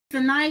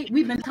Tonight,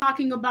 we've been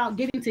talking about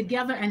getting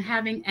together and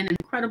having an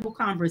incredible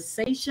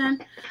conversation.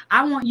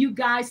 I want you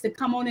guys to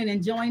come on in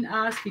and join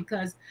us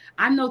because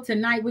I know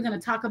tonight we're going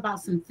to talk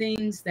about some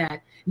things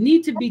that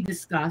need to be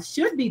discussed,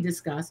 should be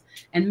discussed.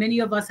 And many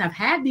of us have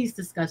had these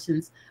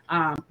discussions,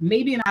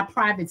 maybe in our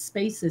private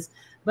spaces.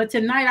 But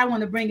tonight, I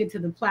want to bring it to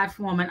the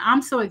platform. And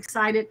I'm so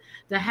excited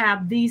to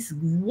have these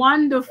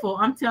wonderful,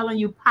 I'm telling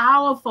you,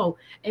 powerful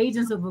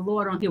agents of the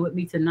Lord on here with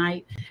me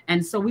tonight.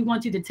 And so we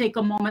want you to take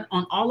a moment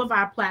on all of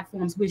our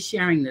platforms. We're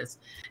sharing this.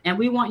 And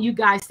we want you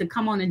guys to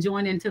come on and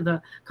join into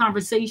the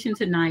conversation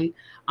tonight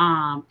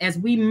as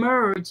we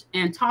merge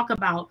and talk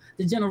about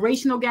the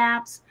generational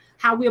gaps,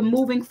 how we're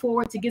moving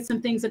forward to get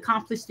some things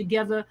accomplished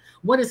together,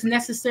 what is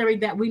necessary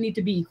that we need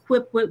to be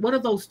equipped with, what are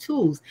those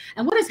tools,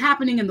 and what is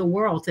happening in the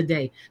world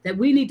today that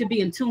we need to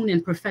be in tune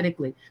in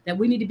prophetically, that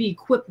we need to be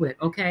equipped with,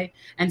 okay?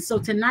 And so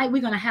tonight we're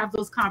going to have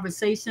those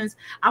conversations.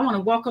 I want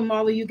to welcome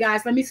all of you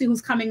guys. Let me see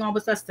who's coming on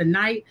with us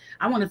tonight.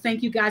 I want to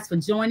thank you guys for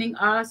joining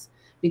us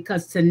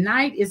because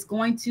tonight is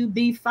going to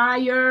be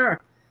fire.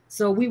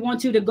 So we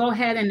want you to go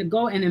ahead and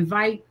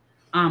invite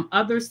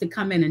others to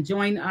come in and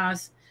join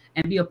us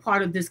and be a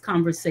part of this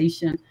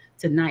conversation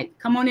tonight.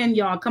 Come on in,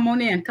 y'all. Come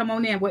on in. Come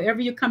on in. Wherever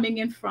you're coming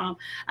in from.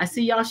 I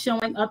see y'all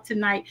showing up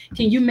tonight.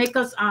 Can you make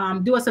us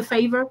do us a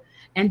favor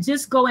and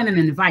just go in and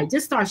invite?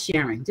 Just start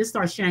sharing. Just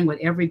start sharing with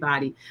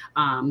everybody.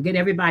 Get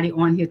everybody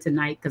on here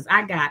tonight because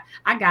I got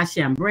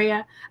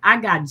Shambrea.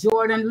 I got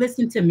Jordan.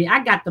 Listen to me.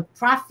 I got the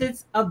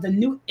prophets of the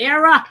new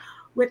era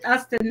with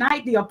us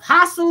tonight. The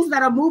apostles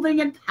that are moving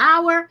in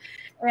power.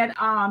 And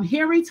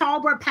Henry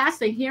Talbert,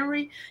 Pastor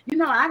Henry, you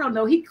know, I don't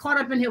know. He caught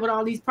up in here with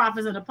all these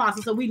prophets and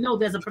apostles. So we know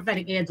there's a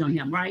prophetic edge on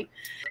him, right?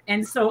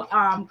 And so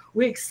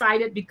we're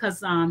excited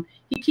because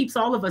he keeps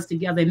all of us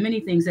together in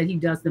many things that he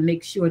does to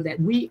make sure that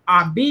we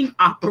are being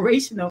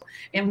operational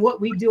in what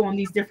we do on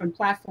these different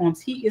platforms.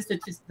 He is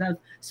the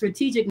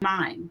strategic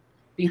mind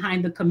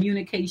behind the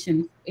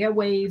communication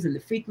airwaves and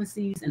the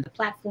frequencies and the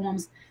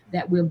platforms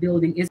that we're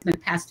building. It's been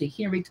Pastor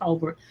Henry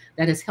Talbert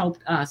that has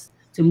helped us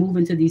to move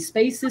into these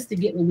spaces to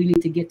get what we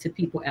need to get to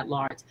people at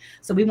large.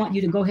 So we want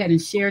you to go ahead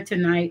and share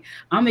tonight.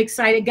 I'm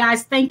excited,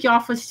 guys. Thank y'all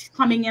for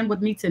coming in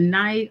with me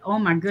tonight. Oh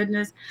my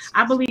goodness.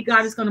 I believe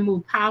God is going to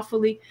move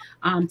powerfully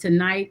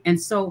tonight. And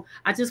so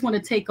I just want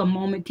to take a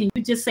moment. Can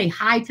you just say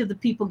hi to the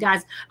people,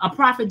 guys?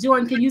 Prophet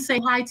Jordan, can you say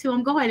hi to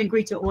them? Go ahead and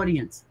greet your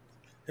audience.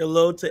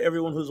 Hello to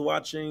everyone who's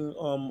watching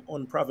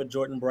on Prophet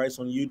Jordan Bryce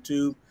on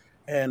YouTube.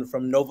 And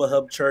from Nova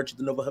Hub Church,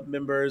 the Nova Hub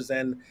members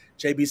and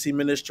JBC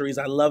Ministries,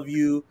 I love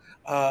you.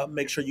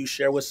 Make sure you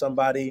share with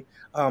somebody.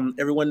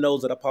 Everyone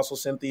knows that Apostle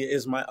Cynthia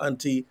is my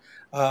auntie,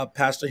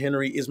 Pastor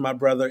Henry is my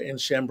brother, and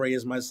Chambray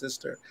is my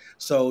sister.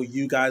 So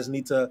you guys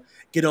need to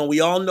get on.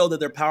 We all know that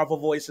they're powerful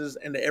voices,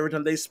 and that every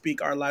time they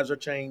speak, our lives are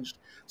changed.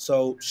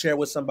 So share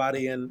with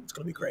somebody, and it's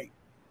going to be great.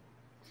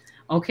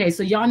 Okay,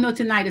 so y'all know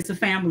tonight it's a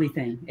family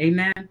thing.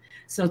 Amen.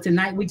 So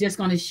tonight we're just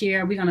going to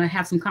share. We're going to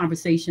have some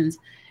conversations.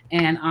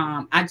 And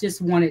I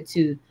just wanted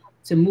to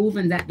move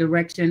in that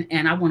direction.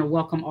 And I want to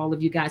welcome all of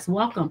you guys.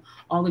 Welcome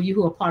all of you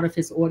who are part of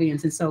his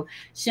audience. And so,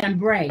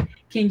 Chambray,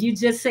 can you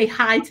just say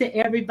hi to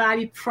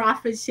everybody?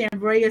 Prophet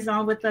Chambray is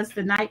on with us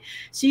tonight.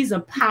 She's a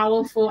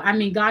powerful, I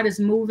mean, God is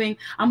moving.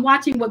 I'm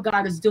watching what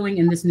God is doing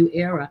in this new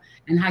era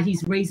and how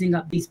he's raising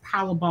up these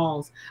power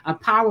balls,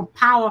 power,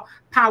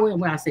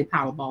 when I say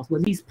power balls,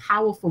 well, these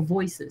powerful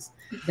voices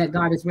that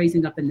God is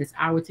raising up in this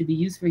hour to be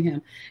used for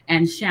him.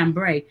 And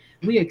Chambray,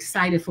 we're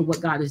excited for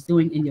what God is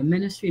doing in your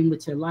ministry and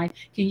with your life.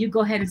 Can you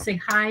go ahead and say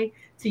hi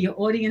to your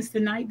audience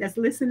tonight that's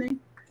listening?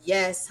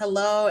 Yes.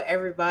 Hello,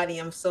 everybody.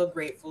 I'm so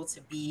grateful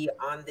to be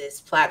on this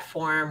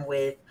platform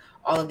with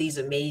all of these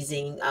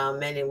amazing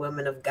men and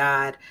women of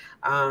God.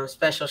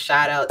 Special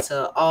shout out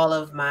to all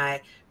of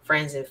my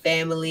friends and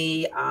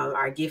family,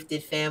 our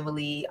gifted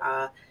family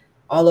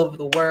all over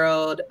the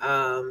world.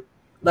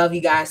 Love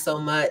you guys so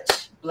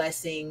much.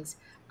 Blessings.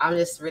 I'm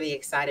just really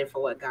excited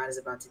for what God is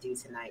about to do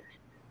tonight.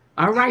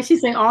 All right. She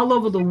said all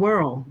over the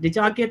world. Did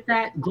y'all get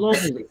that?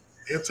 Globally.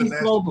 She's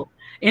global.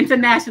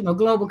 International,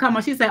 global. Come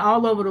on. She said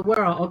all over the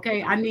world.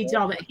 Okay. I need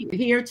y'all to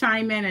hear,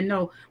 chime in, and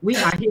know we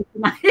are here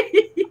tonight.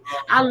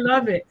 I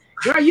love it.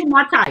 Girl, you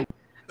my type.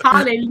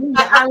 Hallelujah.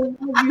 I love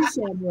you,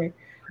 Chambray.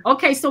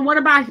 Okay, so what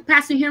about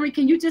Pastor Henry?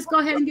 Can you just go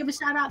ahead and give a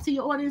shout out to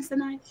your audience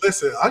tonight?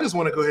 Listen, I just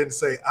want to go ahead and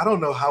say, I don't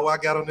know how I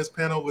got on this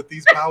panel with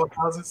these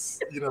powerhouses,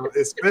 you know,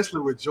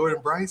 especially with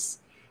Jordan Bryce.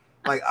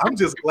 Like, I'm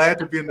just glad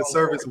to be in the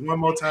service one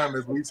more time,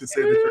 as we used to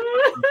say.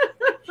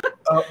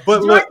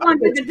 But look,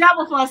 Jordan did the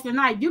devil for us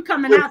tonight. You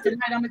coming out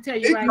tonight, I'm going to tell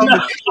you right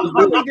now.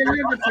 You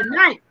deliver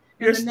tonight.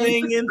 You're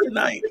staying in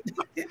tonight.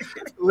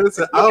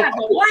 Listen, you got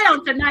the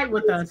wild tonight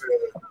with us.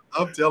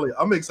 I'm telling you,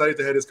 I'm excited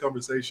to have this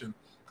conversation.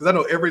 Because I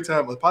know every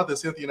time, Apostle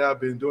Cynthia and I have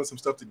been doing some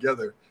stuff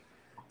together,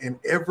 and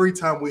every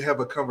time we have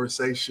a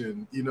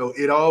conversation, you know,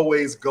 it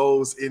always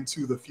goes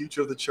into the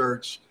future of the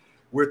church.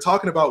 We're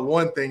talking about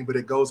one thing, but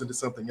it goes into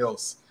something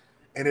else.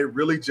 And it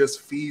really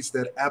just feeds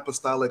that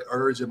apostolic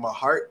urge in my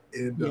heart.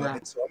 And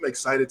so I'm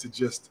excited to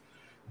just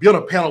be on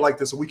a panel like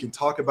this so we can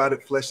talk about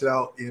it, flesh it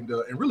out, and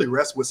really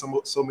wrestle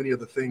with so many of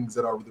the things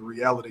that are the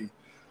reality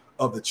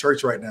of the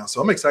church right now.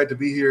 So I'm excited to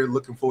be here.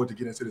 Looking forward to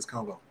getting into this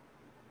convo.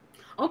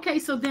 Okay,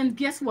 so then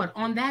guess what?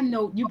 On that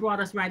note, you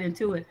brought us right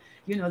into it.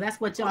 You know, that's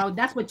what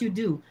you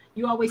do.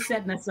 You always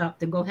setting us up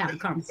to go have a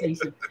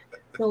conversation.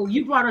 So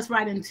you brought us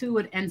right into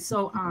it. And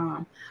so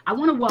I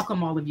want to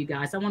welcome all of you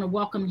guys. I want to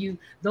welcome you,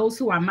 those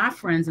who are my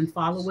friends and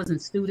followers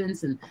and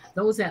students and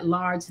those at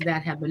large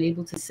that have been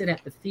able to sit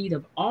at the feet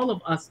of all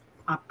of us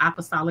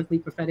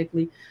apostolically,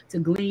 prophetically, to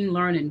glean,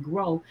 learn, and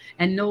grow,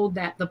 and know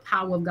that the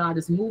power of God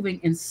is moving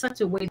in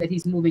such a way that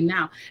he's moving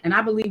now. And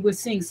I believe we're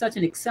seeing such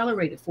an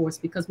accelerated force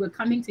because we're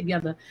coming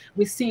together.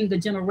 We're seeing the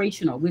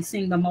generational, we're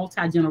seeing the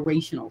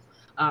multi-generational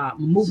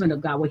movement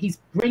of God, where he's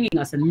bringing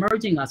us and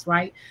merging us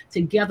right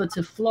together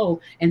to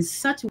flow in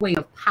such a way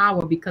of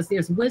power, because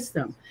there's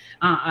wisdom,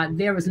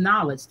 there is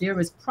knowledge, there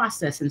is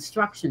process,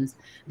 instructions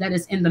that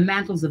is in the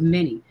mantles of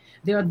many.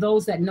 There are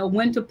those that know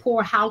when to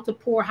pour,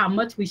 how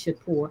much we should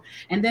pour.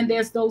 And then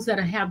there's those that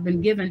have been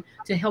given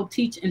to help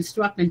teach,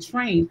 instruct, and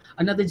train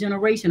another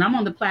generation. I'm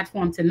on the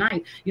platform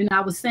tonight. You know, I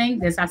was saying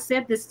this, I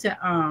said this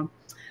to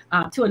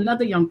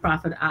another young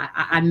prophet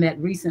I met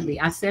recently.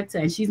 I said to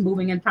her, and she's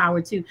moving in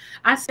power too.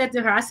 I said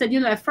to her, I said, you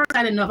know, at first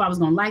I didn't know if I was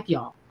going to like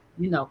y'all.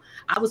 You know,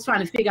 I was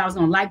trying to figure I was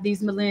going to like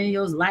these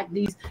millennials, like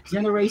these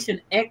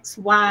generation X,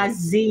 Y,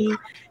 Z,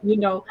 you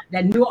know,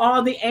 that knew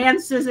all the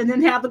answers and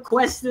didn't have the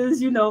questions,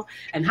 you know,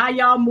 and how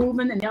y'all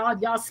moving and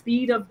y'all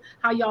speed of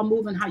how y'all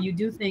move and how you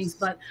do things.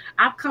 But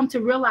I've come to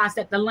realize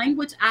that the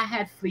language I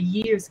had for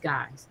years,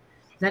 guys,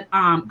 that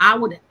God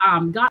would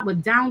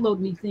download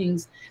me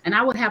things, and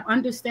I would have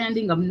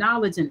understanding of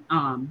knowledge and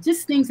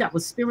just things that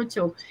was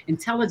spiritual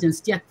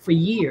intelligence yet for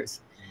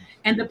years.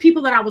 And the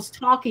people that I was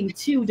talking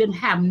to didn't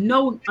have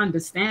no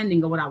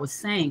understanding of what I was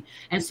saying.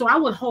 And so I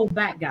would hold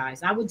back,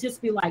 guys. I would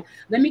just be like,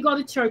 let me go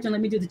to church and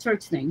let me do the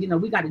church thing. You know,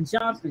 we got to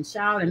jump and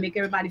shout and make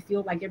everybody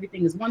feel like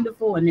everything is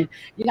wonderful. And then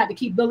you got to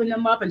keep building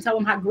them up and tell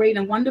them how great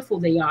and wonderful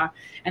they are.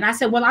 And I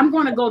said, well, I'm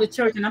going to go to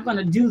church and I'm going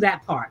to do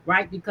that part,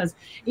 right? Because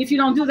if you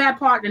don't do that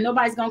part, then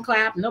nobody's going to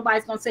clap.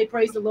 Nobody's going to say,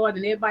 praise the Lord.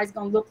 And everybody's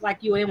going to look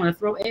like you. They want to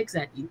throw eggs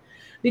at you.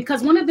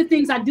 Because one of the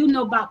things I do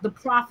know about the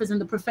prophets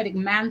and the prophetic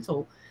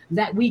mantle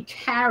that we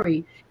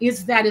carry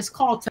is that it's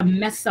called to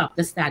mess up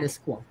the status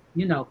quo.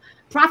 You know,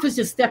 prophets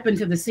just step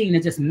into the scene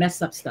and just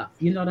mess up stuff.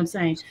 You know what I'm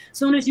saying? As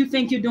soon as you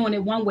think you're doing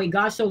it one way,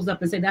 God shows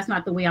up and say, that's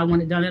not the way I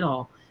want it done at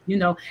all. You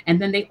know, and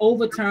then they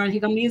overturn.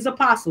 Here come these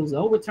apostles,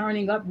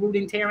 overturning,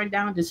 uprooting, tearing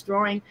down,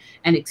 destroying,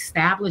 and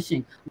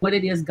establishing what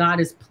it is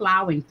God is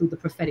plowing through the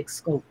prophetic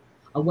scope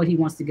of what he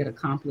wants to get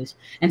accomplished.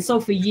 And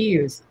so for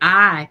years,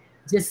 I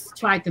just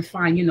tried to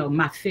find, you know,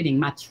 my fitting,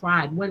 my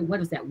tribe. What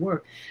does that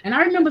work? And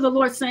I remember the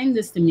Lord saying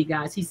this to me,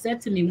 guys. He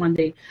said to me one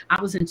day, I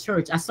was in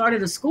church. I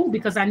started a school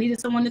because I needed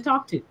someone to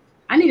talk to.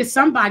 I needed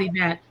somebody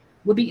that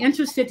would be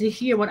interested to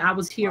hear what I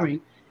was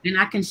hearing, and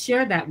I can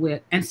share that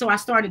with. And so I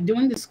started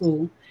doing the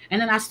school, and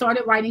then I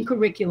started writing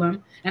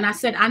curriculum. And I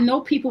said, I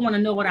know people want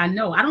to know what I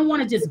know. I don't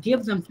want to just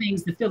give them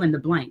things to fill in the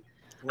blank.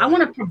 Right. I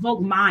want to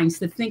provoke minds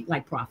to think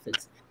like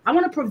prophets. I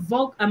want to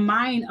provoke a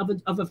mind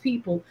of a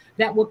people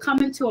that will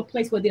come into a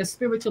place where they're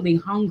spiritually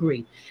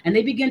hungry and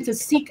they begin to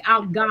seek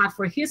out God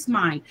for his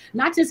mind,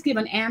 not just give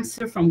an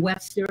answer from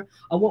Webster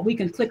or what we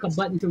can click a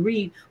button to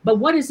read, but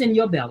what is in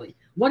your belly?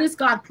 What has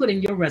God put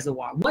in your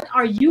reservoir? What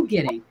are you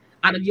getting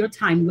out of your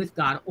time with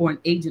God or an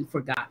agent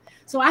for God?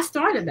 So I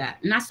started that,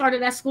 and I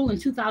started that school in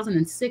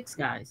 2006,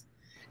 guys.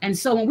 And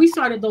so when we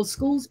started those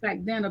schools back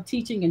then of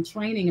teaching and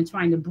training and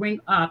trying to bring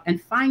up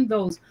and find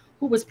those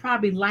who was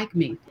probably like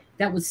me,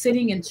 that was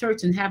sitting in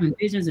church and having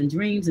visions and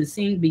dreams and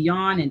seeing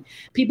beyond, and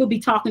people be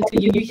talking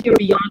to you, you hear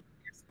beyond,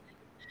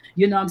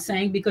 you know what I'm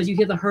saying? Because you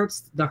hear the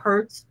hurts, the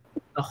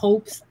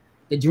hopes,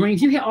 the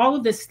dreams, you hear all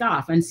of this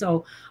stuff. And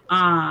so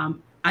I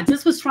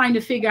just was trying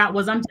to figure out,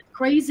 was I just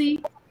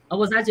crazy, or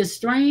was I just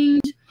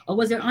strange, or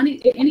was there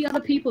any other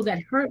people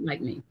that hurt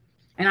like me?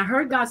 And I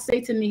heard God say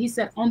to me, he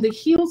said, on the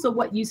heels of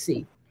what you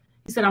see,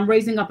 he said, I'm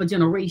raising up a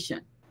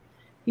generation.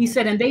 He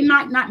said, and they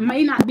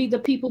may not be the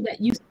people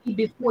that you see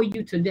before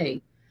you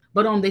today,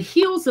 but on the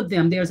heels of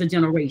them, there's a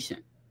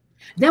generation.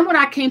 Then what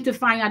I came to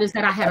find out is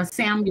that I had a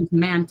Samuel's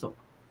mantle.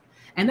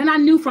 And then I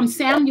knew from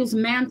Samuel's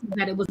mantle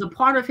that it was a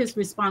part of his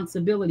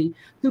responsibility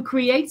to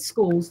create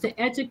schools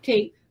to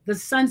educate the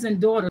sons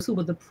and daughters who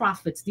were the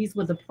prophets. These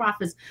were the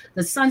prophets,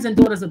 the sons and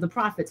daughters of the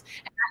prophets.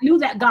 And I knew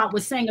that God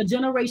was saying a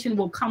generation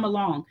will come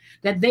along,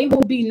 that they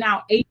will be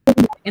now able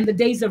in the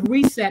days of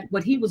reset,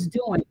 what he was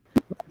doing,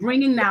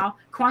 bringing now,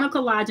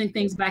 chronologizing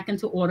things back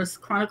into order.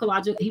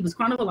 He was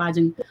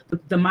chronologizing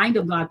the mind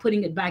of God,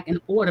 putting it back in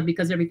order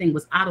because everything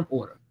was out of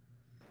order.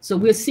 So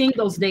we're seeing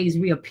those days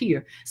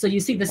reappear. So you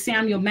see the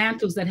Samuel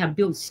mantles that have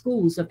built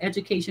schools of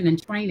education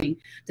and training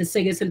to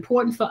say it's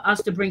important for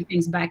us to bring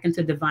things back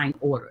into divine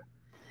order.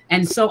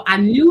 And so I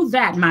knew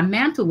that my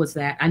mantle was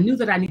that. I knew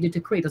that I needed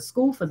to create a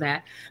school for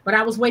that, but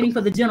I was waiting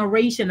for the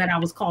generation that I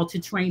was called to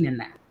train in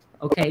that.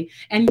 Okay.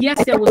 And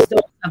yes, there was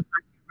those, and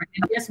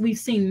yes, we've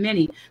seen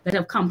many that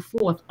have come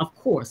forth, of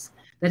course,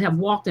 that have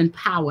walked in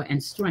power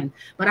and strength.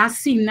 But I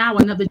see now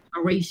another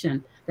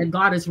generation that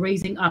God is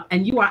raising up,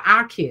 and you are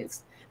our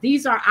kids.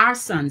 These are our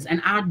sons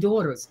and our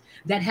daughters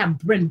that have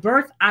been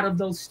birthed out of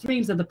those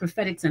streams of the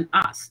prophetics in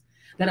us,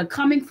 that are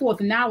coming forth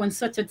now in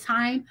such a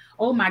time,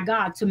 oh my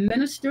God, to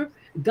minister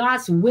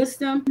God's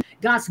wisdom,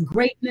 God's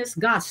greatness,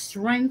 God's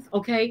strength,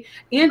 okay,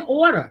 in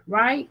order,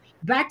 right?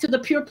 Back to the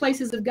pure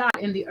places of God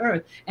in the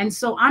earth. And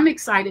so I'm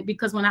excited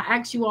because when I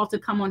asked you all to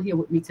come on here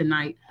with me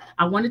tonight,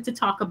 I wanted to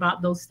talk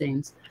about those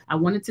things. I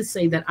wanted to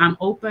say that I'm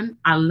open.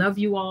 I love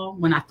you all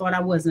when I thought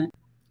I wasn't.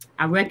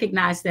 I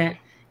recognize that.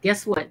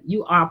 Guess what?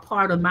 You are a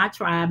part of my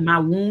tribe, my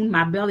womb,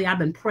 my belly. I've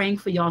been praying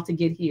for y'all to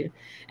get here.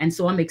 And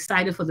so I'm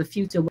excited for the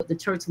future, what the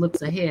church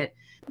looks ahead,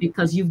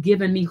 because you've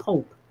given me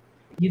hope.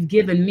 You've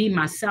given me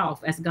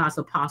myself as God's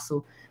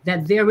apostle,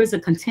 that there is a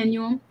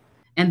continuum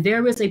and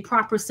there is a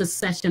proper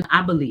succession,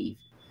 I believe,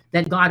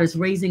 that God is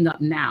raising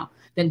up now,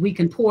 that we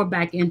can pour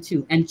back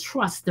into and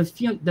trust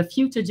the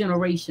future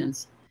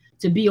generations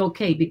to be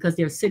okay, because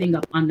they're sitting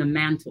up under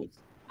mantles,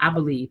 I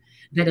believe,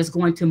 that is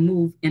going to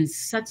move in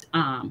such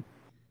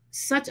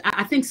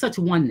I think such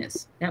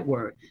oneness, that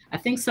word. I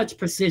think such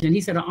precision.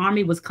 He said an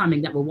army was coming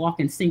that will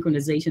walk in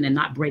synchronization and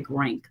not break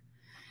rank.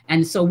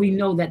 And so we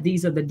know that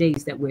these are the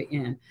days that we're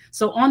in.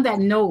 So on that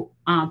note,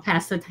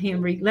 Pastor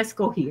Henry, let's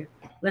go here.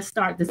 Let's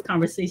start this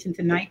conversation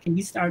tonight. Can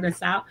you start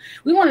us out?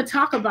 We want to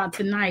talk about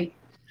tonight,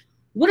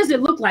 what does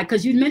it look like?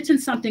 Because you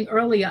mentioned something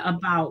earlier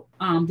about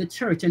the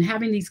church and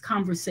having these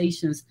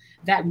conversations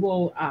that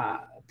will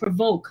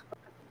provoke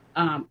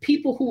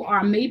people who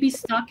are maybe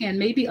stuck in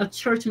maybe a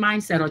church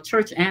mindset or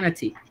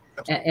churchanity,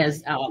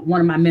 as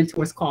one of my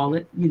mentors call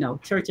it,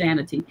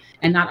 churchanity,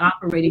 and not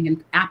operating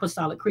in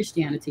apostolic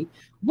Christianity.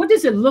 What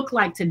does it look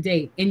like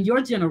today in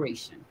your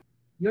generation?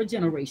 Your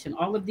generation,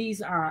 all of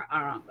these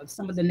are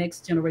some of the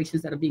next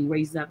generations that are being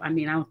raised up. I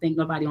mean, I don't think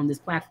nobody on this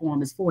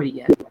platform is 40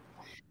 yet.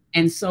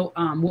 And so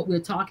what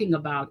we're talking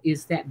about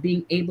is that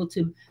being able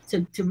to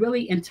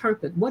really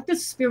interpret, what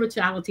does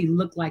spirituality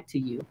look like to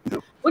you?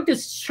 What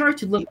does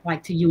church look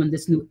like to you in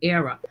this new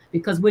era?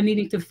 Because we're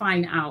needing to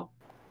find out,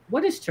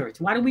 what is church?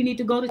 Why do we need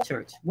to go to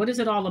church? What is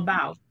it all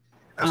about?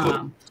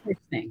 Church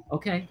thing,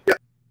 okay? Yeah,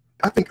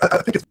 I think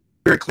it's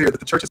very clear that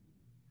the church is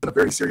in a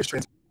very serious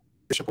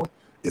transition point.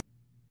 Is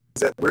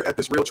that we're at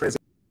this real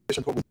transition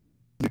point.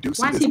 You do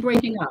see Why is he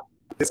breaking up?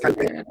 This kind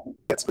of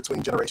that's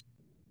between generations.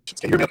 Can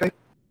you hear me okay?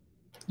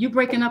 You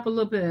breaking up a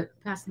little bit,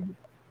 Pastor.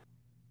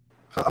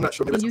 I'm not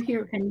sure. Can you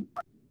hear him?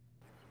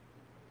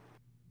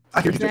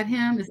 I hear you. Is that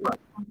him?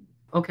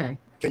 Okay.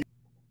 Can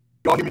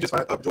you all hear me just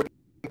fine?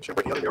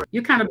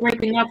 You're kind of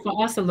breaking up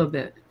for us a little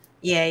bit.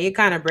 Yeah, you're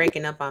kind of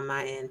breaking up on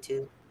my end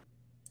too.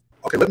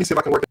 Okay, let me see if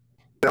I can work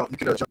it out. You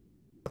can jump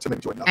to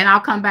maybe Jordan. And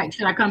I'll come back.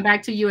 Should I come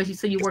back to you as you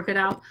say you work it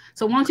out?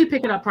 So why don't you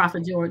pick it up,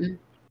 Prophet Jordan?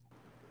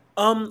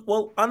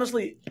 Well,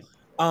 honestly,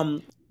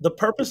 the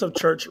purpose of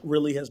church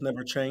really has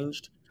never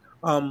changed.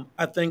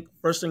 I think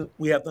first thing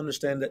we have to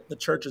understand that the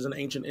church is an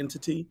ancient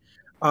entity,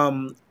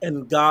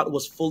 and God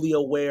was fully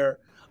aware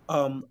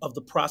of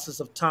the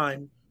process of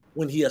time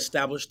when he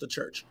established the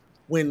church.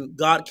 When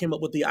God came up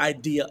with the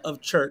idea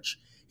of church,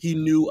 he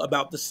knew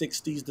about the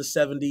 60s, the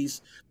 70s,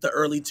 the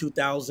early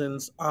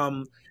 2000s.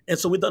 And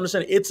so we have to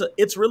understand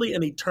it's really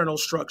an eternal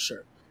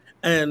structure.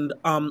 And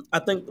I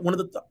think one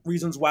of the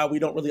reasons why we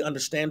don't really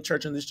understand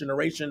church in this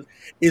generation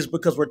is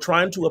because we're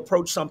trying to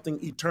approach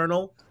something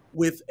eternal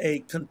with a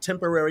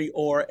contemporary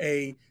or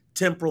a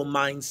temporal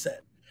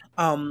mindset.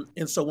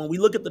 And so when we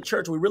look at the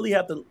church, we really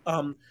have to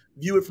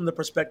view it from the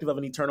perspective of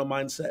an eternal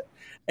mindset.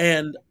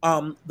 And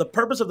the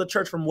purpose of the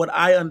church, from what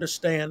I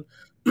understand,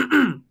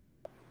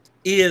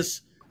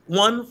 is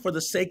one, for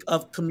the sake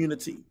of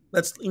community.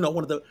 That's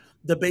one of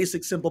the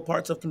basic simple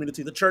parts of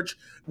community. The church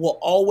will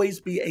always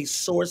be a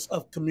source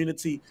of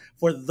community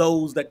for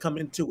those that come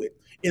into it.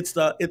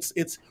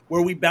 It's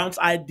where we bounce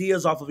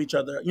ideas off of each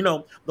other.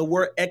 The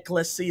word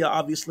ecclesia,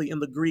 obviously in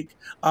the Greek,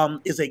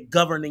 is a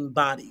governing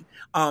body.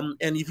 And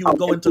if you would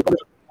go into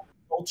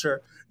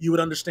culture, you would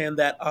understand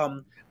that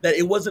that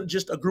it wasn't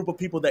just a group of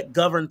people that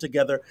governed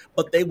together,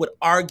 but they would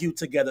argue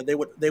together. They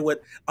would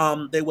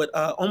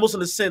almost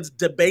in a sense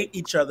debate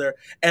each other,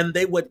 and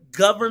they would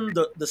govern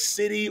the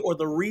city or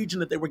the region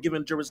that they were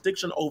given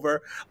jurisdiction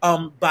over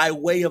by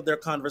way of their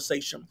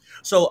conversation.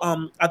 So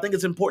I think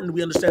it's important that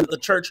we understand that the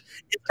church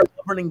is a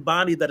governing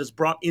body that is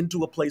brought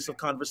into a place of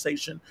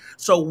conversation.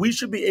 So we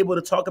should be able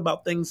to talk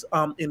about things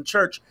in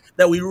church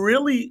that we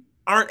really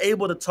aren't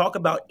able to talk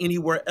about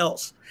anywhere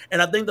else.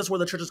 And I think that's where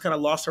the church has kind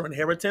of lost her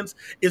inheritance,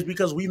 is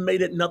because we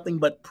made it nothing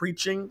but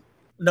preaching,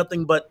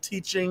 nothing but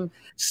teaching,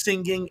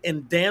 singing,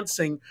 and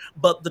dancing.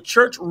 But the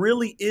church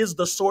really is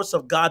the source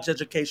of God's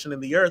education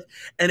in the earth.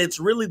 And it's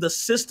really the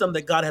system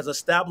that God has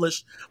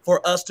established for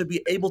us to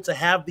be able to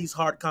have these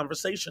hard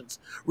conversations.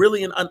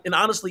 Really, and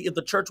honestly, if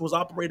the church was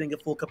operating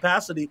at full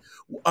capacity,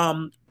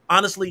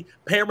 Honestly,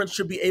 parents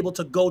should be able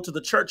to go to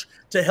the church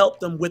to help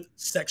them with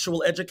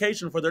sexual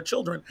education for their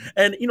children.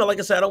 And, like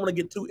I said, I don't want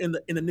to get too in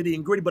the nitty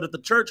and gritty, but if the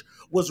church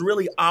was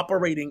really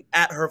operating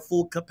at her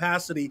full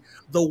capacity,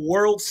 the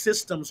world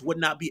systems would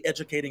not be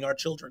educating our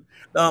children.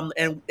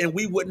 And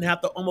we wouldn't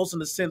have to, almost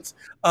in a sense,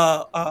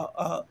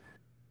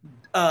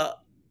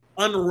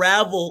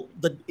 unravel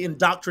the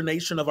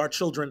indoctrination of our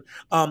children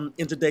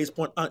in today's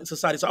point in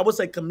society. So I would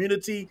say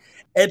community,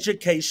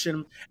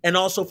 education, and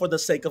also for the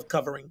sake of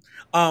covering.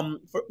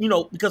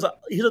 Because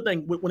here's the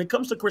thing: when it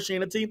comes to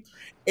Christianity,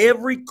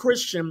 every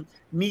Christian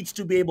needs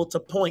to be able to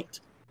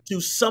point to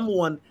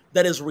someone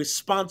that is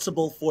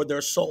responsible for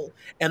their soul,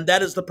 and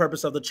that is the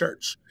purpose of the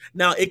church.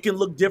 Now, it can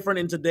look different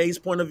in today's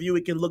point of view.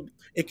 It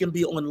can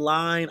be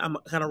online. I'm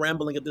kind of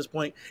rambling at this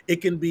point.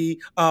 It can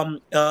be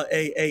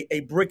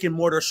a brick and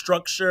mortar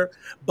structure,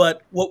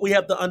 but what we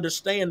have to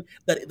understand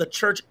that the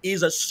church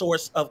is a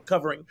source of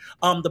covering.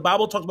 The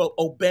Bible talks about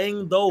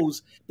obeying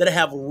those that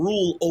have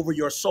rule over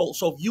your soul.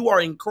 So if you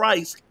are in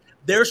Christ,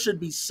 there should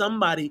be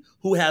somebody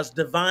who has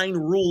divine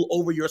rule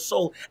over your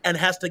soul and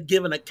has to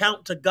give an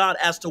account to God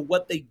as to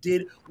what they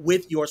did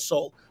with your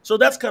soul. So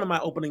that's kind of my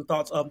opening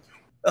thoughts of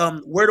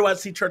where do I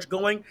see church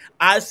going?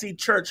 I see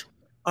church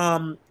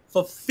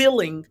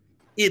fulfilling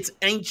its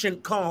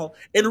ancient call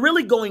and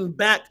really going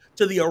back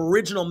to the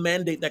original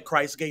mandate that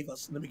Christ gave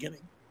us in the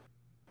beginning.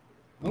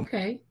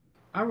 Okay.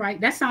 All right.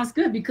 That sounds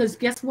good, because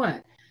guess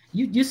what?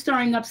 You're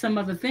stirring up some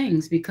other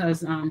things,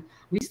 because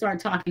we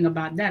start talking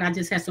about that. I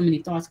just had so many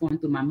thoughts going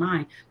through my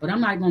mind, but I'm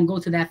not going to go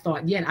to that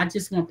thought yet. I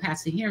just want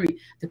Pastor Henry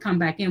to come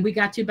back in. We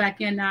got you back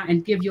in now,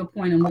 and give your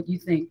point on what you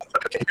think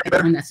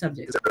on that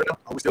subject. Is that better now?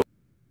 Are we still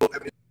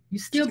having it? You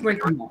still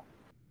breaking up. All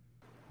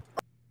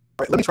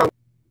right, let me try.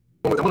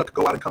 I'm going to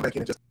go out and come back in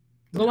and just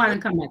go out and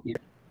come back in.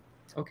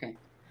 Okay.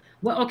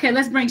 Well, okay,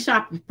 let's bring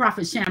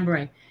Prophet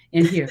Chambray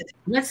in here.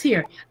 Let's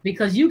hear,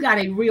 because you got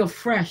a real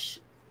fresh,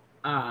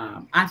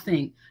 I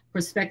think,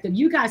 perspective.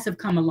 You guys have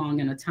come along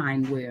in a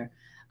time where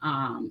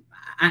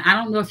I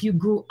don't know if you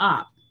grew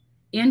up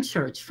in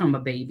church from a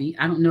baby.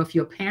 I don't know if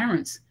your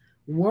parents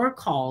were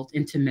called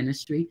into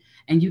ministry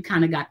and you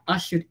kind of got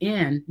ushered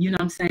in, you know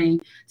what I'm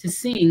saying, to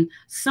seeing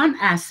some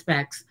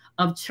aspects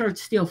of church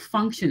still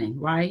functioning,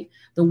 right?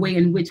 The way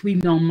in which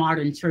we've known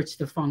modern church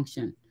to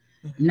function.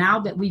 Now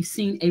that we've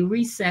seen a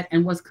reset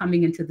and what's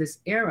coming into this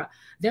era,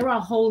 there are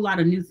a whole lot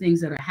of new things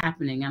that are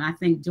happening. And I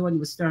think Jordan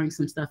was stirring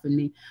some stuff in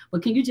me.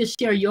 But can you just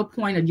share your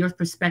point and your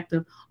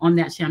perspective on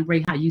that,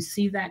 Chambray, how you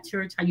see that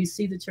church, how you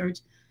see the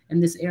church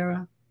in this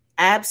era?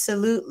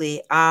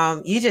 Absolutely.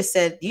 You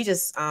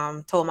just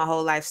told my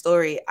whole life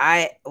story.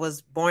 I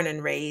was born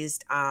and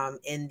raised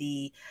in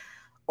the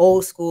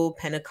old school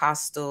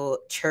Pentecostal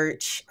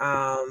church.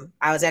 I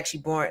was actually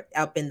born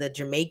up in the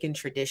Jamaican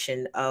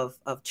tradition of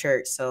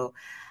church. So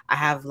I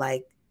have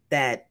like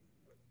that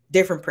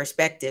different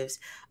perspectives.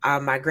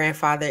 My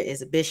grandfather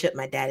is a bishop.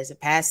 My dad is a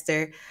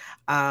pastor.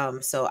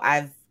 So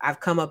I've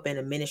come up in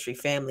a ministry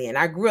family, and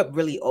I grew up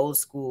really old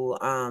school.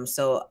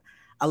 So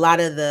a lot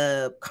of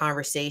the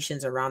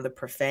conversations around the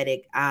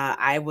prophetic,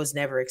 I was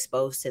never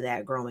exposed to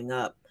that growing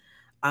up.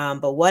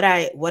 But what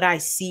I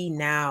see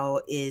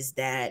now is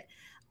that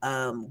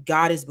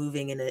God is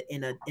moving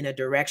in a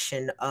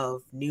direction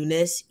of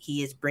newness.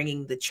 He is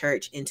bringing the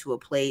church into a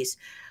place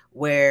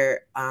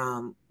where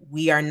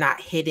we are not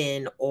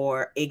hidden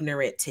or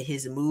ignorant to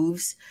his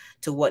moves,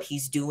 to what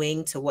he's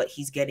doing, to what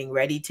he's getting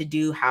ready to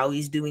do, how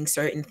he's doing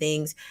certain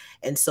things.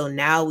 And so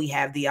now we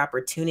have the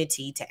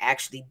opportunity to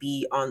actually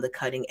be on the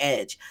cutting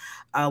edge.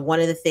 One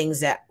of the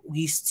things that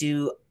used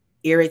to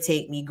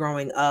irritate me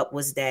growing up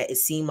was that it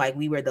seemed like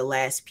we were the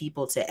last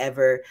people to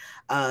ever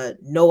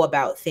know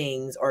about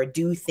things or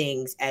do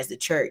things as the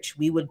church.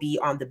 We would be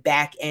on the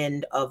back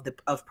end of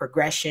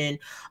progression,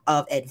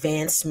 of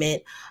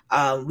advancement.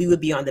 We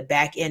would be on the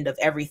back end of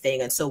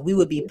everything. And so we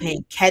would be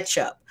playing catch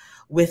up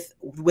with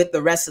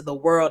the rest of the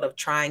world of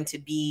trying to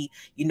be,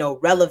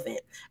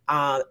 relevant.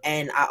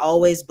 And I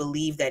always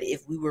believe that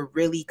if we were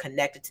really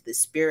connected to the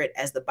Spirit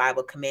as the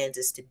Bible commands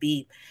us to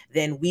be,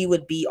 then we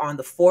would be on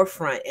the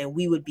forefront and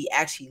we would be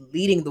actually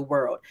leading the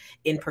world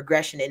in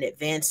progression and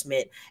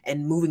advancement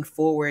and moving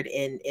forward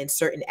in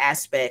certain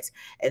aspects.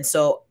 And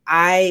so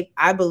I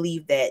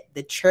believe that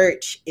the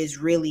church is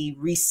really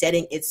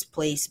resetting its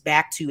place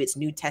back to its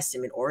New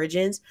Testament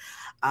origins.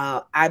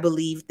 I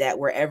believe that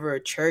wherever a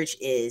church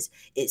is,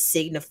 it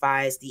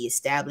signifies the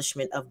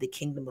establishment of the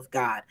kingdom of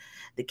God.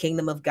 The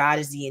kingdom of God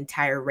is the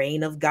entire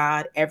reign of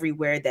God.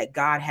 Everywhere that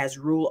God has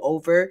rule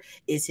over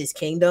is his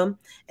kingdom.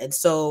 And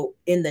so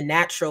in the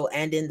natural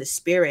and in the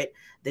spirit,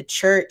 the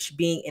church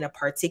being in a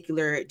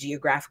particular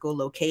geographical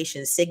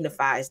location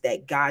signifies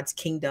that God's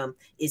kingdom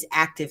is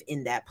active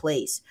in that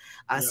place.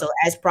 So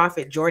as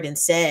Prophet Jordan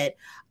said,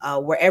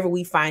 wherever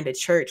we find a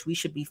church, we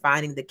should be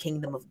finding the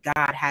kingdom of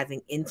God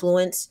having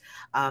influence,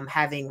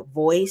 having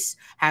voice,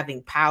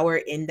 having power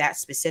in that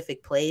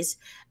specific place.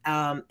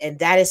 And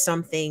that is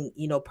something,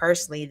 you know,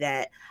 personally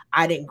that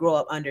I didn't grow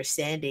up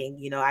understanding.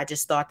 You know, I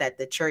just thought that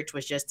the church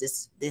was just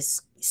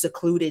this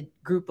secluded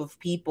group of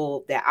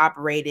people that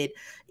operated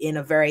in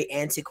a very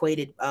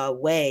antiquated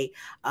way.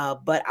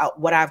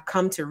 What I've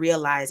come to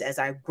realize as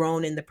I've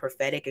grown in the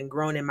prophetic and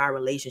grown in my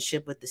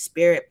relationship with the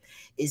Spirit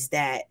is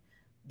that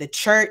the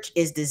church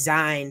is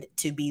designed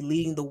to be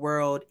leading the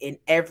world in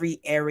every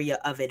area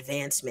of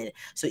advancement.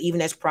 So even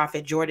as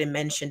Prophet Jordan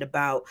mentioned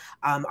about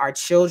our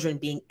children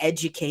being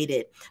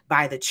educated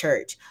by the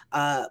church,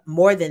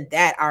 more than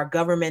that, our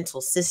governmental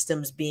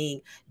systems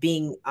being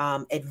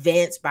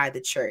advanced by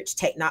the church,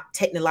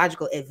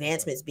 technological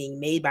advancements being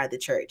made by the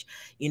church.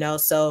 You know,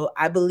 so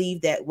I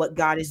believe that what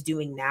God is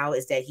doing now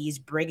is that He's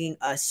bringing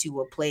us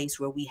to a place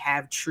where we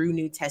have true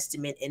New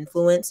Testament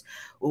influence,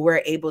 where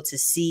we're able to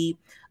see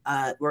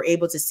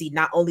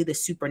not only the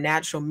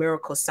supernatural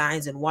miracle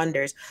signs and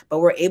wonders, but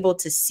we're able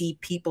to see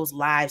people's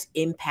lives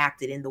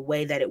impacted in the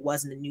way that it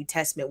was in the New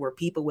Testament, where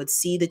people would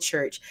see the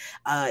church,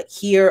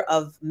 hear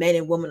of men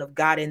and women of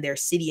God in their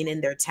city and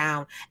in their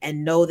town,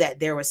 and know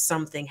that there was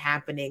something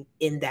happening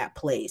in that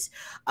place.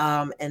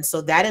 And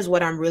so that is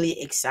what I'm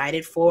really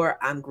excited for.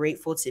 I'm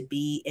grateful to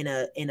be in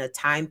a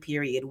time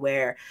period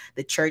where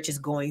the church is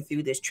going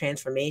through this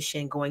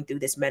transformation, going through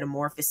this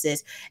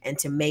metamorphosis, and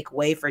to make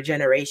way for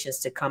generations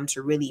to come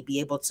to really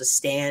be able to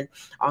stand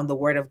on the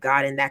word of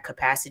God in that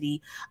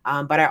capacity.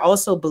 But I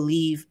also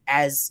believe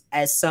as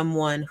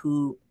someone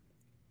who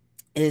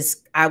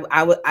is, I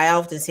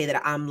often say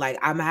that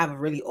I have a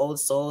really old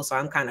soul, so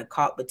I'm kind of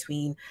caught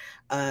between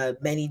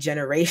many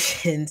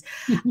generations.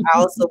 I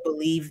also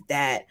believe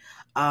that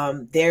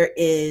there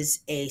is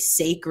a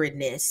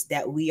sacredness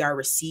that we are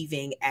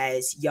receiving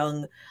as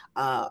young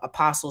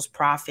apostles,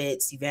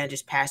 prophets,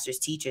 evangelists, pastors,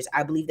 teachers.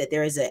 I believe that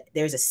there's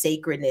a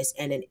sacredness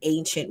and an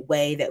ancient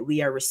way that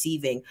we are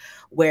receiving,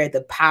 where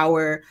the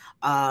power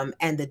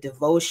and the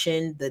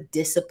devotion, the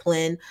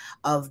discipline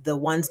of the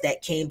ones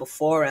that came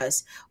before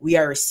us, we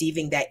are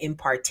receiving that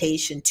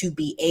impartation to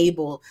be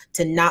able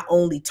to not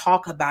only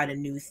talk about a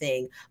new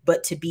thing,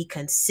 but to be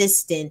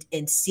consistent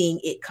in seeing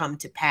it come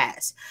to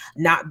pass,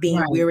 not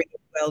being weary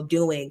of well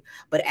doing,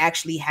 but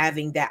actually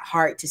having that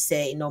heart to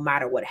say, no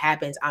matter what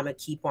happens, I'm gonna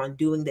keep on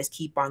doing this,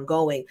 keep on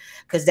going,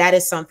 because that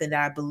is something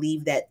that I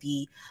believe that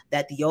the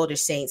older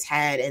saints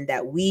had, and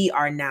that we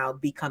are now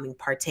becoming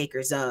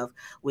partakers of,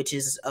 which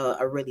is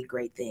a really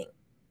great thing.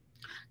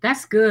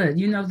 That's good.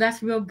 You know,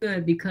 that's real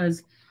good,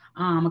 because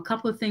a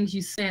couple of things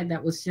you said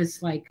that was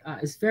just like,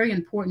 it's very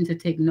important to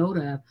take note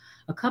of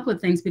a couple of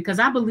things, because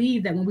I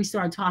believe that when we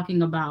start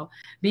talking about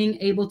being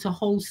able to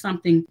hold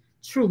something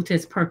true to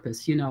its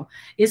purpose, you know,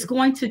 it's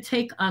going to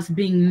take us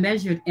being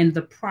measured in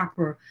the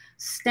proper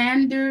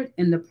standard,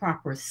 in the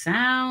proper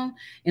sound,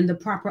 in the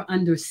proper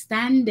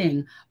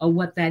understanding of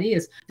what that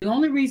is. The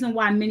only reason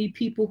why many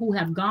people who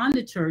have gone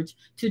to church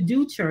to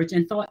do church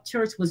and thought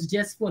church was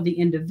just for the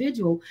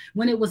individual,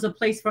 when it was a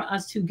place for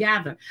us to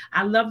gather.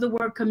 I love the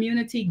word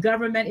community,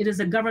 government. It is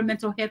a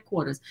governmental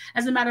headquarters.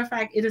 As a matter of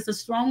fact, it is a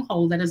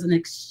stronghold that is an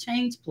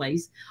exchange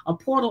place, a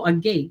portal, a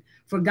gate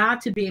for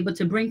God to be able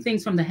to bring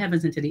things from the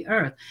heavens into the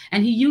earth.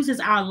 And He uses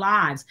our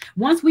lives.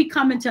 Once we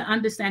come into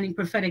understanding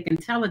prophetic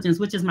intelligence,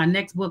 which is my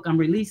next book I'm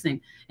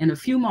releasing in a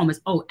few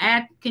moments. Oh,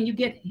 can you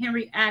get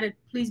Henry added?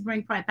 Please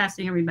bring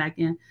Pastor Henry back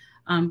in.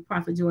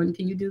 Prophet Jordan,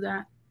 can you do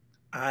that?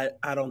 I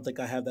don't think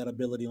I have that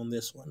ability on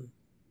this one.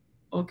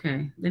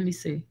 Okay, let me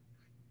see.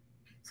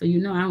 So I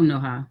don't know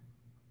how.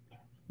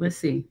 Let's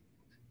see.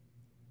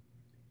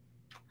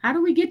 How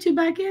do we get you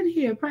back in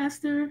here,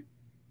 Pastor?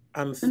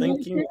 I'm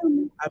thinking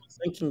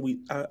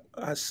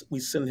we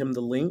send him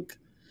the link.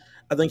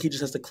 I think he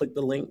just has to click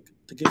the link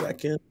to get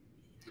back in.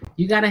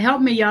 You got to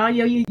help me, y'all.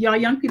 Y'all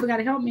young people got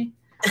to help me.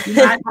 You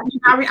know,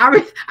 I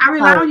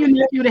rely on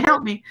you to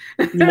help me.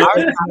 Do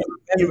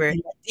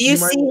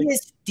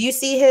you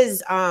see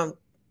his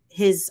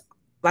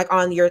like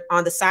on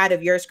the side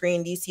of your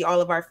screen? Do you see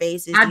all of our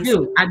faces? I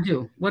do.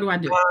 What do I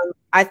do?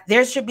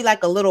 There should be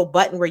like a little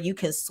button where you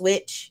can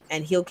switch,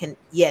 and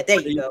yeah, there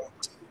you go.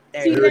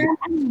 There you go.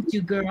 I need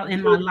you, girl,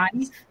 in my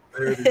life.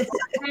 There it is.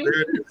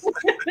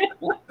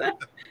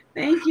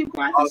 Thank you,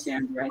 Prophet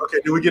Chandra. Okay,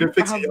 do we get it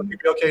fixed? You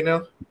okay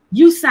now?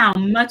 You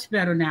sound much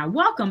better now.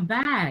 Welcome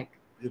back.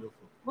 Beautiful.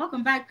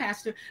 Welcome back,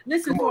 Pastor.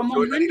 Listen, for a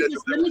moment,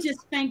 let me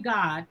just thank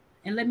God,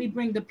 and let me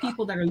bring the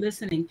people that are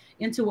listening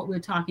into what we're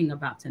talking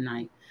about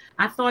tonight.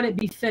 I thought it'd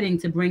be fitting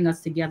to bring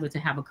us together to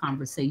have a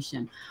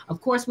conversation. Of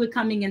course, we're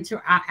coming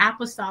into our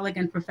apostolic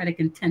and prophetic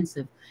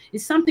intensive.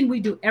 It's something we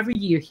do every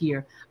year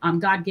here.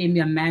 God gave me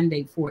a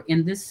mandate for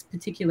in this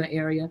particular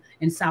area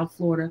in South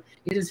Florida.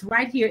 It is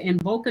right here in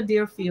Boca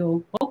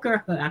Raton,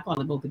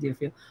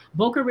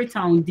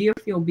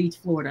 Deerfield Beach,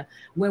 Florida,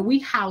 where we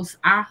house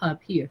our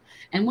hub here.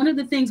 And one of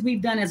the things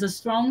we've done as a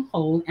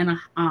stronghold and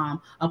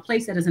a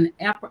place that is an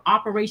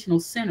operational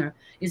center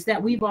is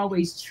that we've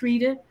always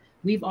treated,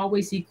 we've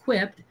always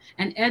equipped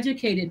and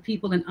educated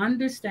people in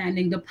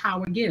understanding the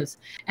power gifts.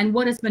 And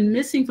what has been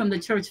missing from the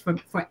church for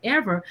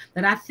forever,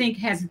 that I think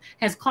has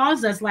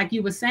caused us, like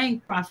you were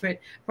saying,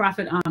 Prophet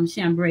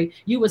Chambray,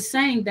 you were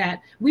saying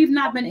that we've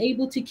not been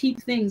able to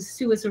keep things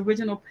to its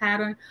original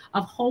pattern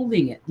of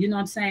holding it. You know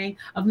what I'm saying?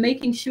 Of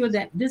making sure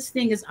that this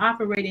thing is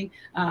operating,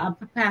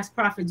 past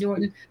Prophet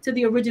Jordan, to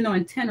the original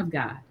intent of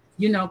God.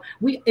 You know,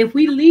 if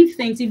we leave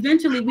things,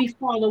 eventually we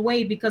fall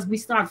away, because we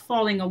start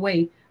falling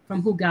away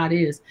from who God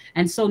is.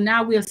 And so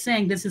now we are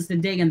saying this is the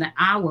day and the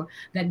hour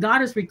that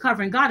God is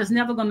recovering. God is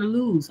never going to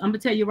lose. I'm going to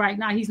tell you right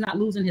now, he's not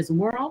losing his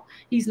world.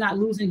 He's not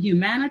losing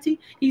humanity.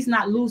 He's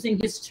not losing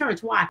his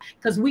church. Why?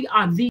 Because we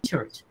are the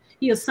church.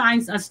 He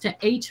assigns us to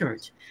a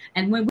church.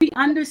 And when we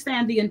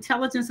understand the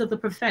intelligence of the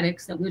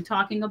prophetics that we're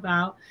talking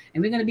about,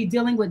 and we're going to be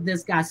dealing with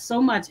this, guys,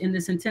 so much in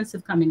this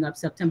intensive coming up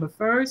September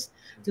 1st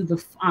through the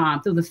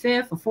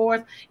 5th or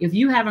 4th. If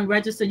you haven't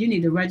registered, you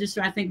need to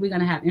register. I think we're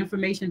going to have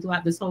information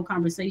throughout this whole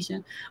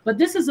conversation. But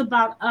this is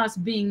about us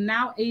being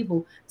now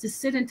able to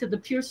sit into the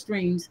pure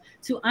streams,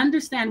 to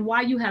understand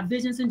why you have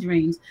visions and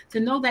dreams, to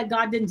know that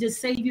God didn't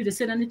just save you to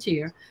sit in the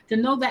chair, to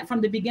know that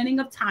from the beginning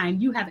of time,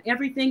 you have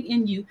everything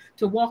in you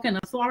to walk in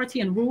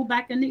authority and rule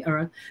back in the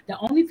earth. The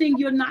only thing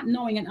you're not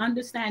knowing and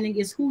understanding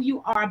is who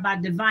you are by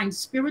divine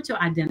spiritual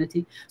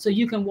identity, so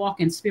you can walk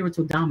in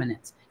spiritual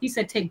dominance. He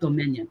said, take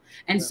dominion.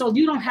 And so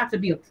you don't have to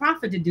be a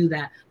prophet to do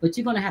that, but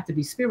you're going to have to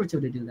be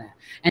spiritual to do that.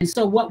 And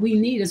so what we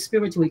need is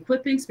spiritual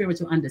equipping,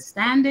 spiritual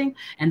understanding.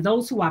 And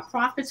those who are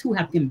prophets who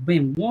have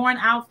been worn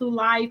out through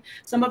life,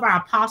 some of our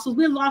apostles,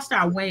 we lost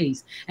our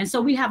ways. And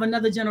so we have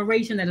another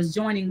generation that is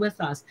joining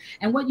with us.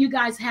 And what you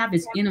guys have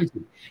is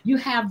energy. You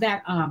have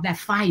that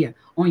fire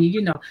on you.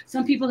 You know,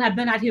 some people have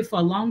been out here for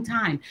a long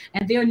time,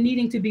 and they're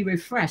needing to be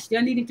refreshed.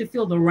 They're needing to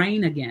feel the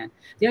rain again.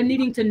 They're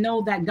needing to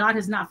know that God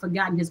has not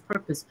forgotten his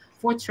purpose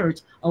for church,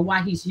 or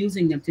why he's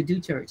using them to do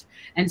church.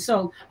 And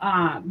so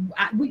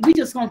we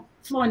just going to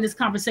flow in this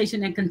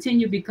conversation and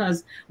continue,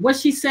 because what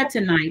she said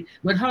tonight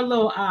with her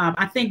little,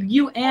 I think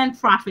you and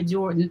Prophet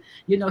Jordan,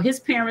 you know, his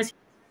parents,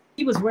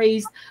 he was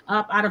raised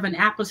up out of an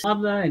apostolic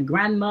mother and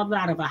grandmother,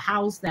 out of a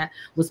house that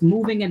was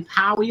moving in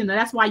power. You know,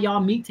 that's why y'all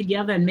meet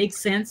together and make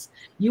sense.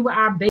 You were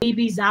our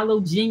babies, our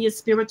little genius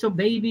spiritual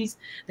babies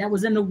that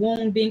was in the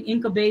womb being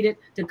incubated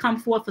to come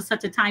forth for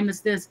such a time as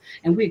this.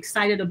 And we're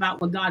excited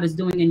about what God is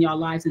doing in your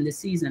lives in this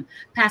season.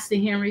 Pastor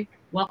Henry,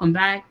 welcome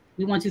back.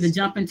 We want you to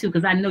jump into,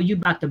 because I know you're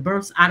about to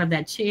burst out of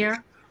that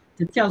chair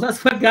to tell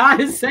us what God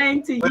is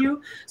saying to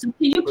you. So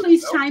can you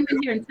please chime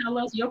in here and tell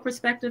us your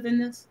perspective in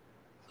this?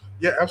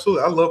 Yeah,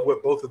 absolutely. I love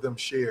what both of them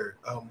shared.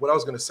 What I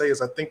was going to say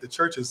is I think the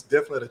church is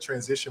definitely at a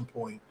transition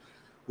point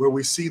where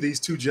we see these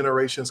two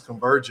generations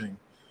converging.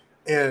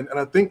 And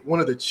I think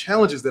one of the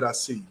challenges that I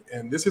see,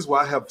 and this is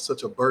why I have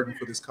such a burden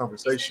for this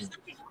conversation,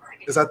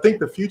 is I think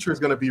the future is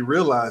going to be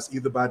realized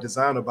either by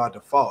design or by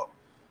default.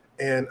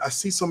 And I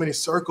see so many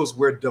circles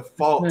where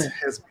default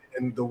has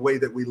been the way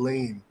that we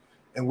lean,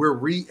 and we're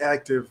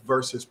reactive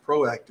versus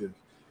proactive.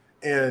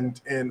 And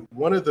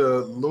one of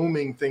the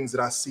looming things that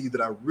I see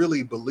that I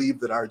really believe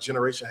that our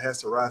generation has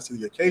to rise to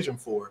the occasion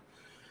for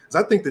is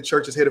I think the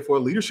church is headed for a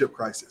leadership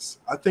crisis.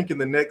 I think in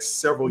the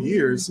next several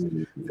years,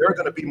 there are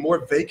going to be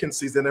more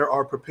vacancies than there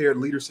are prepared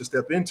leaders to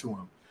step into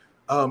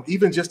them.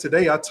 Even just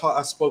today,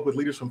 I spoke with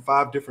leaders from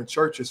 5 different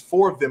churches.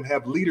 4 of them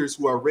have leaders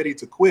who are ready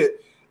to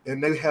quit,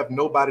 and they have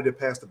nobody to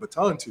pass the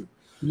baton to.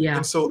 Yeah.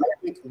 And so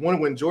I think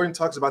when Jordan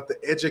talks about the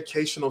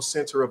educational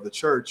center of the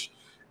church,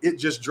 it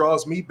just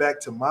draws me back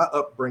to my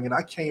upbringing.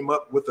 I came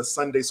up with a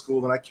Sunday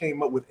school, and I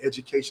came up with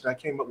education. I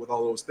came up with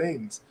all those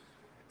things.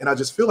 And I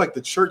just feel like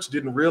the church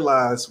didn't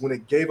realize when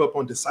it gave up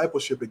on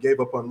discipleship, it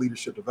gave up on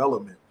leadership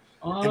development.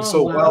 And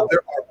so while there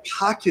are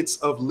pockets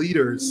of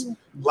leaders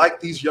like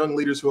these young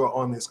leaders who are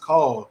on this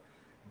call,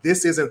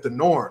 this isn't the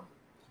norm,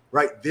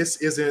 right? This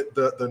isn't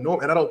the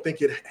norm. And I don't think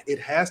it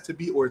has to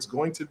be, or it's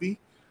going to be.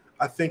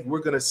 I think we're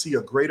going to see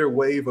a greater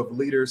wave of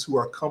leaders who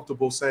are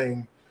comfortable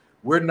saying,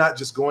 we're not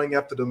just going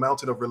after the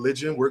mountain of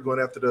religion. We're going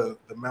after the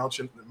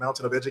mountain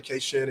of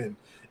education and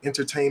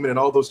entertainment and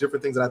all those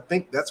different things. And I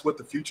think that's what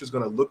the future is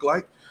going to look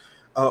like.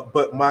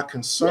 But my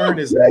concern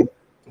is that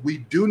we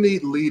do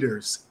need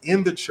leaders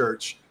in the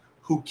church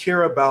who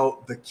care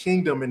about the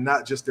kingdom and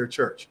not just their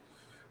church.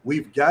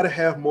 We've got to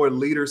have more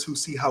leaders who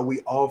see how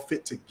we all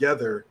fit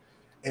together,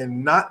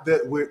 and not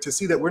that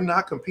we're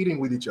not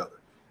competing with each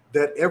other,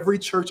 that every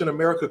church in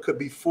America could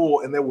be full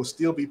and there will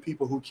still be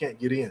people who can't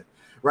get in.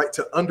 Right,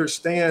 to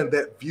understand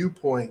that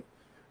viewpoint,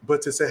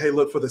 but to say, hey,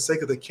 look, for the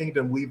sake of the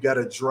kingdom, we've got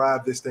to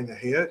drive this thing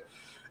ahead.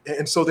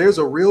 And so there's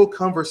a real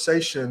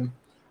conversation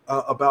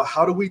about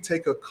how do we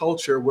take a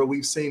culture where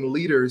we've seen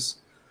leaders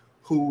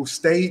who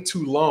stayed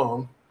too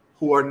long,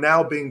 who are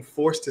now being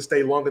forced to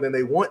stay longer than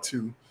they want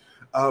to,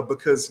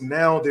 because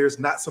now there's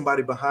not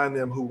somebody behind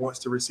them who wants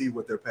to receive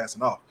what they're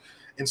passing off.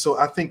 And so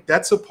I think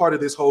that's a part of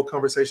this whole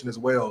conversation as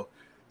well,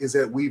 is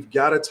that we've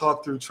got to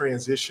talk through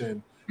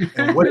transition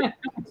and what it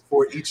means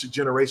for each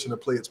generation to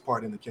play its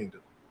part in the kingdom.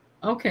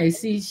 Okay,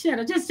 see, shut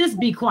up. Just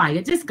be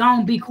quiet. Just go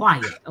and be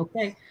quiet,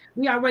 okay?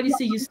 We already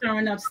see you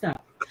stirring up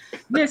stuff.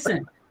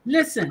 Listen,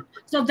 listen.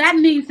 So that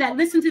means that,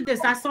 listen to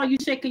this. I saw you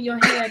shaking your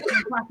head,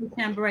 Prophet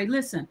Tambray.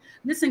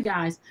 Listen,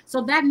 guys.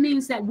 So that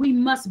means that we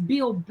must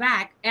build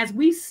back as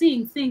we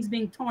seeing things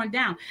being torn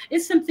down.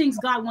 It's some things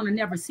God want to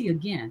never see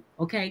again,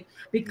 okay?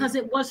 Because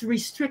it was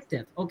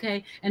restrictive,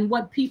 okay? And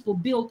what people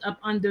built up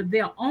under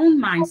their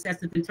own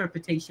mindsets of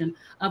interpretation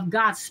of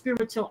God's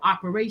spiritual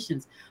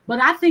operations.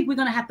 But I think we're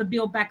going to have to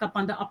build back up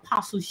under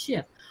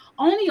apostleship.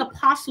 Only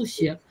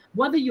apostleship,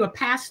 whether you're a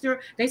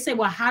pastor, they say,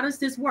 well, how does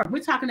this work?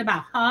 We're talking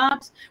about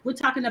hubs. We're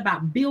talking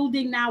about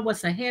building now.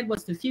 What's ahead?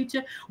 What's the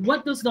future?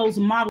 What does those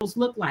models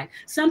look like?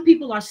 Some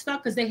people are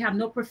stuck because they have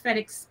no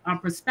prophetic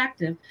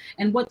perspective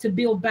and what to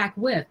build back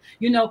with.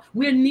 You know,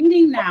 we're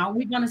needing now,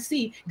 we're going to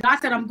see, God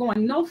said, I'm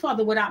going no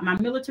further without my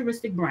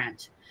militaristic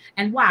branch.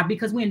 And why?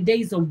 Because we're in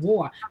days of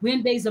war. We're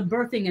in days of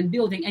birthing and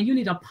building. And you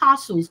need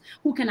apostles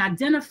who can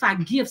identify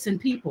gifts in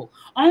people.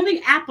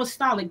 Only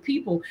apostolic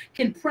people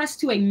can press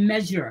to a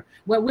measure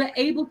where we're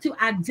able to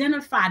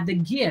identify the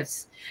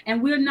gifts.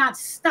 And we're not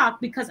stuck,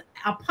 because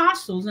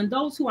apostles and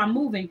those who are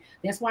moving,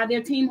 that's why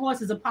they're team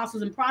horses,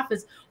 apostles and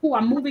prophets, who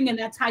are moving in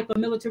that type of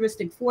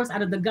militaristic force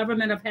out of the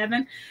government of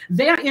heaven.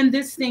 They're in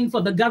this thing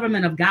for the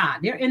government of God.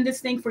 They're in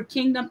this thing for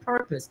kingdom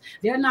purpose.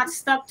 They're not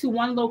stuck to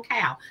one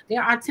locale.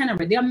 They're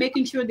itinerant. They're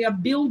making sure they're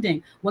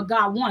building what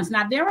God wants.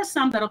 Now, there are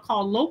some that are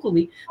called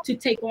locally to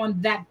take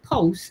on that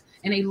post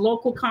in a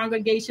local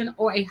congregation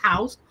or a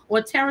house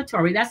or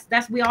territory.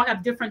 That's we all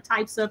have different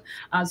types of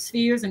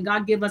spheres, and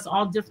God give us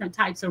all different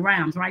types of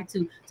realms, right?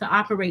 To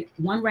operate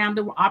one realm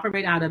to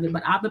operate out of it,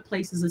 but other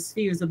places are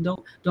spheres of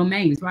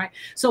domains, right?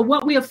 So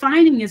what we are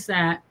finding is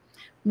that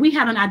we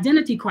have an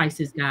identity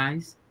crisis,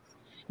 guys.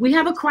 We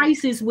have a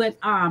crisis with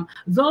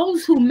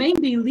those who may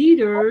be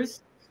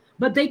leaders,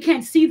 but they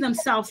can't see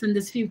themselves in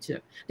this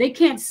future. They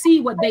can't see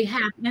what they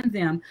have in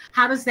them.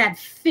 How does that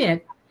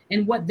fit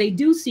in what they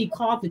do see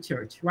called the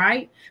church,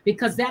 right?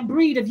 Because that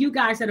breed of you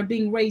guys that are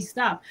being raised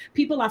up,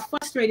 people are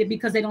frustrated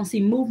because they don't see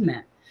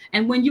movement.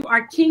 And when you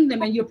are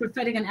kingdom and you're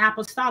prophetic and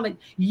apostolic,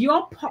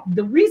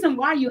 the reason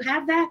why you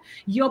have that,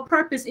 your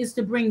purpose is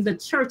to bring the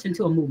church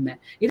into a movement.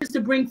 It is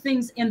to bring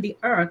things in the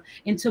earth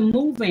into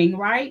moving,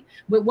 right?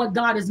 With what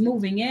God is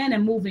moving in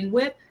and moving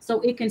with,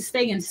 so it can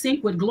stay in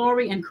sync with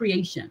glory and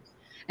creation.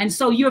 And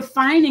so you're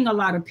finding a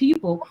lot of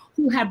people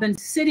who have been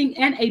sitting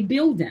in a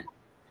building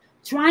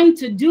trying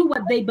to do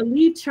what they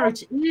believe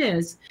church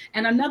is,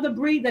 and another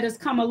breed that has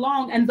come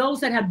along, and those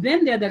that have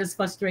been there that is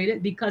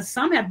frustrated, because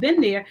some have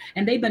been there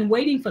and they've been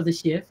waiting for the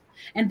shift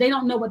and they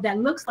don't know what that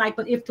looks like.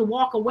 But if to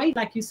walk away,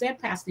 like you said,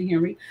 Pastor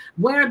Henry,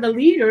 where are the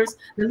leaders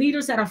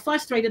that are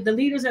frustrated, the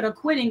leaders that are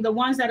quitting, the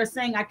ones that are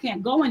saying I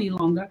can't go any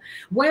longer?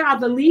 Where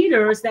are the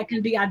leaders that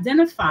can be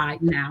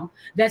identified now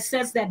that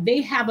says that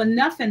they have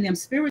enough in them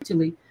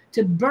spiritually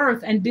to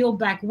birth and build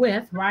back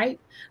with, right?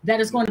 That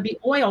is going to be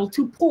oil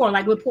to pour,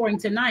 like we're pouring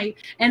tonight.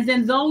 And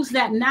then those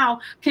that now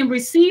can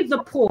receive the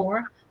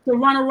pour to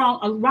run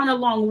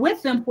along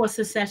with them for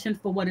succession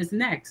for what is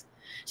next.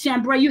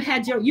 Chambray, you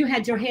had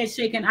your head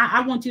shaking.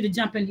 I want you to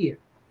jump in here.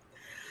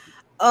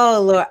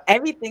 Oh Lord,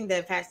 everything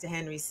that Pastor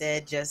Henry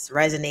said just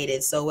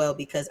resonated so well,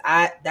 because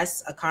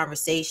that's a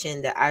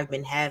conversation that I've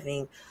been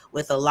having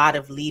with a lot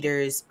of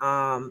leaders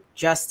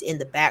just in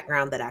the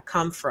background that I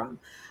come from.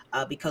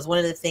 Because one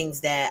of the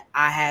things that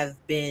I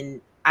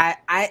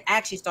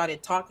actually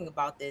started talking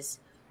about this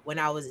when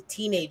I was a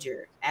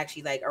teenager,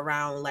 actually like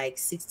around like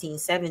 16,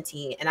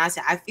 17. And I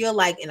said, I feel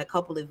like in a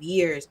couple of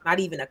years, not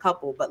even a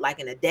couple, but like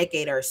in a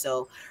decade or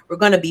so, we're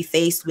going to be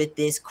faced with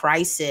this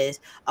crisis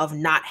of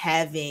not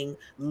having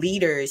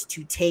leaders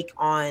to take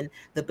on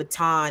the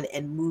baton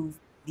and move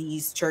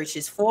these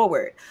churches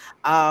forward.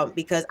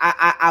 Because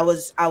I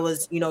was,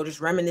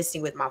 just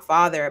reminiscing with my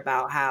father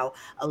about how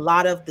a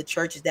lot of the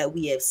churches that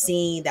we have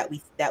seen, that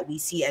we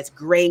see as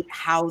great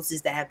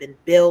houses that have been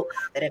built,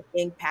 that have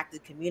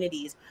impacted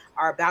communities,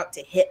 are about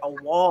to hit a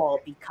wall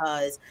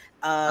because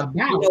we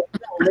don't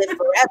live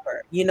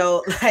forever.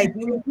 Like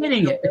we don't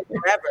live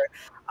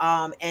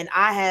forever. And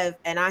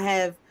I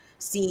have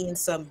seen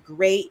some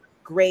great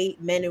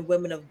men and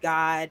women of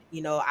God.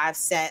 I've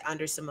sat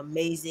under some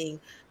amazing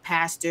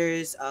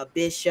pastors,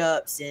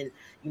 bishops, and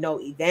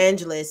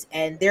evangelists,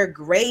 and they're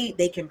great.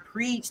 They can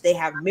preach, they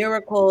have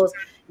miracles,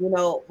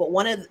 but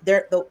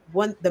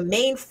the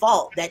main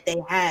fault that they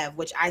have,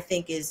 which I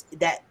think is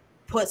that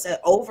puts an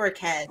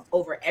overcast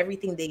over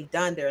everything they've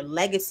done, their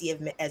legacy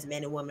as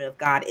men and women of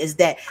God, is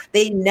that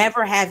they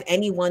never have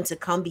anyone to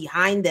come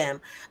behind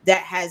them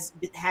that has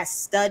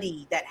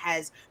studied, that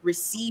has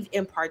received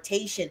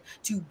impartation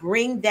to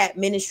bring that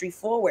ministry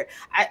forward.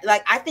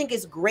 I think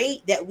it's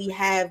great that we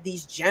have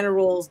these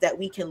generals that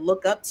we can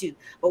look up to,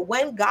 but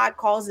when God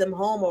calls them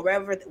home, or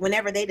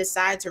whenever they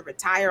decide to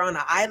retire on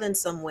an island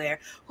somewhere,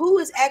 who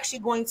is actually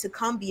going to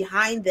come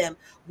behind them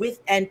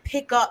and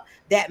pick up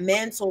that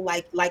mantle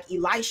like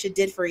Elisha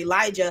did for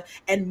Elijah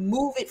and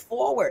move it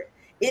forward?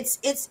 It's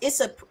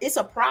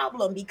a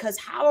problem, because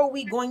how are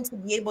we going to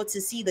be able to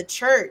see the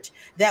church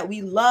that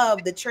we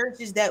love, the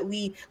churches that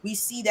we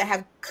see that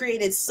have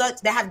created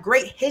that have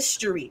great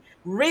history,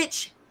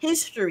 rich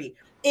history,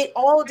 it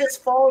all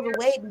just falls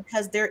away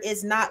because there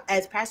is not,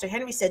 as Pastor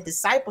Henry said,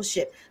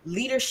 discipleship,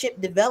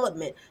 leadership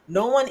development.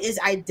 No one is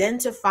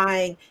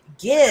identifying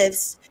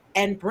gifts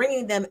and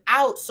bringing them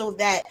out so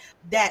that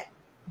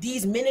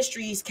these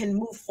ministries can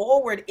move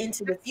forward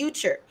into the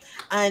future.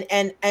 And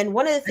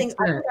one of the things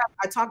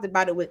I talked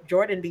about it with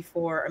Jordan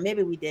before, or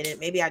maybe we didn't,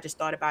 maybe I just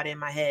thought about it in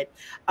my head.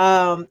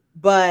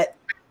 But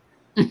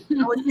I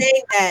was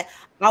saying that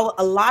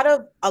a lot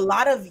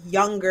of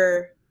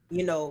younger,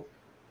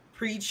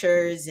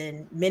 preachers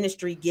and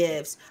ministry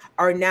gifts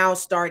are now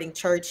starting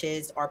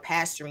churches or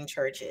pastoring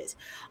churches.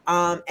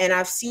 And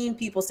I've seen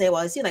people say,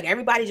 well, it seems like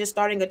everybody's just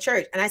starting a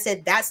church. And I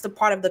said, that's the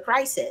part of the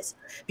crisis,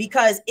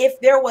 because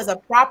if there was a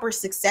proper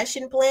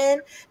succession plan,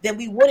 then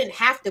we wouldn't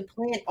have to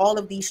plant all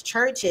of these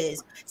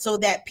churches so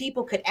that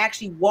people could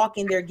actually walk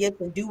in their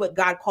gifts and do what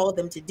God called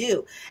them to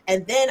do.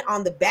 And then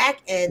on the back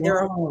end, there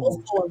are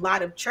also a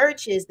lot of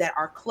churches that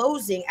are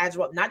closing as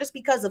well, not just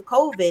because of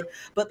COVID,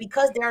 but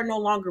because they are no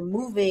longer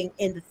moving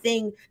in the thing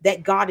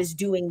that God is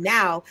doing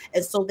now.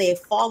 And so they have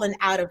fallen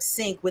out of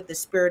sync with the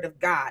Spirit of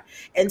God.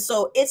 And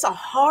so it's a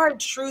hard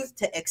truth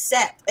to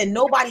accept, and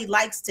nobody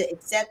likes to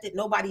accept it.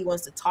 Nobody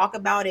wants to talk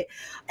about it.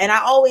 And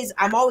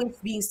I'm always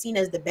being seen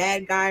as the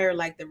bad guy or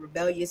like the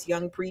rebellious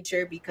young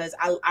preacher, because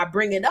I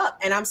bring it up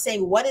and I'm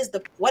saying, what is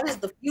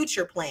the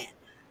future plan?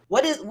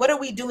 What are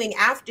we doing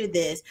after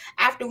this?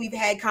 After we've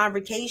had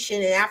convocation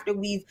and after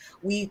the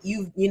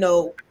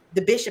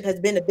bishop has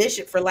been a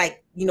bishop for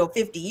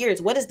 50 years.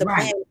 What is the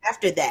plan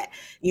after that?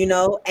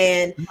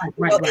 And it's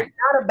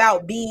not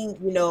about being,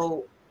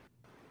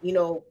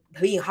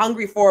 being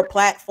hungry for a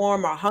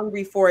platform or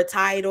hungry for a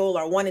title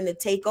or wanting to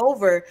take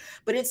over,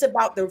 but it's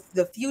about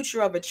the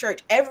future of a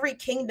church. Every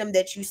kingdom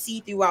that you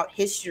see throughout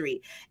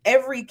history,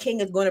 every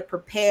king is going to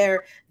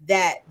prepare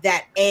that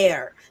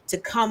heir to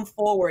come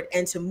forward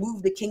and to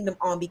move the kingdom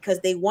on, because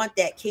they want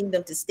that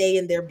kingdom to stay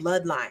in their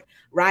bloodline.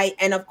 Right.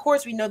 And of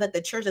course, we know that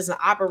the church doesn't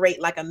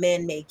operate like a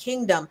man-made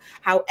kingdom.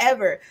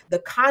 However, the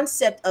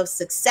concept of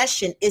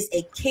succession is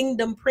a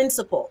kingdom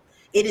principle.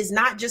 It is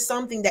not just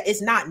something that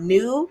is not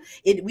new.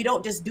 We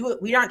don't just do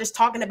it. We aren't just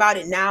talking about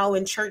it now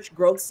in church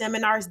growth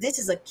seminars. This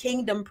is a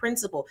kingdom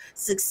principle.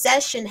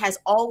 Succession has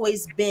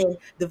always been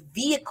the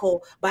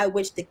vehicle by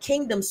which the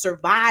kingdom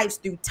survives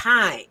through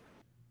time.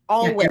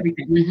 Always.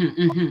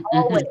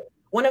 Always.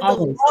 One of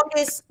the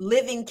longest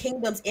living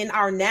kingdoms in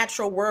our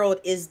natural world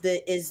is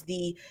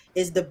the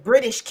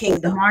British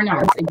kingdom. The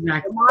monarchs,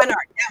 exactly.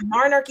 That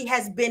monarchy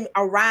has been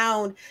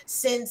around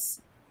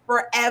since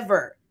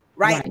forever,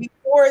 right?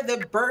 Before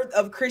the birth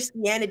of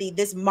Christianity,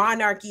 this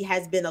monarchy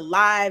has been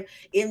alive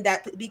in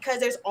that, because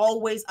there's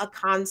always a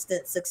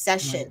constant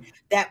succession.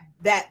 That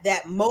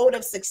mode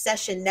of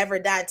succession never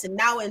died. So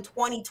now in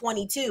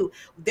 2022,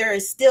 there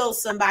is still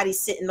somebody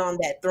sitting on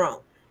that throne,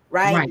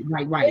 right?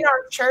 In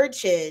our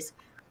churches,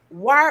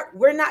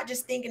 we're not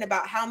just thinking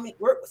about how many.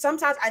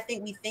 Sometimes I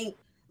think we think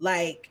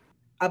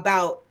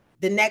about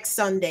the next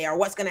Sunday, or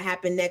what's going to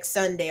happen next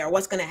Sunday, or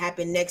what's going to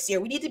happen next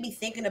year. We need to be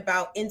thinking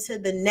about into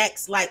the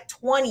next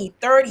 20,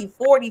 30,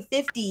 40,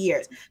 50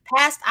 years,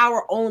 past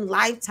our own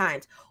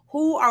lifetimes.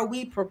 Who are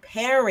we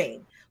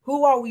preparing?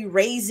 Who are we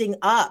raising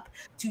up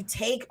to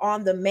take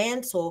on the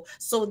mantle,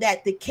 so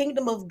that the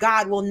kingdom of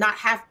God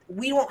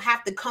we won't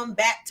have to come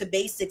back to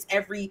basics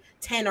every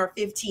 10 or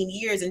 15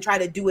 years and try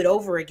to do it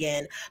over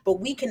again, but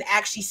we can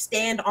actually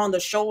stand on the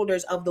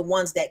shoulders of the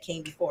ones that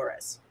came before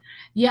us.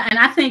 Yeah, and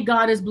I think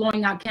God is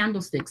blowing out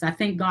candlesticks. I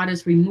think God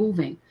is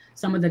removing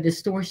some of the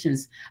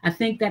distortions. I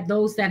think that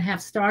those that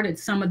have started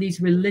some of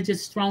these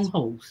religious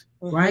strongholds,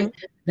 right,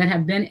 that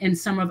have been in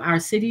some of our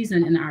cities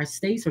and in our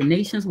states or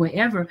nations,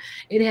 wherever,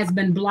 it has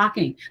been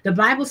blocking. The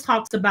Bible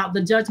talks about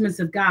the judgments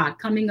of God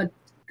coming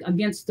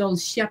against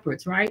those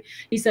shepherds, right?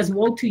 He says,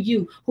 woe to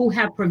you who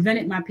have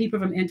prevented my people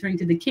from entering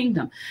to the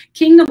kingdom.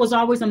 Kingdom was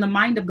always on the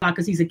mind of God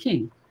because he's a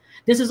king.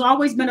 This has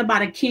always been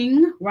about a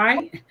king,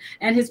 right,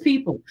 and his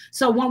people.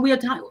 So when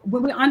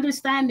we're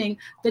understanding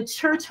the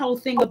church, whole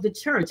thing of the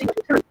church,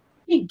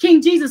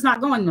 King Jesus not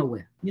going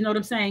nowhere. You know what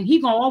I'm saying?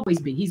 He gonna always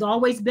be. He's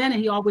always been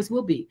and he always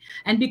will be.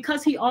 And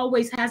because he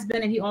always has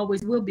been and he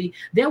always will be,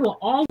 there will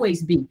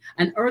always be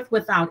an earth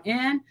without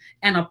end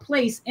and a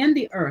place in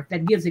the earth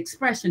that gives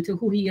expression to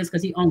who he is,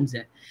 because he owns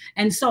it.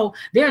 And so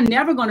there's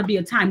never going to be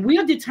a time. We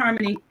are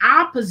determining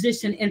our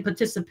position in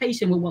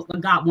participation with what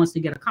God wants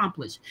to get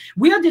accomplished.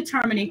 We are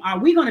determining, are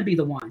we going to be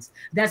the ones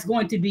that's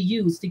going to be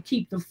used to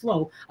keep the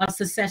flow of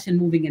succession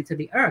moving into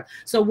the earth?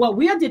 So what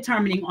we are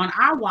determining on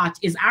our watch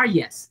is our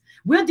yes.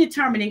 We're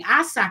determining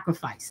our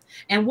sacrifice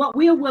and what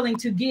we are willing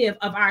to give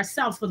of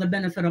ourselves for the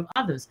benefit of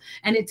others.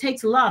 And it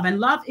takes love, and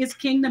love is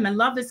kingdom, and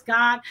love is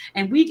God.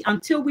 And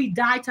until we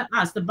die to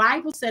us, the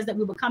Bible says that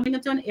we were coming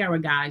into an era,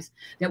 guys,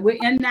 that we're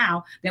in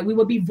now, that we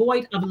will be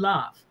void of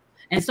love.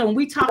 And so when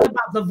we talk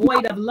about the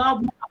void of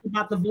love, we talk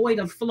about the void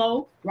of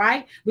flow,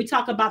 right? We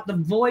talk about the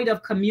void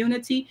of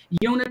community,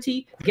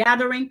 unity,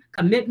 gathering,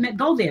 commitment.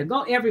 Go there,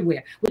 go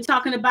everywhere. We're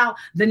talking about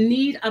the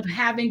need of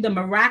having the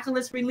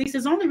miraculous release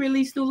is only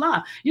released through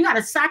love. You got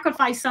to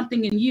sacrifice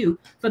something in you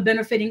for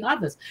benefiting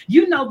others.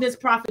 You know this,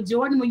 Prophet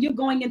Jordan, when you're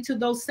going into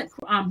those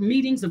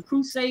meetings of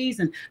crusades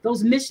and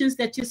those missions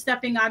that you're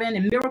stepping out in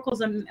and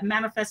miracles are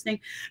manifesting,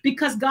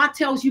 because God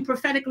tells you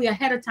prophetically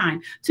ahead of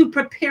time to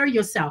prepare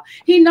yourself.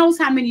 He knows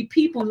how many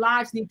people's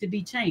lives need to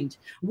be changed.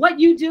 What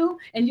you do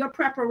in your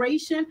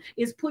preparation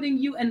is putting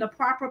you in the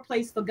proper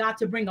place for God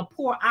to bring a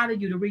pour out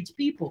of you to reach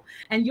people.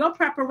 And your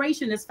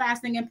preparation is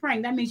fasting and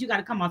praying. That means you got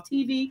to come off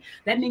TV.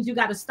 That means you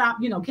got to stop,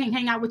 can't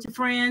hang out with your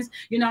friends.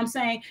 You know what I'm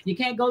saying? You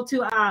can't go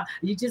to,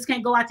 you just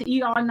can't go out to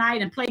eat all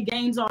night and play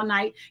games all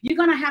night. You're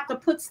going to have to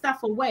put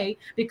stuff away,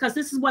 because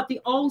this is what the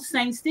old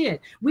saints did.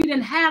 We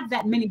didn't have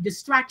that many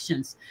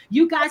distractions.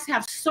 You guys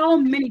have so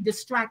many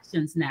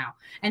distractions now.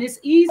 And it's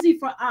easy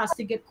for us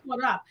to get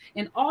caught up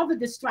in all the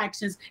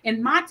distractions.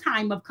 In my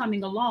time of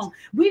coming along,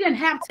 we didn't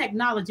have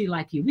technology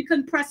like you. We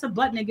couldn't press a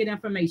button and get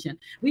information.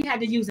 We had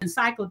to use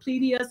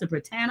encyclopedias, the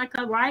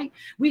Britannica, right?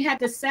 We had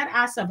to set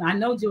ourselves. I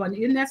know, Jordan,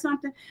 isn't that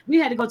something? We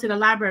had to go to the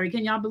library.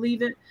 Can y'all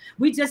believe it?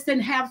 We just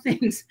didn't have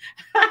things.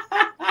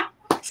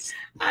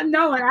 I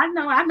know it.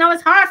 I know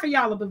it's hard for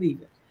y'all to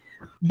believe it.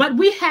 But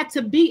we had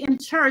to be in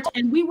church,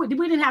 and we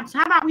didn't have,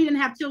 how about we didn't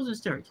have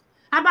children's church?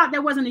 How about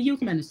there wasn't a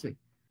youth ministry?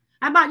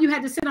 How about you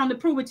had to sit on the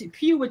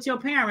pew with your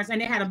parents and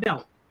they had a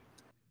belt?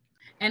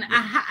 And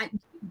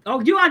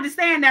oh, you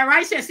understand that,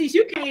 right? See,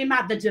 you came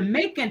out the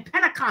Jamaican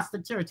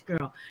Pentecostal church,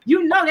 girl.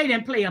 You know they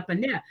didn't play up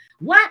in there.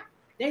 What?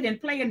 They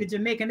didn't play in the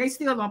Jamaican. They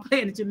still don't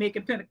play in the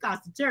Jamaican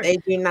Pentecostal church. They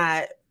do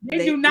not.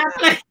 They do not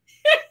play.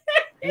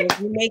 If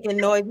you making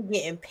noise, you're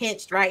getting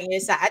pinched right in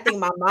your side. I think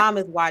my mom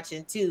is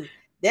watching too.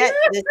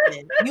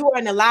 Listen, you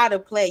weren't allowed to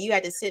play. You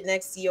had to sit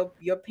next to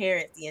your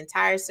parents the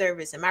entire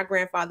service. And my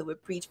grandfather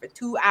would preach for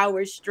 2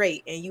 hours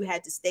straight, and you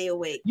had to stay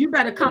awake. You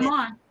better come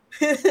on.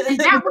 And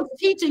that was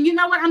teaching. You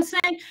know what I'm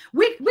saying?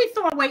 We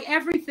throw away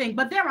everything,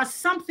 but there are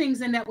some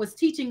things in that was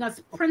teaching us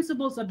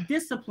principles of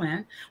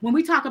discipline. When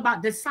we talk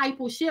about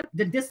discipleship,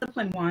 the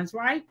disciplined ones,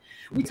 right?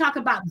 We talk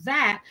about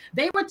that.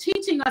 They were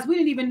teaching us. We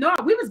didn't even know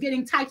it. We was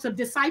getting types of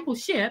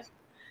discipleship,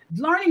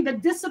 learning the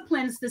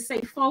disciplines to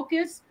stay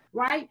focused,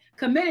 right?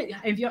 Committed.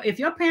 If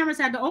your parents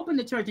had to open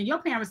the church and your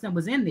parents then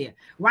was in there,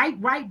 right,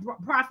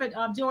 Prophet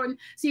Jordan.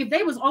 See, if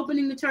they was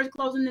opening the church,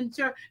 closing the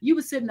church, you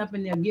was sitting up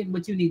in there getting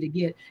what you need to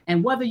get,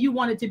 and whether you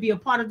wanted to be a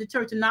part of the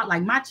church or not,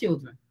 like my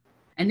children.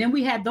 And then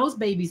we had those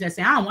babies that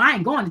say, I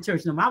ain't going to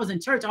church no more. I was in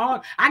church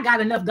I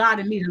got enough God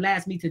in me to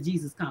last me till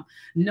Jesus come.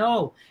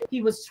 No,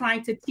 he was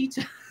trying to teach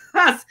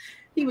us.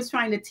 He was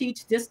trying to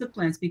teach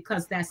disciplines,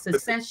 because that's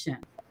succession.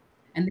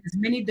 And there's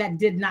many that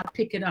did not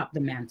pick it up, the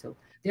mantle.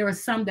 There are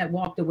some that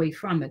walked away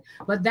from it,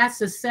 but that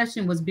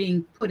succession was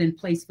being put in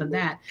place for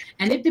that.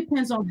 And it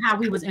depends on how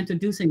we was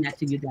introducing that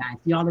to you guys.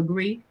 Y'all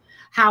agree?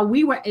 How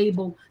we were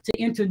able to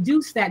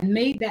introduce that,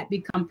 made that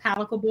become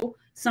palatable,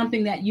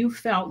 something that you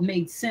felt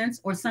made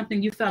sense, or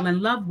something you fell in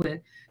love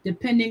with,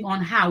 depending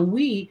on how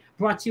we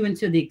brought you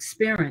into the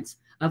experience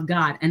of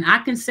God. And I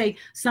can say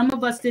some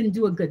of us didn't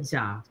do a good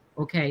job.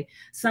 Okay.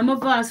 Some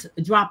of us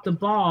dropped the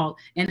ball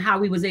in how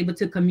we was able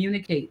to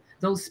communicate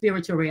those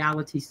spiritual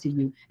realities to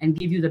you and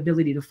give you the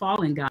ability to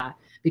fall in God,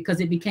 because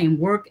it became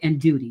work and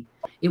duty.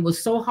 It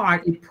was so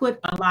hard. It put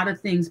a lot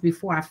of things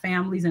before our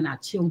families and our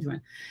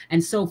children.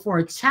 And so for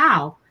a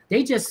child,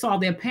 they just saw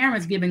their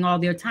parents giving all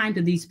their time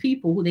to these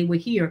people who they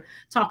would hear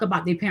talk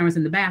about their parents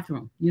in the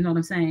bathroom. You know what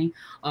I'm saying?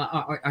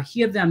 Or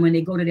hear them when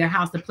they go to their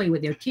house to play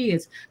with their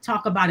kids,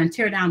 talk about and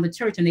tear down the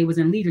church, and they was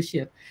in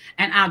leadership.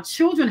 And our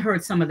children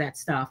heard some of that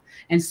stuff.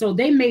 And so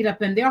they made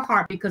up in their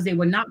heart, because they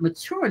were not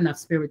mature enough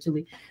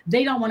spiritually.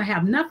 They don't want to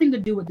have nothing to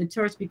do with the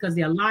church, because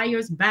they're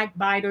liars,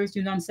 backbiters,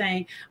 you know what I'm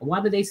saying?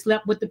 Whether they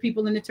slept with the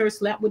people in the church,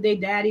 slept with their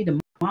daddy,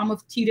 the mama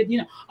cheated,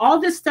 all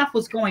this stuff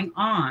was going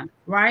on,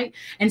 right?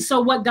 And so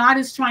what God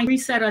is trying to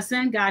reset us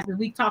in, guys, as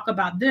we talk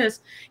about this,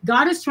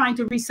 God is trying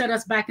to reset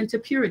us back into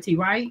purity,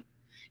 right?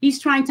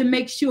 He's trying to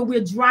make sure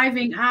we're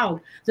driving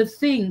out the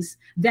things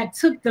that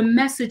took the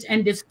message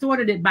and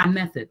distorted it by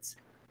methods.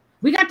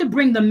 We got to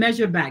bring the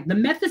measure back. The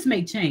methods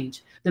may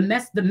change. The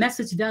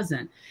message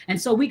doesn't. And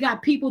so we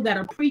got people that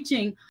are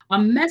preaching a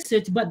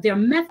message, but their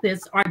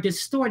methods are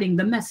distorting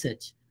the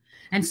message.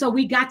 And so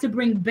we got to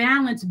bring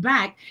balance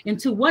back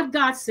into what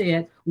God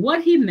said,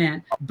 what he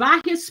meant by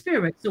his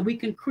spirit, so we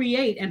can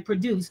create and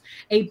produce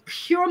a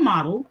pure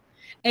model,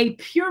 a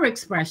pure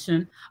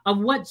expression of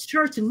what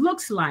church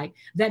looks like,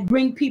 that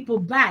bring people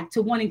back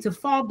to wanting to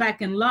fall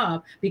back in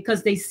love,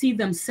 because they see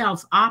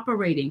themselves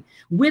operating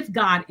with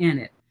God in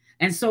it.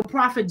 And so,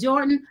 Prophet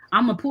Jordan,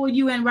 I'm going to pull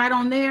you in right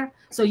on there,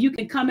 so you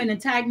can come in and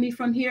tag me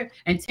from here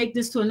and take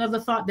this to another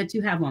thought that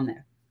you have on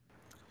there.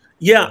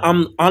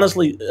 Yeah,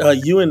 honestly,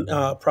 you and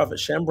Prophet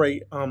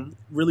Shambray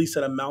really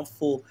said a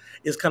mouthful.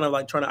 Is kind of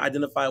like trying to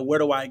identify where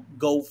do I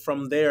go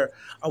from there.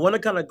 I want to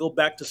kind of go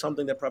back to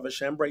something that Prophet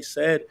Shambray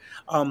said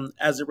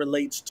as it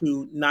relates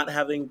to not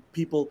having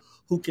people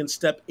who can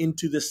step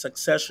into this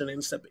succession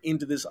and step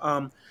into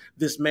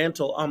this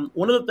mantle.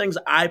 One of the things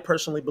I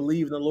personally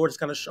believe, and the Lord has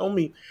kind of shown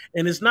me,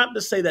 and it's not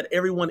to say that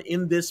everyone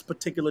in this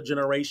particular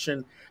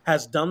generation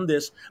has done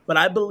this, but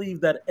I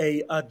believe that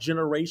a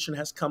generation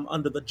has come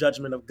under the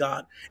judgment of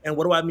God. And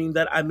what do I mean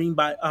that? I mean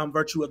by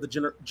virtue of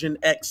the Gen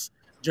X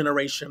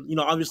generation. You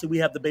know, obviously we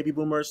have the baby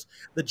boomers,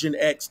 the Gen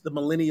X, the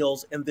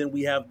millennials, and then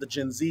we have the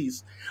Gen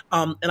Zs.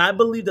 And I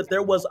believe that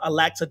there was a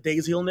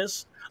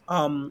lackadaisicalness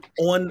on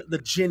the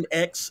Gen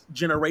X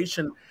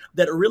generation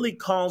that really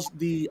caused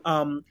the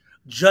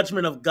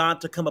judgment of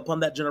God to come upon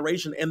that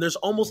generation. And there's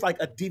almost like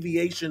a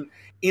deviation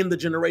in the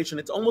generation.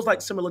 It's almost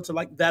like similar to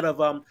like that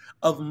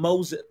of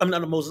Moses. I'm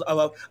not of Moses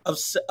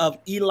of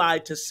Eli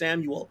to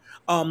Samuel.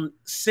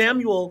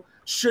 Samuel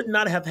should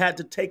not have had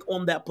to take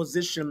on that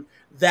position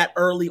that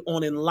early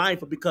on in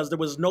life because there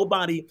was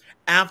nobody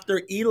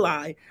after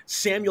Eli.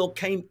 Samuel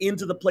came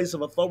into the place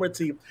of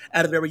authority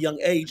at a very young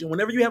age. And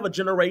whenever you have a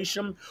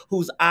generation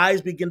whose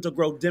eyes begin to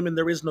grow dim and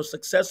there is no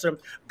successor,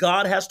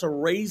 God has to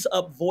raise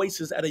up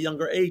voices at a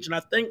younger age. And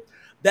I think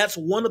that's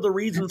one of the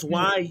reasons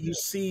why you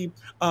see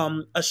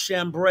a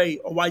Chambray,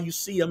 or why you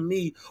see a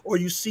me, or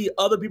you see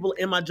other people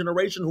in my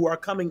generation who are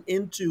coming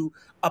into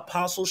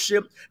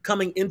apostleship,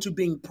 coming into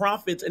being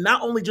prophets, and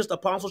not only just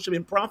apostleship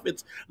and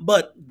prophets,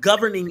 but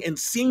governing and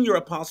senior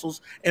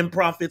apostles and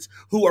prophets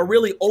who are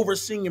really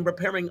overseeing and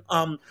preparing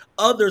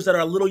others that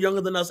are a little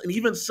younger than us, and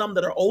even some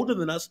that are older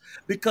than us,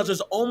 because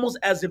it's almost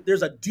as if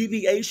there's a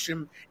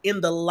deviation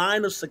in the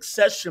line of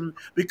succession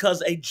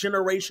because a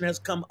generation has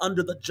come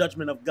under the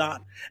judgment of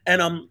God.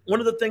 And one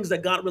of the things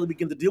that God really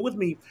began to deal with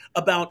me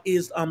about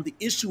is the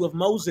issue of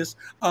Moses.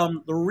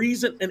 The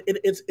reason, and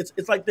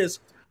it's like this: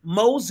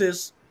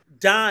 Moses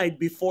died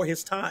before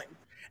his time.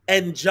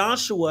 And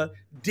Joshua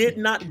did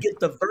not get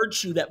the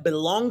virtue that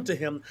belonged to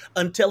him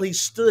until he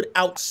stood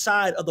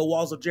outside of the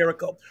walls of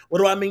Jericho. What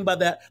do I mean by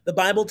that? The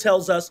Bible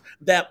tells us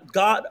that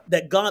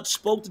God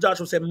spoke to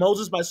Joshua, said,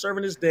 "Moses, my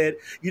servant, is dead.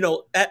 You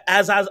know,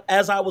 as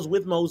I was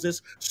with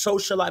Moses, so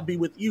shall I be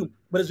with you."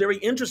 But it's very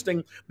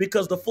interesting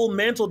because the full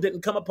mantle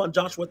didn't come upon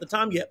Joshua at the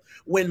time yet.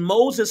 When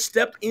Moses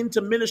stepped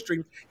into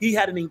ministry, he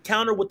had an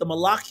encounter with the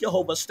Malach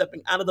Jehovah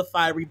stepping out of the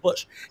fiery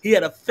bush. He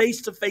had a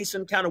face-to-face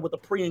encounter with the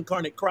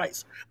pre-incarnate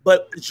Christ.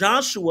 But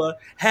Joshua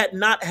had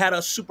not had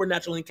a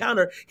supernatural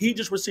encounter. He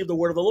just received the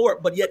word of the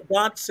Lord. But yet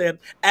God said,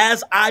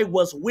 "As I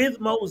was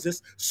with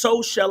Moses,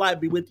 so shall I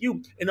be with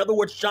you." In other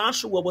words,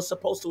 Joshua was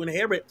supposed to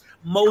inherit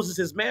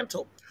Moses'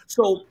 mantle.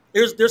 So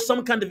there's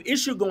some kind of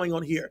issue going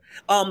on here.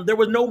 There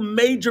were no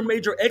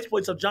major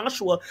exploits of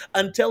Joshua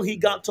until he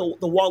got to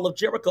the wall of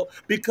Jericho,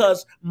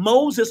 because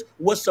Moses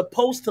was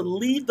supposed to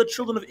lead the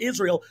children of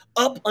Israel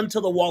up until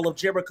the wall of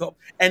Jericho.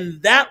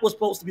 And that was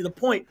supposed to be the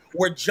point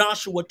where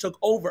Joshua took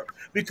over,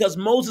 because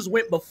Moses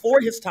went before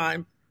his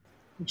time.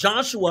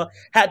 Joshua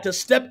had to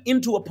step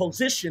into a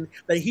position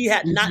that he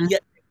had not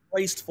yet been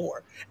graced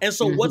for. And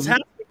so what's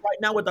happening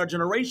right now with our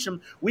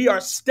generation, we are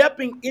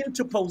stepping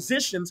into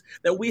positions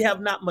that we have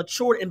not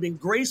matured and been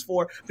graced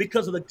for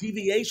because of the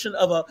deviation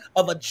of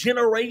a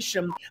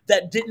generation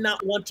that did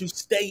not want to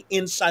stay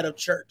inside of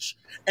church.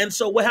 And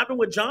so what happened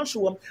with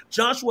Joshua?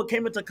 Joshua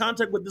came into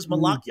contact with this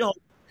Malach Yehovah.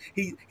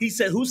 He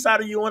said, "Whose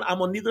side are you on?"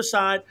 "I'm on neither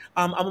side.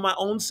 I'm on my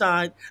own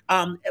side."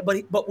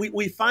 But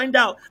we find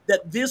out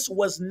that this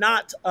was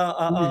not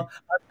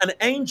an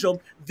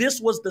angel. This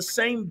was the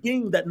same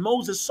being that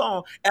Moses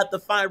saw at the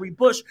fiery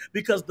bush,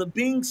 because the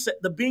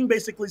being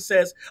basically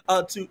says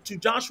to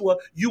Joshua,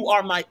 "You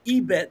are my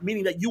Ebed,"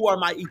 meaning that you are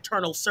my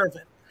eternal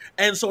servant.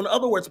 And so, in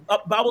other words,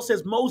 Bible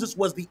says Moses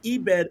was the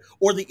Ebed,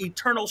 or the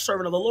eternal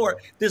servant of the Lord.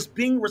 This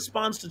being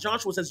responds to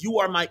Joshua, says, "You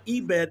are my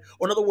Ebed,"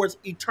 or in other words,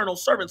 eternal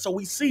servant. So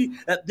we see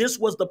that this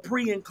was the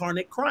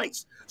pre-incarnate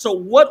Christ. So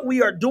what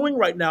we are doing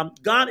right now,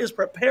 God is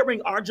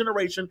preparing our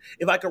generation.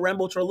 If I could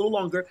ramble for a little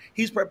longer,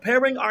 he's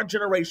preparing our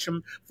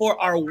generation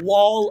for our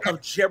wall of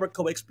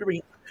Jericho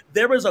experience.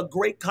 There is a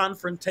great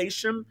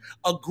confrontation,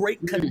 a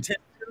great contention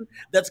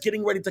that's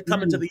getting ready to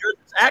come into the earth.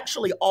 It's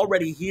actually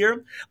already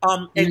here.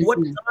 And what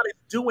God is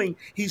doing,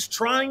 he's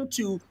trying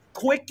to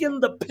quicken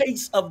the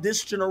pace of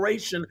this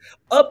generation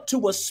up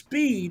to a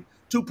speed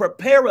to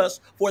prepare us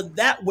for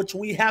that which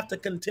we have to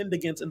contend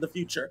against in the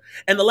future.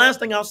 And the last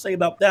thing I'll say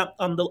about that,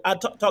 I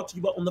talked to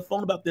you about on the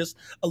phone about this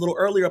a little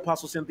earlier,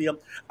 Apostle Cynthia.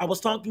 I was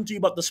talking to you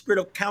about the spirit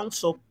of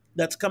counsel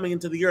that's coming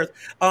into the earth.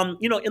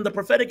 In the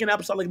prophetic and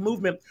apostolic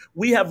movement,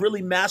 we have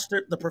really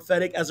mastered the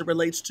prophetic as it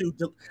relates to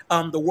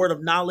the word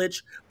of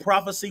knowledge,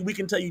 prophecy. We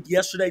can tell you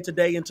yesterday,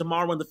 today, and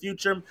tomorrow in the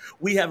future.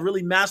 We have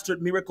really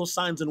mastered miracles,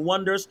 signs, and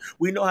wonders.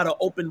 We know how to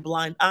open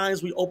blind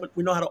eyes. We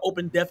know how to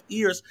open deaf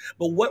ears.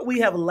 But what we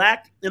have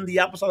lacked in the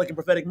apostolic and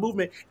prophetic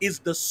movement is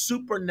the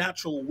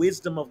supernatural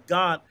wisdom of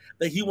God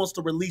that he wants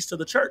to release to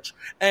the church.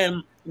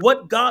 And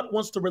what God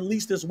wants to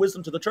release this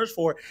wisdom to the church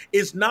for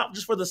is not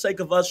just for the sake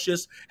of us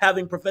just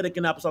having prophetic prophetic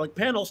and apostolic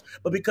panels,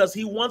 but because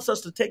he wants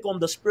us to take on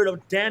the spirit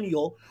of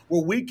Daniel,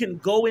 where we can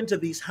go into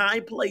these high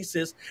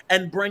places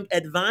and bring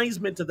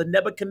advisement to the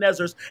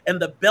Nebuchadnezzars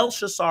and the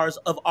Belshazzars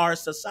of our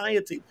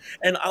society.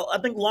 And I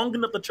think long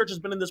enough the church has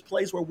been in this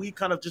place where we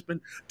kind of just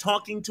been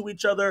talking to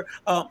each other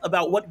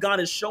about what God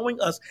is showing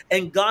us,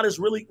 and God is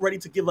really ready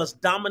to give us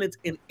dominance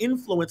and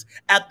influence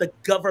at the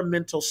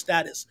governmental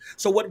status.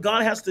 So what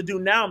God has to do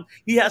now,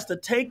 he has to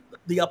take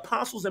the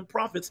apostles and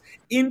prophets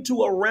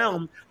into a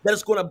realm that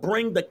is going to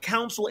bring the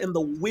counsel and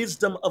the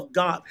wisdom of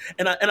God.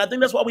 And I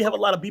think that's why we have a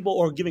lot of people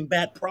who are giving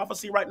bad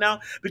prophecy right now,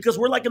 because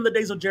we're like in the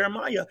days of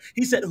Jeremiah.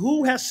 He said,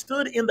 who has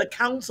stood in the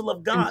counsel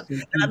of God?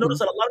 And I noticed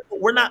that a lot of people,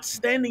 we're not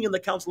standing in the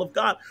counsel of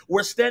God.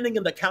 We're standing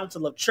in the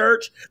counsel of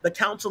church, the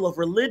counsel of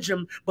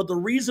religion. But the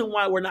reason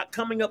why we're not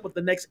coming up with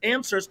the next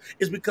answers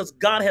is because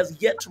God has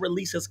yet to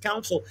release his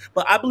counsel.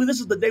 But I believe this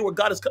is the day where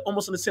God is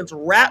almost in a sense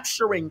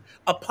rapturing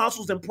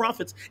apostles and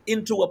prophets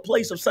into a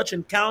place of such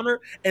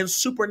encounter and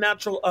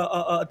supernatural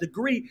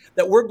degree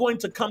that we're going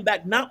to come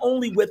back not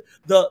only with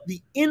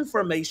the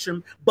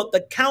information, but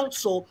the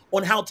counsel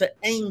on how to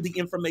aim the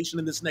information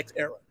in this next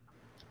era.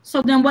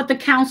 So then what does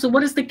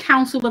the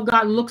counsel of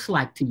God looks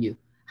like to you?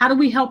 How do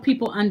we help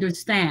people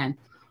understand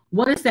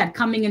what is that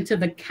coming into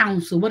the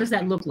counsel? What does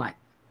that look like?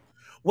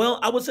 Well,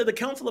 I would say the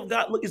counsel of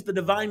God is the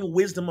divine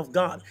wisdom of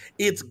God.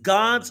 It's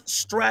God's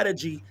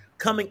strategy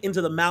coming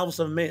into the mouths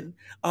of men.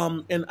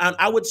 And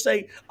I would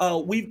say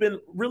we've been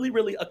really,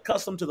 really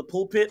accustomed to the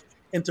pulpit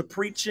and to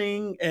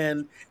preaching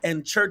and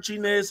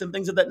churchiness and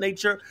things of that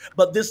nature.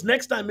 But this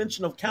next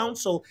dimension of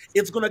counsel,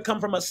 it's going to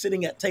come from us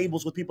sitting at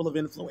tables with people of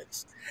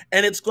influence.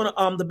 And it's going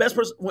to, the best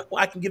person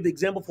I can give the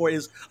example for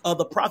is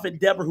the prophet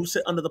Deborah, who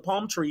sat under the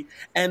palm tree,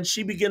 and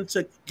she began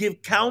to give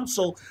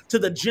counsel to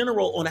the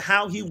general on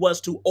how he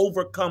was to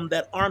overcome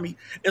that army.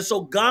 And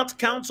so God's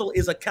counsel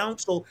is a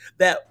counsel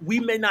that we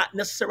may not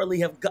necessarily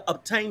have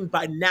obtained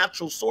by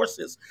natural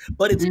sources,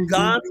 but it's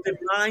God's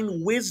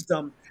divine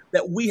wisdom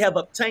that we have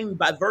obtained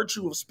by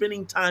virtue of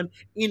spending time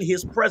in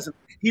his presence.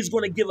 He's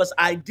going to give us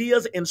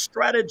ideas and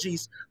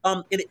strategies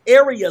in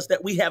areas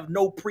that we have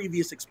no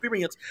previous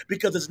experience,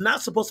 because it's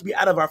not supposed to be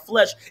out of our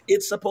flesh.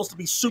 It's supposed to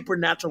be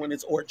supernatural in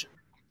its origin.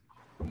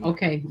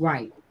 Okay,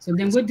 right. So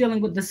then we're dealing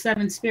with the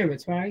 7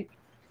 spirits, right?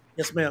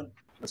 Yes, ma'am.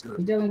 We're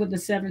dealing with the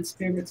 7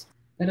 spirits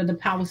that are the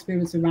power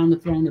spirits around the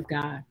throne of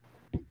God.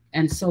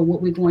 And so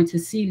what we're going to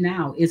see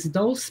now is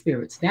those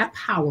spirits, that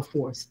power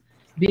force,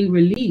 being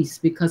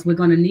released, because we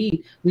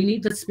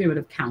need the spirit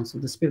of counsel,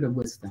 the spirit of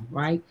wisdom,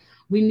 right?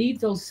 We need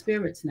those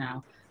spirits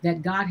now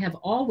that God have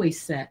always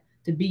set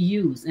to be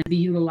used and be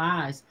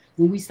utilized.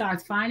 When we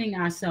start finding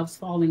ourselves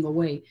falling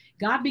away,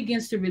 God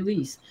begins to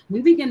release.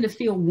 We begin to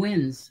feel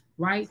winds,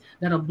 right,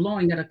 that are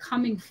blowing, that are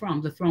coming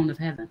from the throne of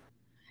heaven.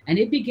 And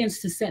it begins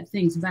to set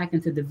things back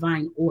into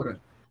divine order.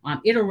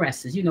 It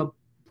arrests,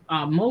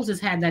 Moses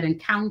had that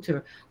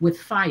encounter with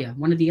fire,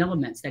 one of the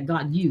elements that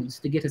God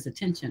used to get his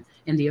attention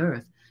in the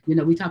earth.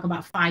 We talk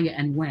about fire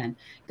and wind.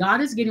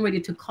 God is getting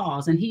ready to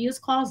cause, and he is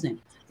causing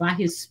by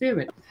his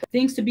spirit,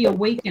 things to be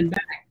awakened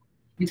back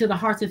into the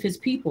hearts of his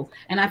people.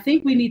 And I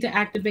think we need to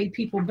activate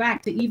people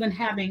back to even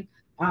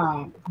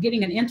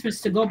getting an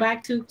interest to go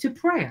back to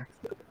prayer,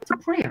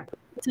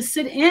 to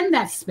sit in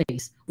that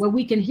space where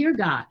we can hear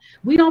God.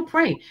 We don't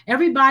pray.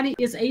 Everybody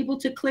is able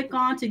to click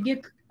on to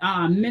get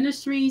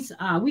ministries.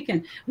 We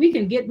can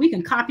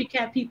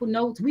copycat people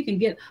notes. We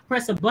can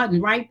press a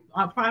button, right?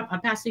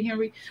 Pastor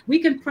Henry, we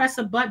can press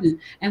a button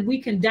and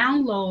we can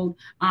download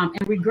and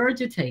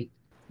regurgitate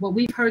what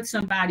we've heard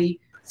somebody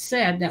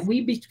said that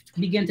we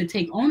begin to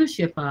take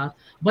ownership of,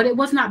 but it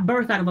was not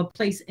birthed out of a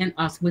place in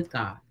us with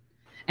God.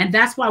 And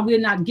that's why we're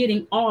not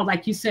getting all,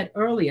 like you said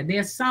earlier,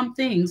 there's some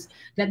things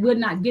that we're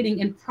not getting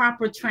in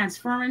proper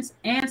transference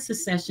and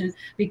succession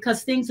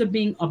because things are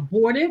being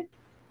aborted.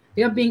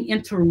 They're being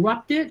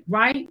interrupted,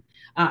 right?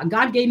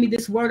 God gave me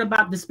this word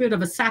about the spirit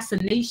of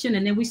assassination.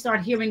 And then we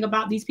start hearing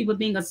about these people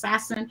being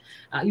assassinated.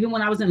 Even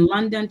when I was in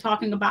London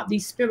talking about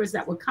these spirits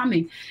that were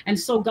coming. And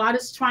so God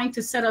is trying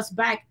to set us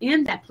back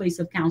in that place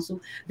of counsel,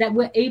 that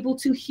we're able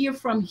to hear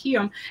from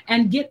him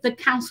and get the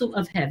counsel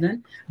of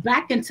heaven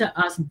back into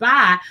us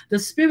by the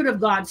Spirit of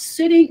God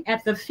sitting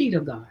at the feet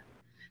of God,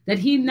 that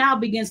he now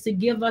begins to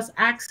give us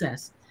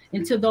access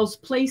into those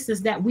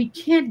places that we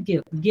can't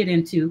get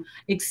into,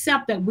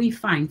 except that we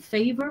find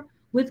favor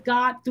with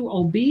God through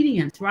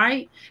obedience,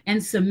 right?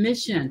 And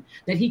submission,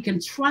 that he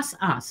can trust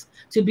us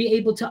to be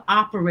able to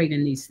operate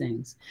in these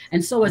things.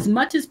 And so as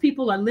much as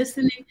people are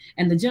listening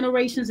and the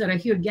generations that are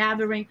here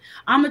gathering,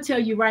 I'm going to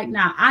tell you right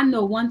now, I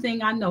know one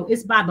thing I know,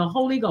 it's by the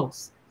Holy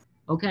Ghost,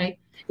 okay?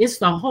 It's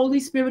the Holy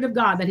Spirit of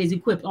God that has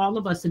equipped all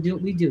of us to do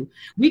what we do.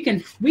 We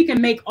can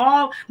take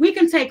all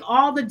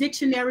the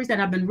dictionaries that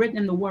have been written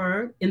in the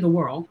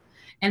world,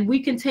 and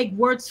we can take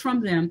words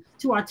from them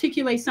to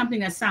articulate something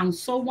that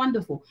sounds so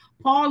wonderful.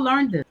 Paul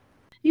learned this.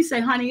 He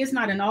said, honey, it's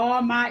not in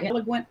all my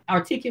eloquent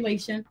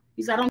articulation.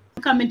 He said, I don't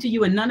come into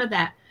you in none of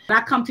that. But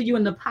I come to you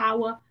in the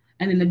power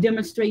and in the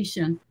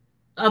demonstration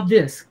of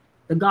this,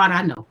 the God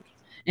I know.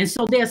 And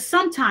so there's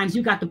sometimes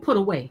you got to put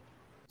away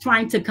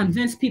trying to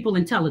convince people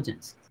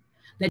intelligence.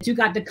 that you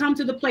got to come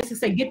to the place and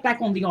say, get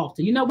back on the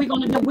altar. You know, we're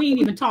going to do, we ain't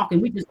even talking.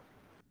 We just,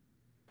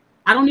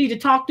 I don't need to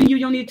talk to you.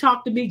 You don't need to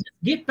talk to me. Just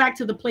get back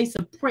to the place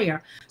of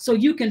prayer so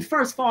you can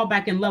first fall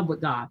back in love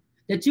with God,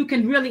 that you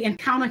can really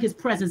encounter his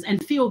presence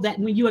and feel that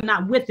when you are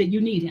not with it,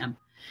 you need him.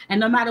 And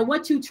no matter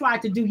what you try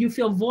to do, you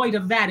feel void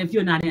of that if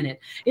you're not in it.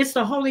 It's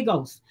the Holy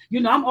Ghost.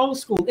 You know, I'm old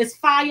school. It's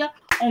fire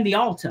on the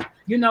altar.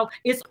 You know,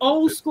 it's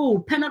old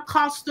school,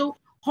 Pentecostal,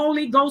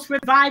 Holy Ghost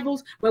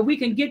revivals where we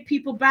can get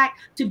people back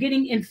to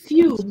getting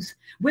infused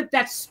with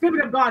that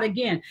Spirit of God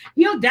again.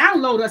 He'll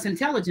download us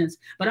intelligence,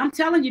 but I'm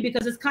telling you,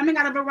 because it's coming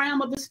out of a realm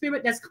of the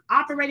Spirit that's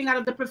operating out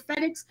of the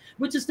prophetics,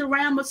 which is the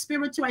realm of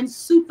spiritual and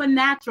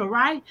supernatural,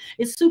 right?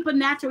 It's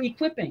supernatural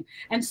equipping.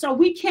 And so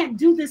we can't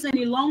do this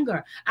any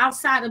longer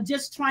outside of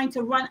just trying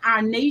to run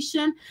our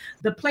nation,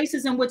 the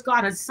places in which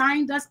God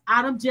assigned us,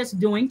 out of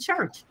just doing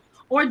church,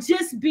 or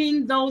just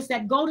being those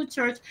that go to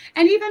church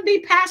and even be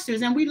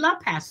pastors. And we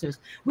love pastors.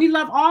 We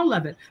love all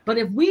of it. But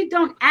if we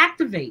don't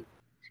activate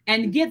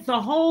and get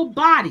the whole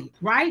body,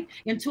 right,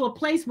 into a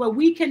place where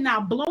we can now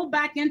blow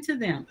back into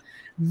them,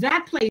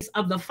 that place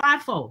of the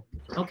fivefold,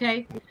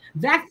 okay,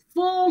 that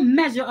full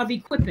measure of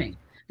equipping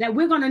that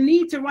we're going to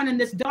need to run in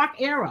this dark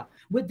era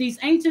with these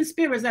ancient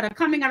spirits that are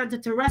coming out of the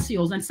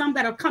terrestrials and some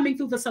that are coming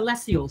through the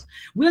celestials.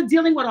 We're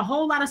dealing with a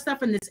whole lot of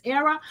stuff in this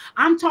era.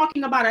 I'm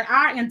talking about at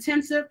our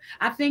intensive.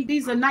 I think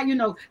these are not, you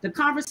know, the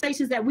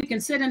conversations that we can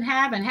sit and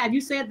have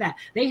you said that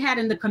they had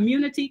in the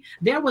community.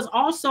 There was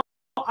also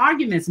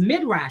arguments,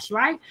 midrash,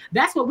 right?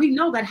 That's what we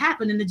know that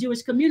happened in the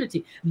Jewish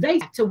community. They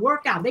had to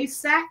work out. They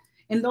sat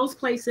in those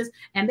places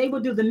and they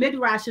would do the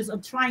midrashes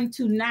of trying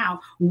to now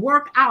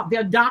work out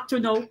their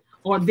doctrinal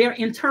or their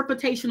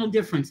interpretational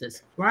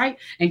differences, right?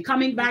 And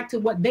coming back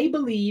to what they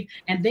believe,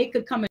 and they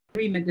could come in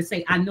agreement to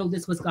say, I know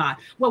this was God.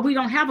 Well, we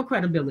don't have a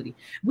credibility.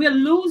 We're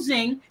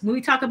losing when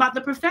we talk about the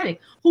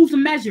prophetic. Who's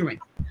measuring?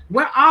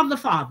 Where are the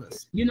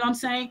fathers? You know what I'm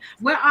saying?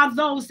 Where are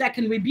those that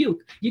can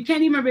rebuke? You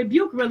can't even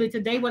rebuke really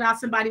today without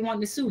somebody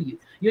wanting to sue you,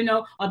 you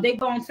know, or they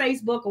go on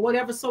Facebook or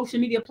whatever social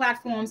media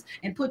platforms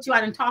and put you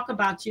out and talk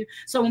about you.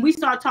 So when we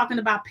start talking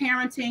about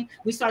parenting,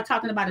 we start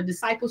talking about a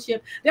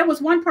discipleship. There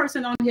was one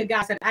person on here,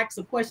 guys, that asked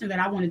a question that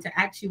I wanted to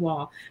ask you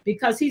all,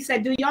 because he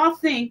said, do y'all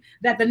think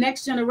that the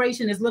next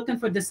generation is looking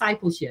for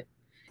discipleship?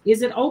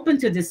 Is it open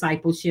to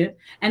discipleship?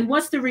 And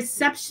what's the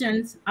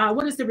receptions?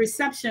 What is the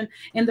reception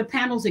in the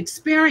panel's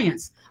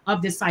experience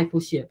of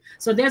discipleship?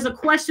 So there's a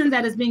question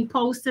that is being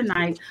posed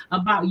tonight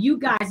about you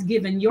guys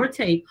giving your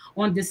take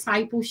on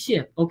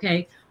discipleship.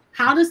 Okay.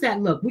 How does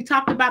that look? We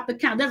talked about the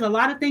count. There's a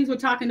lot of things we're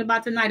talking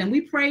about tonight, and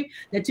we pray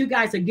that you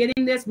guys are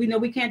getting this. We know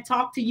we can't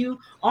talk to you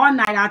all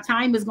night. Our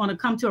time is going to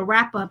come to a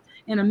wrap up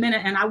in a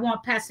minute, and I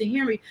want Pastor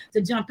Henry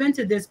to jump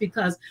into this,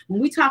 because when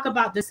we talk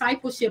about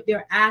discipleship,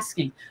 they're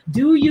asking,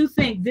 do you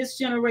think this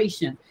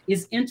generation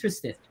is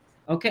interested,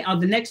 okay, or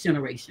the next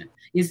generation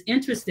is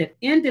interested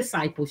in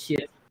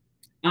discipleship,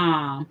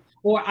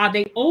 or are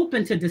they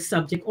open to the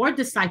subject or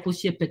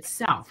discipleship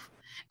itself?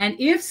 And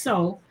if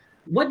so,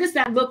 what does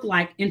that look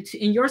like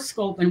in your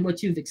scope and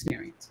what you've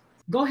experienced?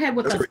 Go ahead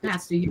with us,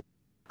 Pastor.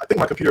 I think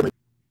my computer may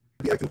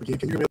be acting again.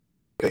 Can you hear me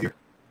okay here?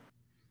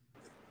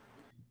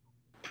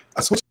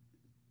 I switched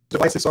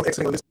devices, so I'm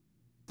exiting on this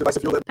device.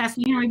 If you'll let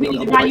Pastor Henry, we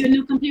need to buy you a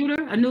new computer.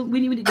 We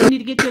need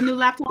to get you a new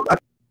laptop. I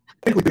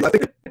think we do. I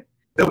think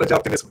they'll let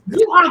jump in this one.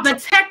 You are the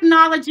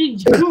technology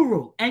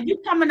guru, and you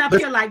coming up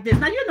here like this.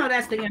 Now you know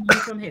that's the enemy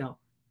from hell.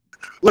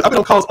 Look, I've been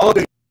on calls all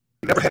day.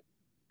 Never had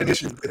an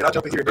issue, and then I'll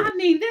jump in here. I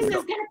mean, this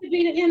has got to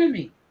be the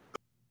enemy.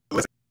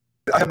 Listen,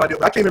 I have no idea.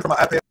 I came in from my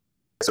iPad,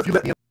 so if you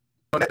let me in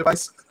on that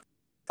device,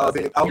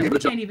 then I'll be able to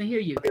jump. We can't even hear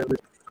you.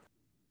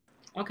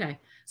 Okay.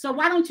 So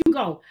why don't you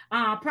go,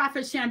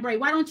 Prophet Chambray?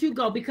 Why don't you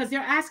go? Because they're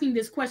asking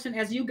this question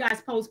as you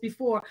guys posed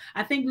before.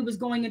 I think we was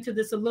going into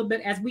this a little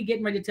bit as we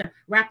getting ready to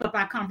wrap up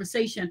our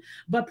conversation.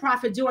 But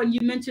Prophet Jordan,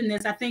 you mentioned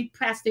this. I think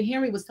Pastor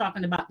Henry was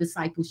talking about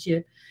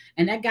discipleship,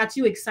 and that got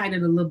you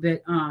excited a little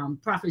bit,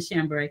 Prophet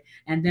Chambray.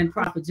 And then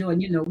Prophet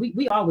Jordan, you know,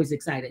 we always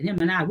excited. Him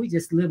and I, we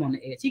just live on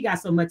the edge. He got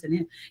so much in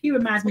him. He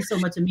reminds me so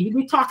much of me.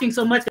 We talking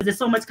so much because there's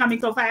so much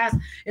coming so fast.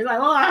 It's like,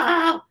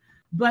 oh.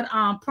 But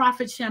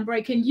Prophet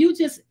Chambray, can you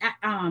just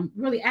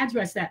really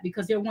address that,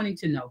 because they're wanting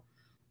to know,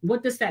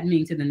 what does that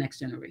mean to the next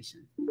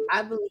generation?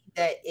 I believe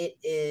that it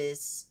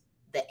is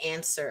the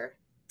answer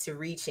to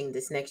reaching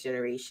this next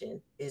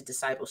generation is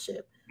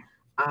discipleship.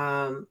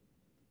 I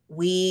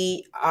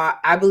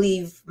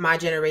believe my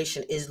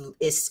generation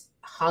is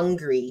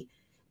hungry,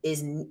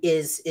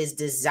 is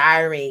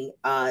desiring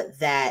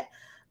that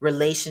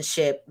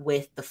relationship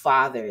with the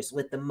fathers,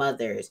 with the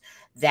mothers,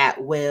 that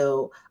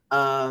will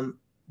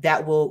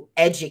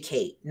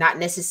educate, not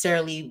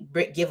necessarily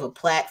give a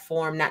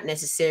platform, not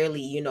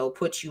necessarily, you know,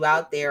 put you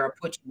out there or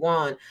put you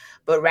on,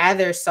 but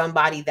rather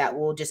somebody that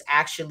will just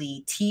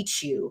actually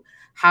teach you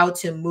how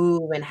to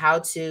move and how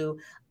to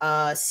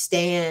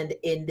stand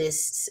in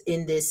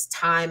this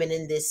time and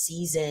in this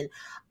season,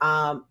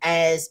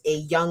 as a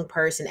young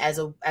person, as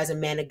a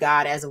man of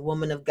God, as a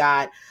woman of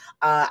God.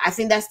 I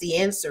think that's the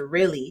answer,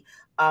 really.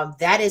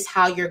 that is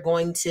how you're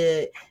going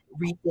to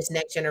reach this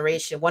next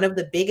generation. One of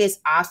the biggest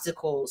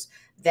obstacles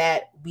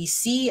that we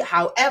see,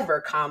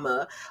 however,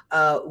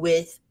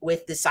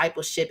 with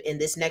discipleship in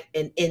this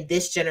in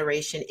this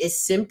generation is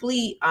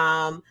simply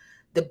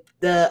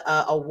the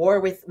a war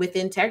with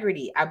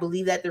integrity. I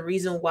believe that the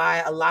reason why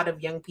a lot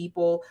of young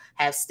people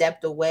have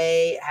stepped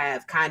away,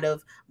 have kind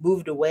of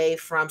moved away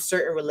from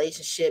certain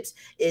relationships,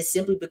 is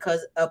simply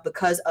because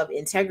of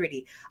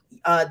integrity.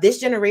 This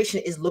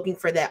generation is looking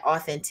for that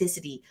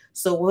authenticity.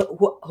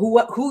 So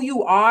who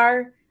you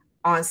are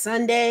on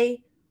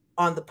Sunday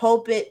on the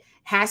pulpit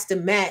has to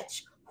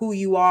match who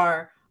you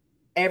are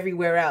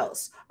everywhere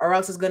else, or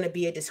else it's going to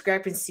be a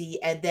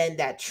discrepancy, and then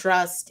that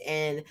trust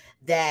and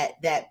that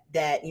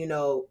you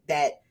know,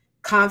 that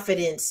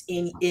confidence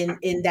in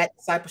that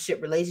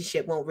discipleship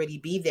relationship won't really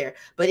be there.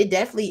 But it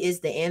definitely is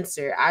the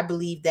answer. I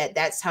believe that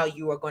that's how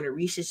you are going to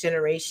reach this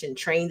generation,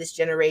 train this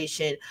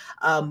generation,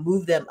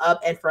 move them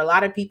up. And for a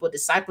lot of people,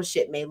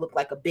 discipleship may look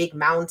like a big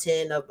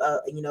mountain of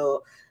you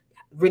know,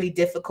 really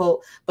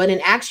difficult, but in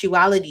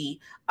actuality,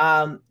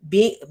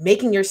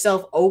 making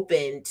yourself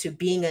open to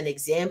being an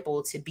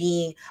example, to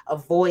being a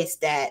voice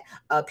that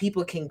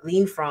people can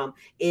glean from,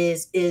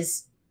 is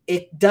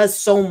it does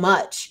so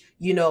much,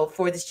 you know,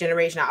 for this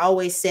generation. I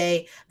always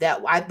say that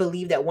I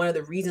believe that one of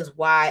the reasons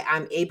why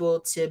I'm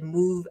able to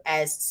move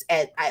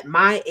at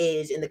my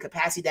age in the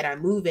capacity that I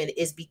move in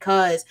is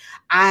because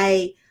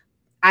I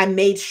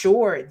made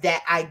sure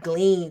that I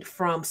gleaned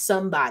from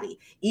somebody.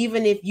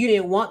 Even if you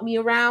didn't want me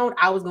around,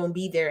 I was going to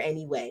be there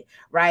anyway,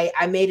 right?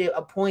 I made it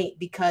a point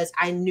because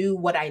I knew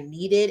what I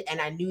needed,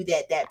 and I knew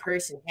that that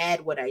person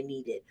had what I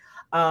needed.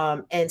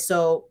 And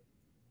so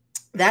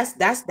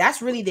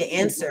that's really the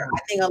answer. I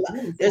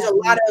think there's a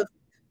lot of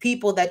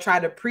people that try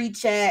to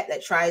preach at,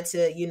 that try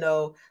to, you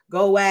know,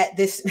 go at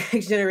this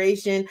next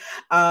generation.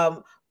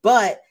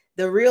 But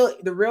the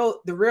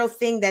real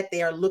thing that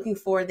they are looking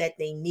for, that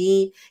they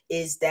need,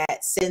 is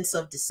that sense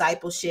of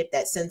discipleship,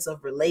 that sense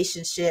of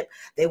relationship.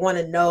 They want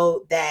to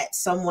know that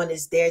someone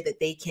is there that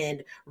they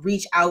can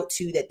reach out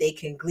to, that they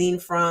can glean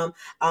from.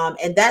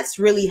 And that's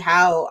really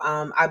how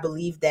I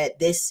believe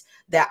that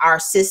our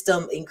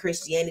system in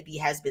Christianity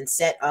has been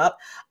set up.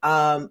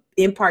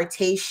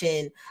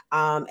 Impartation,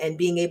 and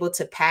being able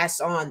to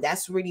pass on,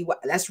 that's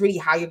really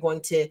how you're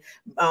going to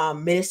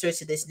minister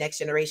to this next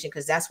generation,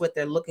 because that's what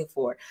they're looking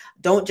for.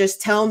 Don't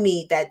just tell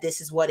me that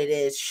this is what it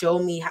is. Show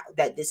me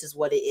that this is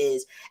what it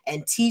is,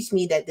 and teach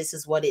me that this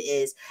is what it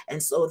is.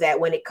 And so that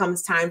when it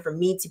comes time for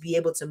me to be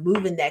able to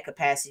move in that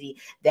capacity,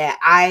 that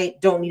I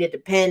don't need to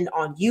depend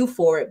on you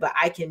for it, but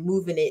I can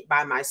move in it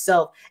by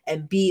myself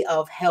and be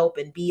of help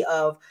and be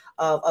of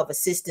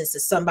assistance to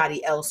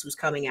somebody else who's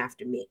coming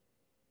after me.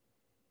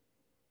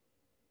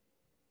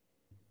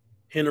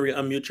 Henry,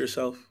 unmute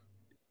yourself.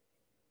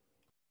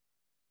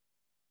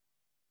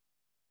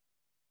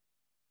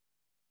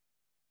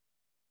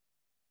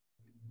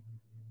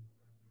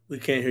 We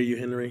can't hear you,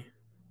 Henry.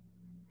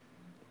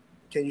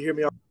 Can you hear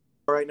me all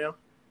right now?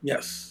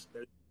 Yes.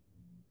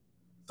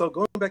 So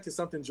going back to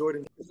something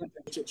Jordan,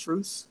 ancient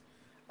truths,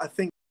 I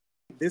think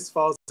this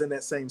falls in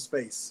that same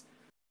space.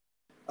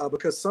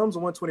 Because Psalms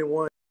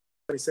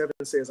 121:27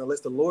 says, unless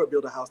the Lord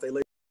build a house, they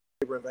labor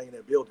in vain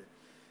that build it.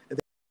 And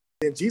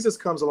then Jesus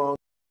comes along,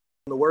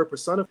 the word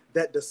persona,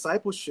 that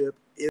discipleship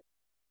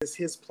is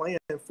his plan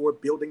for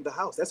building the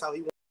house. That's how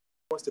he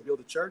wants to build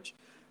the church.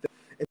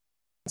 And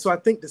so I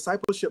think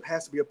discipleship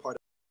has to be a part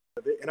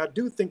of it. And I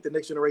do think the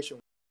next generation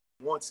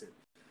wants it.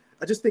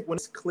 I just think when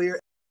it's clear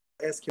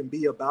as can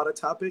be about a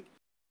topic,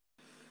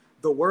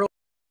 the world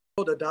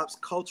adopts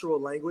cultural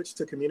language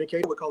to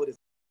communicate. We call it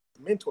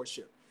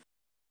mentorship.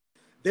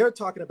 They're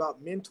talking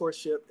about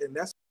mentorship, and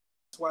that's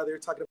why they're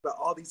talking about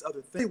all these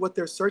other things. What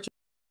they're searching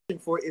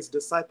for is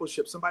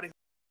discipleship, somebody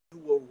who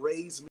will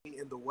raise me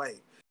in the way.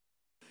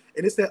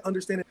 And it's that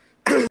understanding,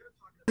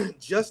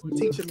 just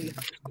teaching me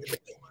how to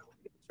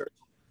do church.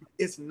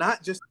 It's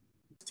not just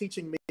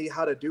teaching me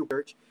how to do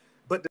church,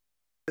 but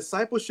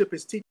discipleship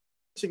is teaching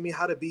me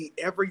how to be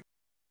everything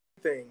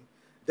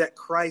that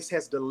Christ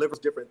has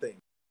delivered, different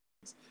things.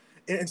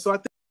 And so I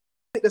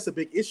think that's a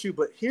big issue.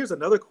 But here's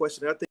another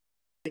question that I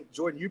think,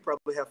 Jordan, you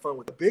probably have fun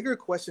with. The bigger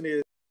question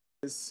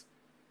is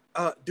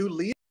do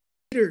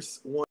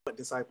leaders want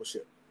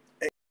discipleship?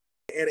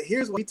 And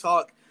here's what we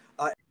talk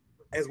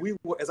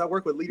as I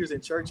work with leaders in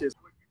churches.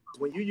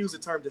 When you use the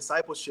term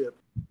discipleship,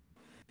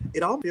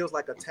 it all feels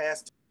like a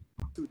task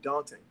too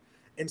daunting.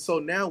 And so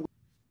now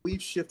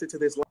we've shifted to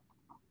this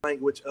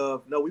language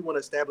of, no, we want to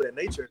establish that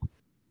nature,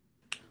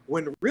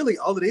 when really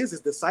all it is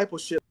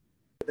discipleship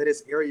that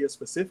is area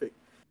specific.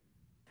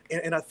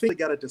 And I think we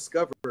got to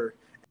discover,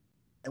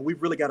 and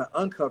we've really got to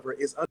uncover,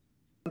 is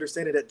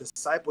understanding that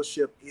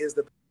discipleship is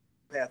the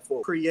path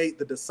forward. Create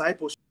the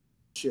discipleship.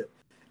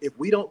 If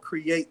we don't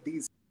create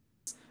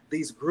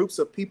these groups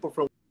of people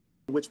from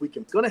which we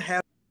can, going to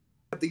have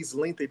these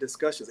lengthy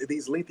discussions,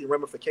 these lengthy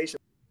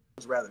ramifications,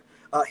 rather.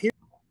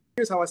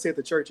 Here's how I say it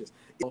to churches.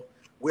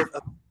 With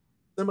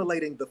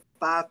assimilating the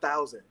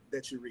 5,000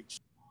 that you reach,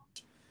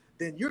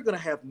 then you're going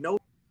to have no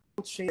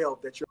chance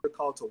that you're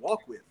called to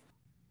walk with.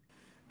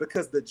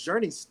 because the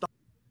journey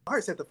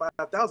starts at the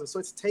 5,000. So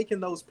it's taking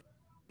those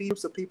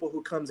groups of people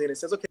who comes in and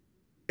says, okay,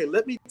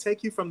 let me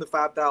take you from the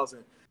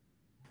 5,000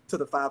 to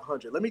the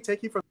 500. Let me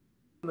take you from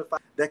the 5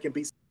 that can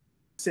be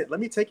sent. Let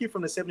me take you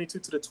from the 72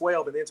 to the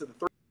 12 and then to the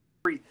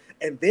 3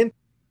 and then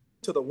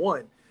to the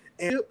 1.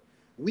 And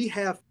we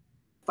have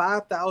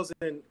 5,000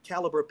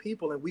 caliber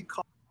people and we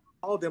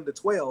call them the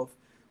 12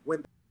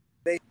 when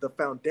they the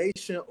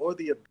foundation or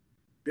the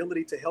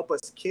ability to help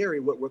us carry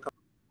what we're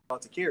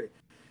called to carry.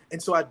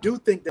 And so I do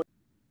think that's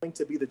going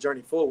to be the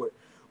journey forward.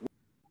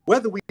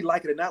 Whether we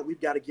like it or not, we've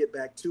got to get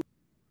back to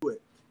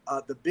it.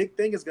 The big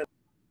thing is going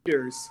to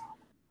be,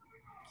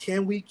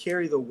 can we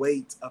carry the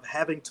weight of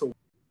having to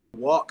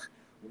walk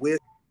with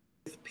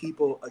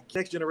people a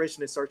next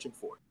generation is searching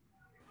for?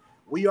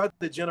 We are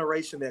the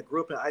generation that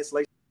grew up in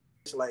isolation.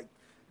 Like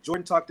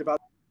Jordan talked about,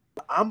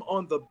 I'm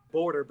on the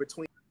border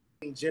between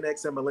Gen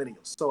X and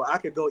millennials. So I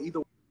could go either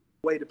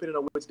way depending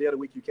on which day of the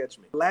week you catch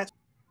me.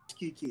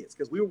 Latchkey kids,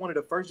 because we were one of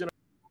the first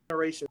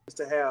generations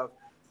to have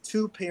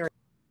 2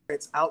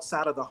 parents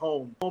outside of the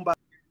home by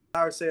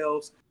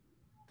ourselves,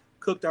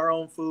 cooked our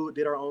own food,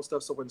 did our own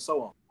stuff, so on and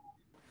so on.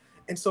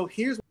 And so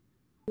here's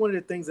one of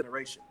the things in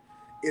generation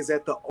is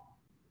that the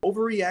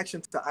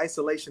overreaction to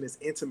isolation is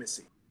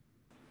intimacy.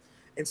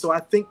 And so I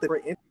think that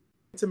for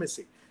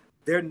intimacy,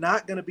 they're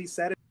not going to be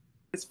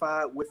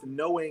satisfied with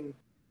knowing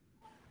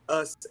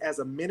us as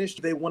a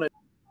ministry. They want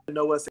to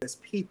know us as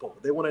people.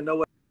 They want to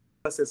know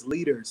us as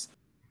leaders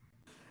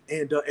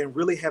and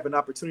really have an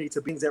opportunity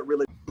to things that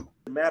really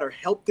matter.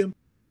 Help them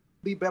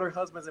be better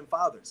husbands and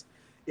fathers.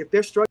 If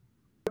they're struggling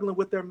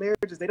with their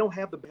marriages, they don't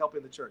have the help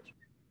in the church.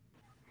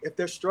 If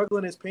they're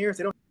struggling as parents,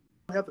 they don't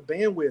have the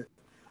bandwidth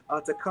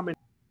to come and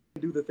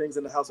do the things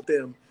in the house with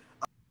them,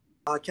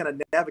 kind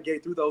of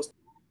navigate through those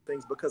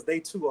things because they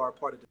too are a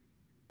part of the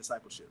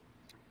discipleship.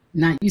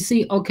 Now, you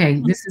see,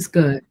 okay, this is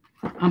good.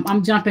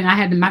 I'm jumping. I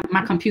had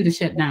my computer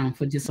shut down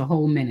for just a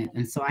whole minute.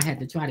 And so I had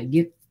to try to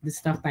get this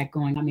stuff back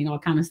going. I mean, all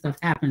kind of stuff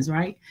happens,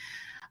 right?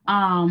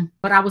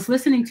 But I was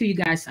listening to you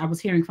guys. I was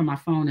hearing from my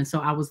phone. And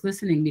so I was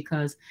listening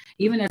because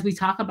even as we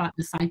talk about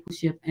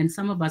discipleship, and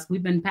some of us,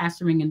 we've been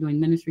pastoring and doing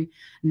ministry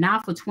now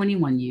for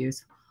 21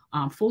 years,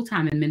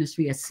 full-time in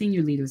ministry as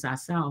senior leaders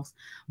ourselves.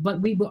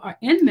 But we were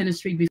in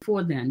ministry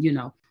before then. You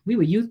know, we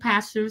were youth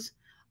pastors.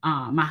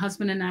 My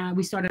husband and I,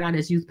 we started out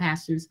as youth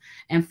pastors.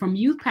 And from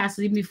youth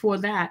pastors, even before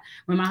that,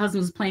 when my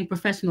husband was playing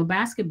professional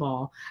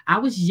basketball, I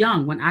was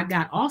young when I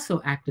got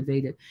also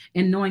activated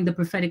in knowing the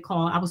prophetic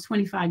call. I was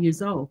 25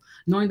 years old,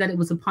 knowing that it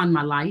was upon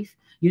my life.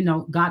 You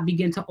know, God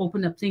began to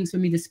open up things for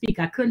me to speak.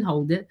 I couldn't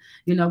hold it.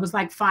 You know, it was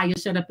like fire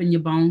shut up in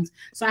your bones.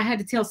 So I had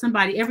to tell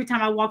somebody every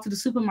time I walked to the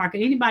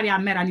supermarket, anybody I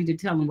met, I needed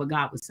to tell them what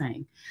God was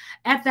saying.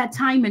 At that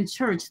time in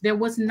church, there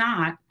was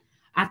not,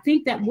 I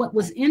think that what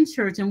was in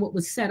church and what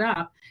was set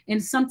up in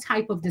some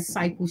type of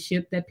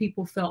discipleship that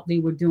people felt they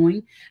were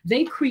doing,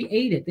 they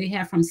created. They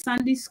had from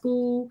Sunday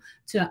school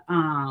to,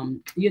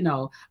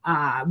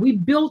 we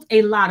built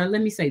a lot of,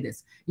 let me say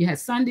this. You had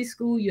Sunday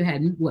school, you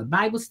had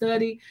Bible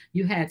study,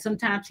 you had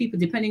sometimes people,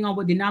 depending on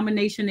what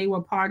denomination they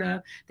were part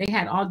of, they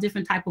had all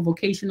different type of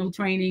vocational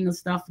training and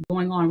stuff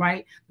going on,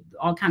 right?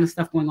 All kind of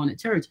stuff going on at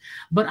church.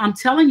 But I'm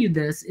telling you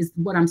this, is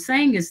what I'm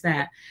saying is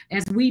that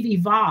as we've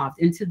evolved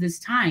into this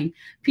time,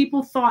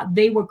 people thought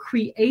they were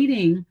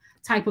creating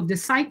type of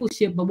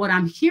discipleship. But what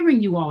I'm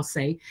hearing you all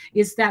say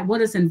is that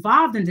what is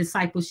involved in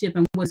discipleship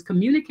and what's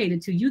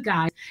communicated to you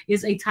guys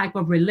is a type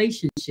of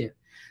relationship.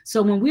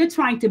 So when we're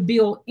trying to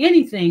build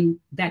anything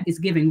that is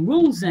giving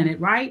rules in it,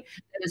 right,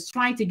 that is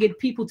trying to get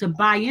people to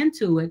buy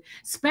into it,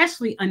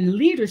 especially in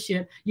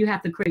leadership, you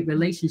have to create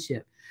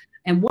relationship.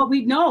 And what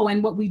we know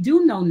and what we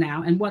do know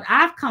now, and what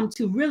I've come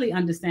to really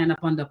understand up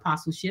under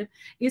apostleship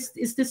is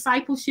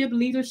discipleship,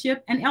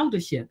 leadership, and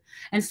eldership.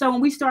 And so when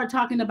we start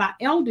talking about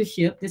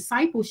eldership,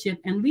 discipleship,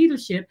 and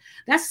leadership,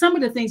 that's some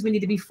of the things we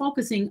need to be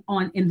focusing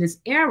on in this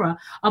era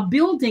of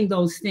building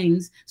those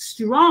things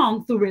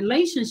strong through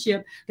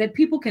relationship that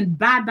people can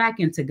buy back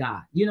into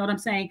God. You know what I'm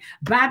saying?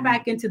 Buy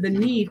back into the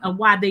need of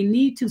why they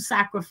need to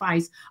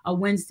sacrifice a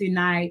Wednesday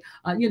night,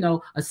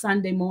 a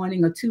Sunday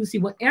morning, or Tuesday,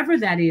 whatever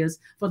that is,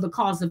 for the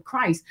cause of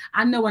Christ.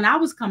 I know when I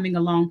was coming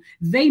along,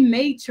 they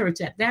made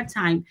church at that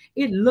time.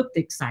 It looked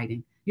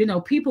exciting. You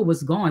know, people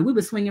was going. We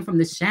were swinging from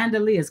the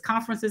chandeliers,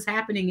 conferences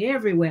happening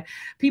everywhere.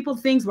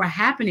 Things were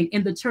happening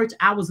in the church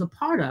I was a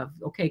part of,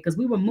 okay, because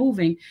we were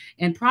moving,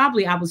 and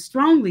probably I was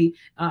strongly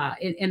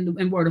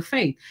in word of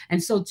faith.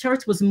 And so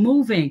church was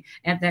moving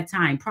at that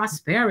time.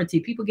 Prosperity,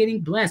 people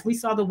getting blessed. We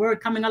saw the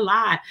word coming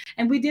alive.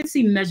 And we did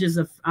see measures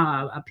of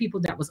people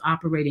that was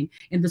operating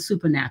in the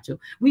supernatural.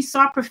 We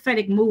saw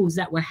prophetic moves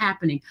that were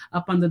happening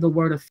up under the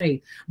word of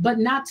faith, but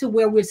not to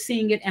where we're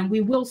seeing it, and we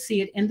will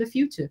see it in the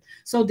future.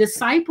 So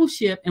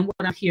discipleship relationship, and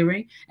what I'm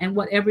hearing and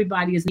what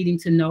everybody is needing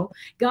to know,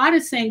 God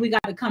is saying we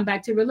got to come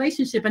back to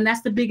relationship. And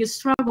that's the biggest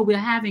struggle we're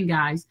having,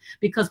 guys,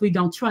 because we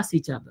don't trust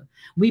each other.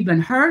 We've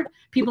been hurt.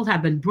 People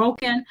have been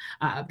broken.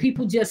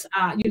 People just,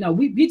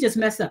 we just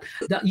messed up.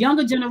 The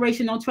younger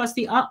generation don't trust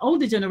the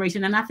older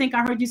generation. And I think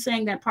I heard you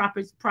saying that,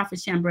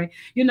 Prophet Chambray.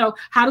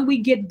 How do we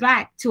get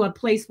back to a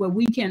place where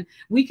we can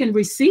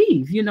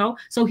receive,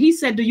 So he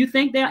said, do you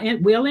think they're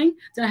willing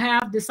to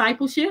have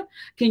discipleship?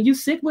 Can you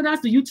sit with us?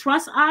 Do you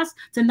trust us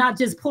to not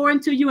just pour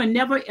into you and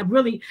never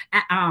really,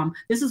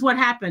 this is what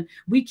happened.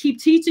 We keep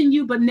teaching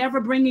you, but never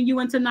bringing you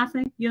into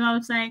nothing. You know what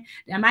I'm saying?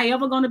 Am I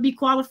ever going to be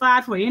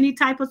qualified for any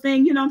type of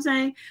thing, you know what I'm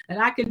saying, that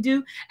I can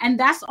do? And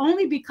that's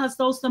only because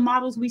those are the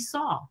models we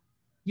saw.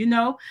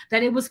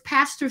 That it was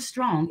pastor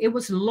strong. It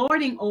was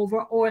lording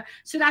over, or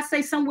should I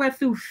say somewhere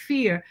through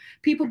fear,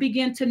 people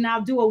begin to now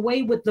do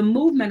away with the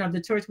movement of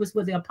the church, which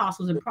were the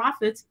apostles and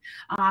prophets.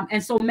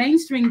 And so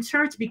mainstream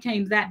church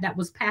became that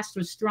was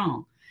pastor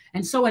strong.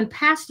 And so in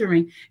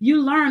pastoring,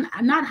 you learn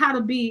not how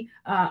to be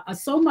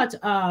so much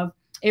of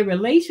a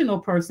relational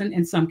person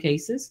in some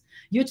cases.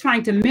 You're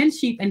trying to mend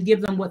sheep and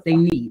give them what they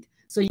need.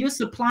 So you're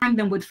supplying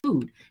them with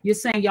food. You're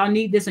saying y'all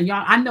need this, and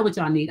y'all, I know what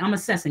y'all need. I'm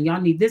assessing.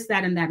 Y'all need this,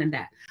 that, and that, and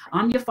that.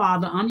 I'm your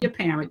father. I'm your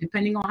parent.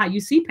 Depending on how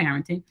you see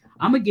parenting,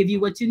 I'm going to give you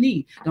what you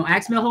need. Don't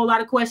ask me a whole lot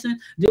of questions.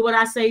 Do what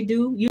I say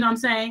do. You know what I'm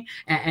saying?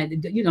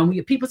 And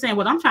people saying,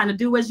 well, I'm trying to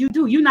do as you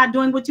do. You're not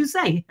doing what you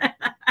say.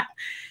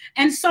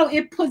 And so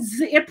it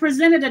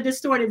presented a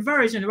distorted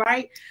version,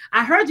 right?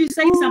 I heard you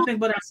say something,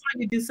 but I saw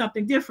you do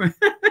something different.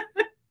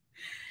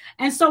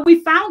 And so we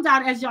found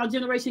out as y'all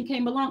generation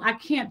came along, I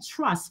can't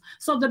trust.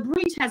 So the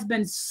breach has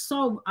been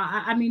so,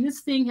 this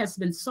thing has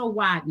been so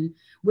widened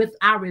with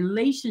our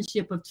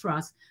relationship of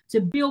trust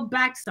to build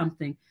back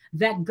something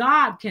that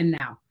God can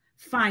now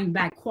find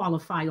back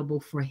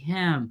qualifiable for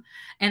him.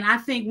 And I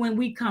think when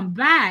we come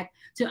back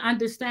to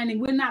understanding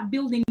we're not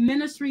building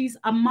ministries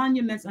of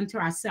monuments unto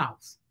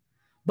ourselves,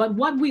 but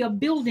what we are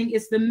building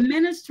is the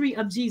ministry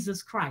of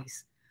Jesus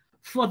Christ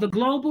for the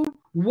global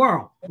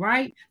world,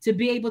 right? To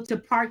be able to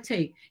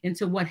partake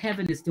into what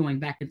heaven is doing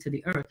back into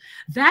the earth.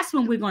 That's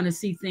when we're going to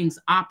see things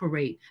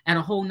operate at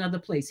a whole nother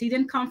place. He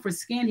didn't come for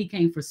skin, he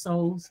came for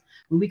souls.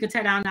 When we can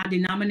tear down our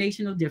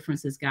denominational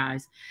differences,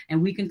 guys,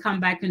 and we can come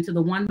back into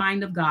the one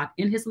mind of God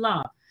in his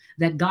love,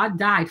 that God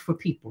died for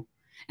people.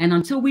 And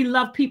until we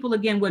love people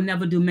again, we'll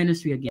never do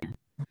ministry again.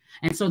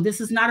 And so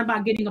this is not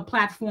about getting a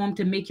platform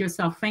to make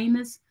yourself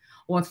famous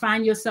or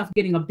find yourself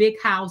getting a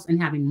big house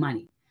and having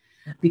money.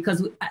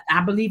 Because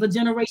I believe a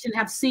generation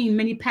have seen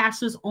many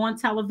pastors on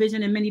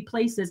television in many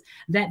places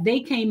that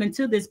they came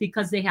into this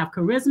because they have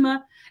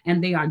charisma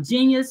and they are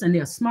genius and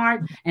they're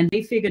smart and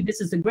they figured this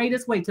is the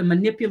greatest way to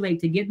manipulate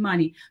to get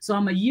money. So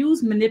I'm going to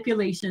use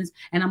manipulations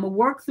and I'm going to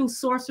work through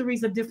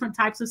sorceries of different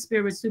types of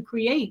spirits to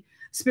create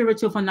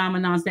spiritual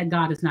phenomena that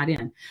God is not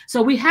in.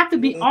 So we have to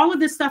be, all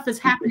of this stuff is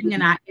happening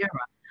in our era.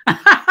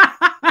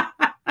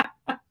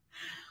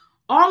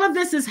 All of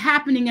this is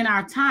happening in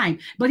our time.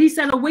 But he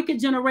said a wicked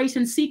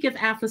generation seeketh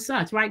after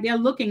such, right? They're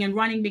looking and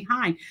running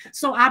behind.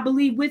 So I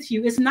believe with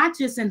you, it's not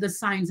just in the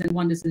signs and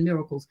wonders and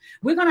miracles.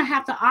 We're going to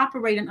have to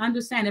operate and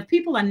understand if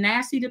people are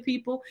nasty to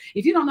people,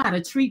 if you don't know how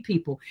to treat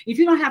people, if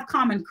you don't have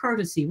common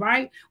courtesy,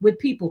 right, with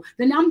people,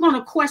 then I'm going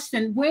to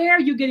question where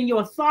you're getting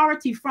your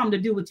authority from to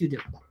do what you do.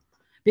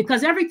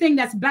 Because everything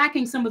that's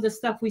backing some of the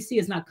stuff we see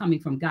is not coming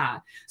from God.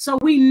 So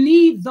we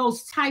need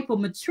those type of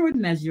mature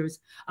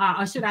measures,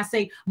 or should I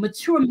say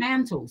mature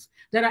mantles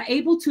that are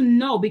able to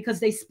know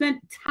because they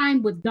spent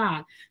time with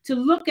God to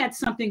look at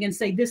something and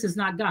say, this is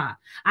not God.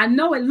 I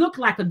know it looked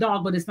like a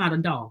dog, but it's not a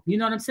dog. You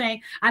know what I'm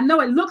saying? I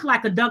know it looked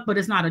like a duck, but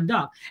it's not a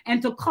duck.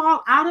 And to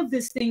call out of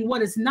this thing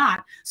what is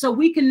not, so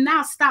we can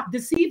now stop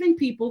deceiving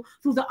people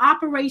through the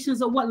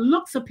operations of what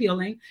looks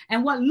appealing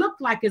and what looked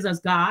like is as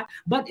God,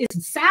 but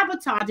it's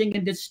sabotaging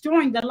and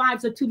destroying the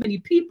lives of too many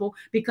people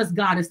because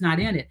God is not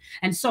in it.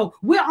 And so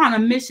we're on a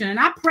mission. And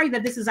I pray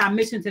that this is our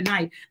mission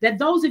tonight, that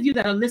those of you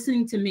that are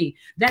listening to me,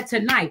 that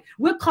tonight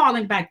we're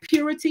calling back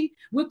purity.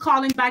 We're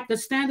calling back the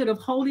standard of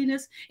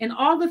holiness and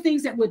all the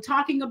things that we're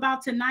talking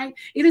about tonight.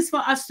 It is for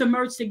us to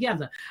merge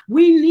together.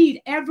 We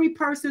need every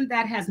person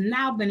that has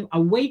now been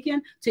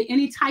awakened to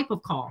any type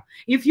of call.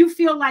 If you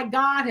feel like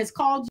God has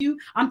called you,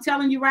 I'm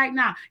telling you right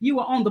now, you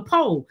were on the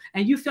pole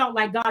and you felt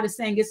like God is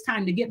saying it's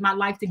time to get my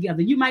life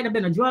together. You might have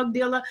been a drug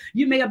dealer.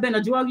 You may have been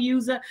a drug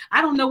user.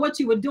 I don't know what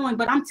you were doing,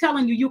 but I'm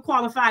telling you, you're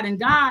qualified in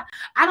God.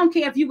 I don't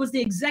care if you was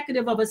the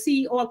executive of a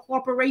CEO or a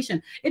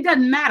corporation. It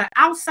doesn't matter.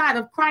 Outside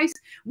of Christ,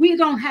 we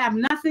don't have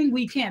nothing.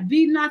 We can't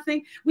be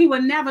nothing. We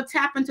will never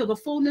tap into the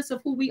fullness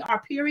of who we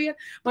are, period.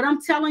 But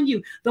I'm telling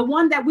you, the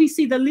one that we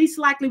see the least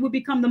likely will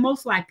become the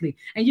most likely.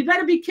 And you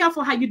better be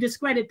careful how you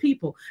discredit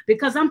people,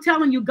 because I'm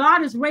telling you,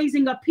 God is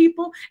raising up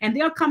people and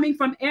they're coming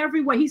from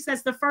everywhere. He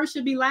says the first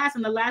should be last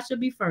and the last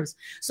should be first.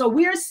 So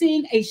we're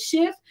seeing a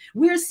shift.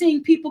 We're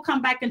seeing people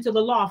come back into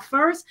the law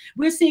first.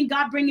 We're seeing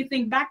God bringing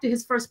things back to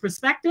his first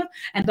perspective.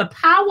 And the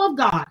power of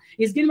God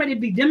is getting ready to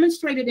be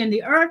demonstrated in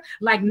the earth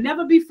like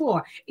never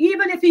before.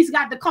 Even if he's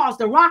got to cause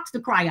the rocks to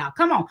cry out.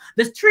 Come on.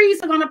 The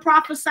trees are going to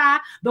prophesy.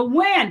 The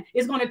wind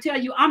is going to tell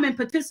you, I'm in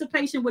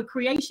participation with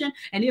creation.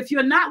 And if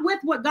you're not with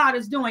what God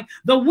is doing,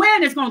 the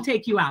wind is going to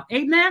take you out.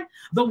 Amen.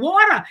 The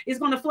water is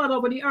going to flood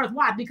over the earth.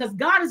 Why? Because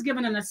God has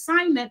given an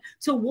assignment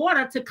to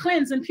water to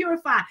cleanse and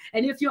purify.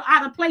 And if you're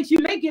out of place, you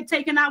may get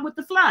taken out with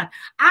the flood.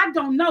 I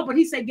don't know, but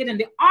he said, get in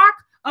the ark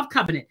of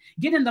covenant,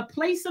 get in the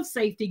place of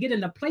safety, get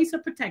in the place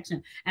of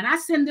protection. And I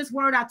send this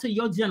word out to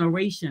your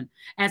generation,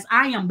 as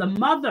I am the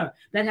mother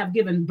that have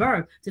given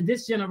birth to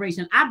this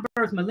generation. I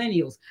birthed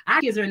millennials.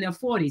 Our kids are in their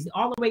 40s,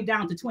 all the way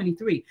down to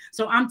 23.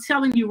 So I'm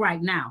telling you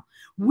right now,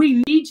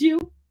 we need you.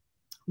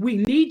 We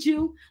need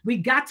you. We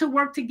got to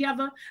work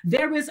together.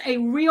 There is a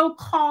real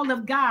call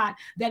of God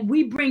that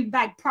we bring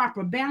back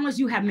proper balance.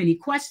 You have many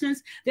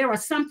questions. There are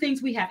some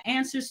things we have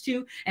answers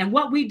to, and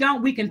what we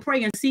don't, we can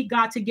pray and seek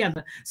God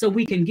together so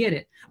we can get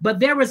it. But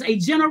there is a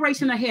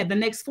generation ahead, the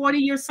next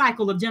 40-year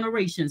cycle of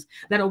generations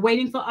that are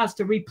waiting for us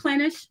to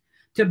replenish,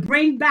 to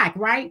bring back,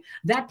 right,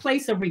 that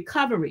place of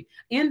recovery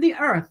in the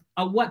earth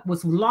of what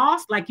was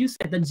lost. Like you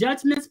said, the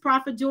judgments,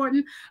 Prophet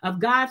Jordan, of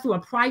God through a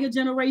prior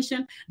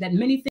generation, that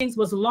many things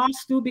was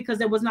lost through because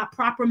there was not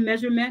proper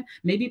measurement,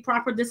 maybe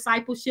proper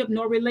discipleship,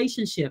 nor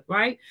relationship,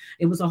 right?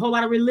 It was a whole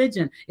lot of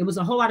religion. It was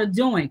a whole lot of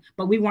doing,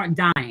 but we weren't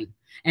dying.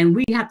 And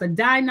we have to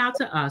die now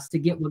to us to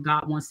get what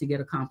God wants to get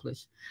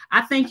accomplished.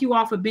 I thank you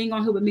all for being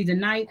on here with me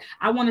tonight.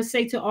 I want to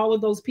say to all of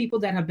those people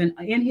that have been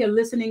in here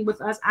listening with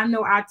us, I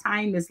know our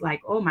time is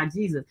like, oh my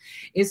Jesus,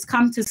 it's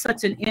come to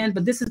such an end,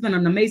 but this has been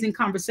an amazing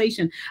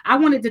conversation. I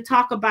wanted to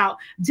talk about,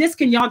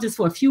 can y'all just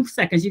for a few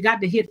seconds, you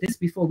got to hit this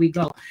before we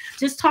go.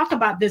 Just talk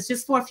about this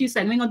just for a few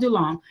seconds. We ain't gonna do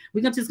long.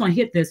 We're just gonna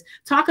hit this.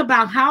 Talk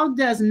about how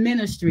does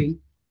ministry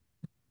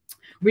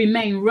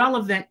remain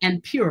relevant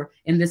and pure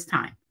in this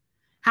time?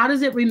 How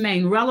does it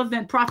remain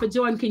relevant? Prophet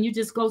Jordan, can you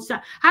just go?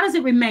 How does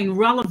it remain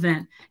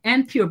relevant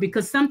and pure?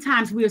 Because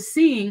sometimes we're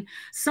seeing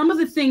some of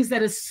the things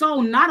that are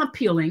so not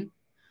appealing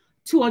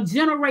to a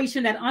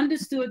generation that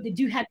understood that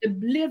you had to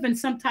live in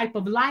some type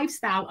of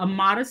lifestyle of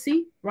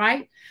modesty,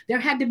 right? There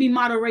had to be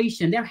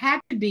moderation. There had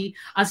to be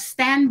a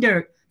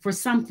standard for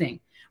something.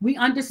 We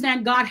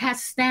understand God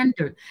has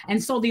standard.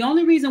 And so the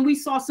only reason we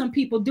saw some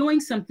people doing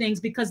some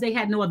things because they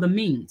had no other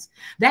means.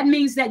 That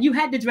means that you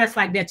had to dress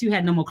like that. You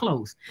had no more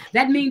clothes.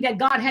 That means that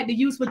God had to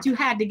use what you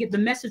had to get the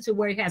message to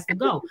where it has to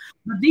go.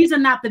 But these are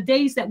not the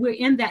days that we're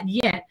in that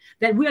yet,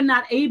 that we're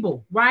not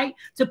able, right,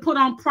 to put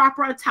on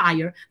proper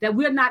attire, that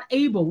we're not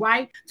able,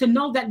 right, to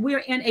know that we're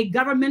in a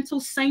governmental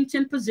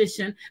sanctioned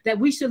position, that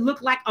we should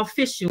look like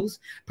officials,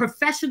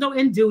 professional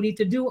in duty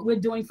to do what we're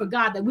doing for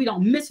God, that we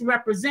don't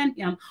misrepresent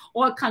him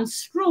or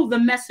construe the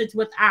message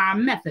with our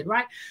method,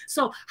 right?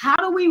 So how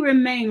do we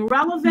remain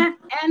relevant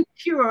and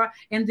pure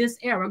in this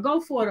era?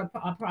 Go for it,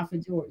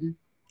 Prophet Jordan.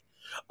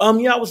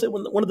 Yeah, I would say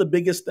one of the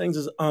biggest things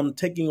is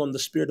taking on the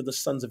spirit of the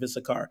sons of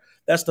Issachar.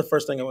 That's the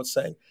first thing I would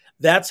say.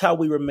 That's how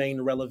we remain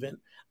relevant.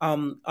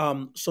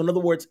 So in other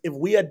words, if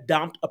we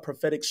adopt a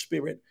prophetic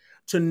spirit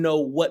to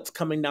know what's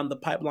coming down the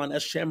pipeline,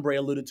 as Chambray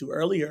alluded to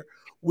earlier,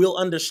 we'll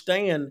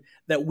understand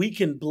that we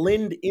can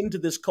blend into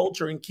this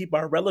culture and keep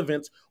our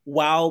relevance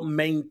while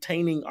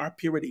maintaining our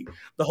purity.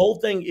 The whole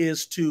thing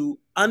is to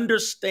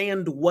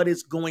understand what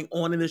is going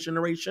on in this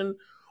generation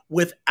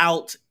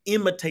without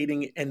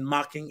imitating and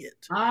mocking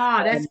it.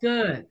 That's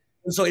good.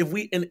 And so if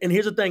we, and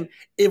here's the thing,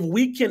 if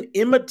we can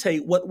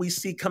imitate what we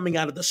see coming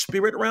out of the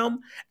spirit realm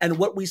and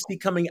what we see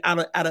coming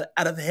out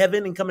of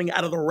heaven and coming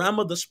out of the realm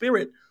of the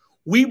spirit,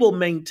 we will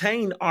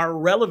maintain our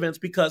relevance,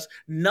 because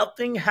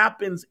nothing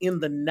happens in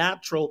the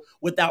natural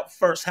without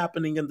first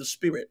happening in the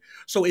spirit.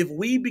 So if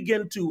we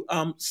begin to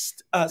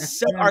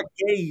set our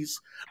gaze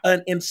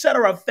and set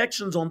our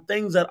affections on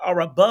things that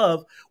are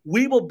above,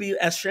 we will be,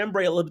 as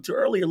Chambray alluded to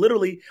earlier,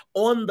 literally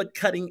on the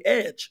cutting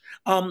edge.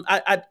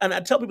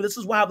 I tell people this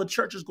is why the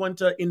church is going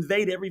to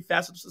invade every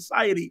facet of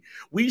society.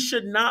 We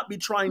should not be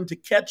trying to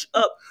catch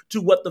up to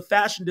what the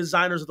fashion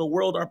designers of the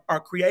world are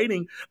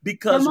creating,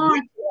 because we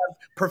have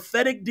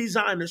prophetic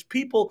designers,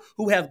 people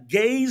who have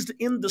gazed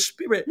in the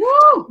spirit.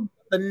 Woo!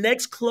 The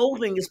next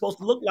clothing is supposed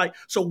to look like,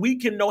 so we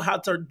can know how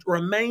to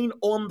remain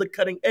on the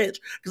cutting edge.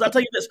 Because I'll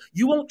tell you this,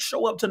 you won't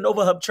show up to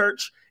Nova Hub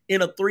Church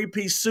in a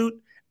 3-piece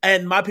suit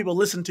and my people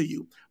listen to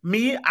you.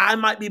 Me, I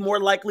might be more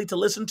likely to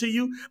listen to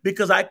you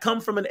because I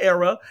come from an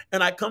era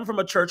and I come from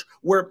a church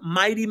where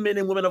mighty men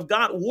and women of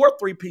God wore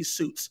 3-piece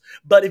suits.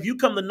 But if you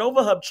come to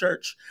Nova Hub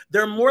Church,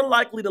 they're more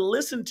likely to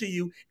listen to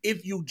you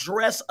if you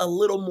dress a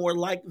little more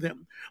like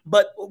them.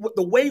 But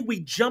the way we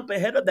jump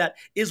ahead of that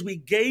is we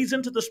gaze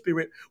into the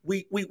spirit.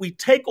 We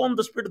take on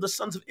the spirit of the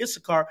sons of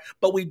Issachar,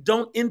 but we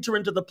don't enter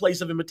into the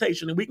place of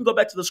imitation. And we can go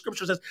back to the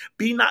scripture that says,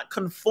 be not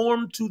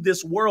conformed to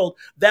this world.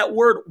 That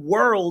word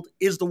world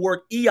is the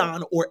word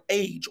eon or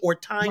age or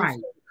time. Right.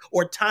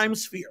 or time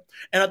sphere.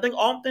 And I think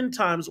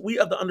oftentimes we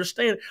have to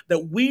understand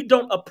that we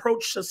don't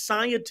approach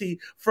society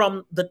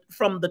from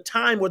the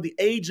time or the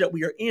age that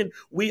we are in.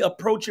 We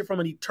approach it from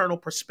an eternal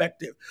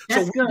perspective.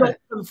 That's So we good. don't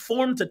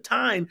conform to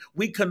time,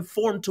 we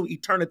conform to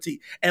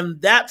eternity.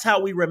 And that's how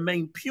we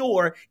remain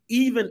pure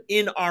even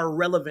in our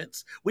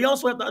relevance. We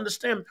also have to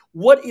understand,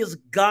 what is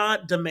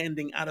God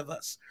demanding out of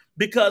us?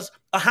 Because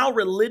how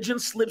religion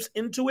slips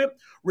into it,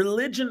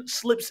 religion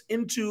slips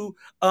into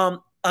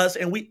us,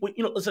 and we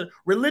listen,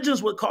 religion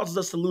is what causes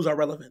us to lose our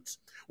relevance.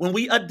 When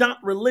we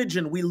adopt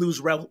religion, we lose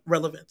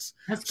relevance.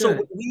 That's So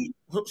good.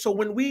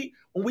 when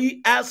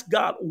we ask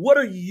God, what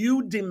are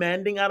you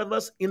demanding out of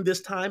us in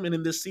this time and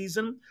in this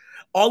season?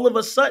 All of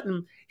a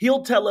sudden,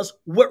 he'll tell us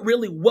what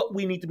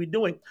we need to be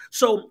doing.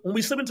 So when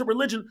we slip into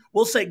religion,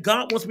 we'll say,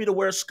 God wants me to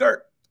wear a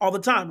skirt all the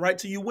time, right?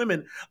 To you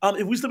women.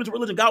 If we slip into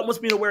religion, God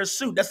wants me to wear a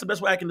suit. That's the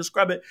best way I can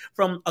describe it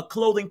from a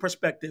clothing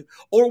perspective.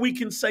 Or we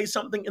can say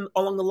something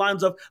along the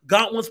lines of,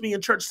 God wants me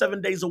in church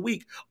 7 days a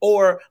week.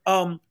 Or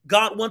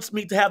God wants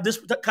me to have this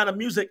kind of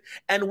music.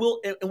 And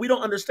we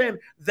don't understand,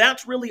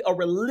 that's really a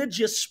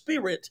religious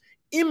spirit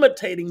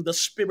imitating the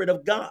Spirit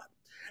of God.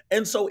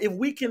 And so if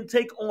we can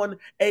take on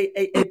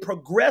a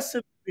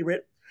progressive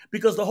spirit,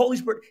 because the Holy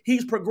Spirit,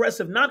 he's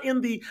progressive, not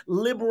in the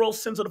liberal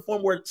sense of the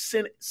form where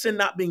sin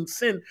not being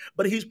sin,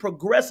 but he's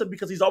progressive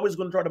because he's always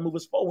going to try to move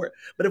us forward.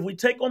 But if we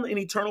take on an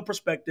eternal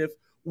perspective,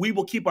 we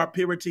will keep our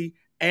purity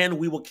and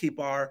we will keep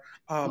our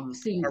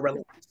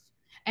relevance.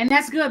 And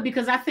that's good,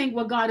 because I think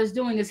what God is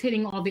doing is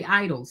hitting all the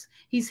idols.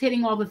 He's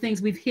hitting all the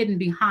things we've hidden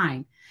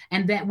behind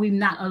and that we've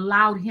not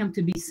allowed him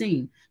to be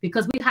seen,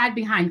 because we hide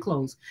behind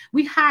clothes.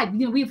 We hide,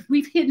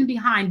 we've hidden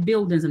behind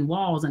buildings and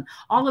walls and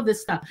all of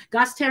this stuff.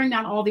 God's tearing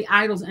down all the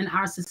idols in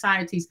our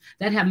societies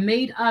that have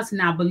made us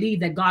now believe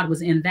that God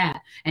was in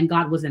that and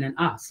God wasn't in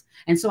us.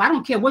 And so I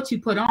don't care what you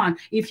put on.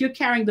 If you're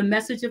carrying the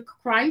message of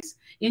Christ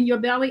in your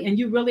belly and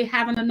you really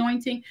have an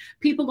anointing,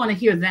 people are going to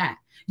hear that.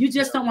 You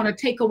just don't want to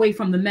take away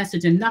from the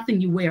message, and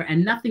nothing you wear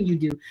and nothing you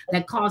do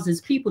that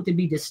causes people to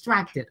be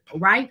distracted,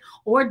 right?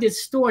 Or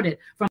distorted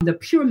from the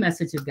pure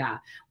message of God.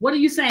 What are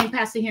you saying,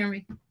 Pastor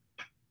Henry?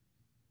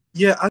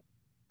 Yeah, I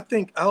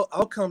think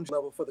outcomes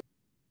level for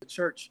the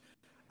church.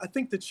 I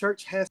think the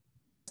church has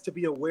to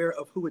be aware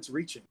of who it's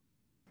reaching.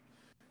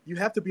 You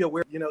have to be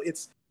aware,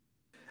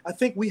 I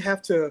think we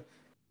have to,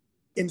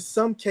 in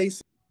some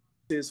cases,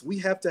 we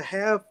have to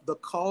have the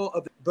call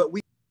of, but we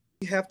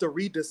have to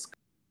rediscover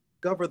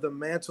the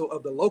mantle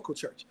of the local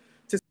church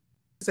to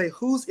say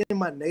who's in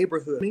my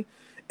neighborhood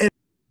and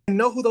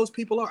know who those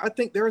people are. I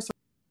think there are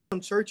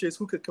some churches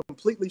who could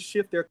completely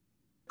shift their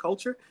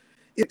culture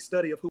in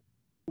study of who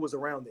was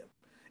around them.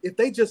 If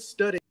they just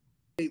studied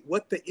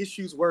what the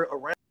issues were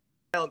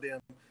around them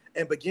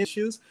and begin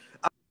issues,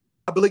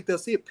 I believe they'll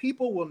see it.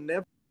 People will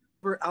never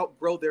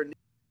outgrow their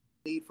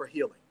need for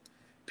healing.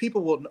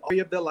 People will all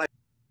of their life.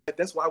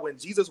 That's why when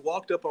Jesus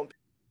walked up on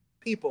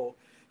people,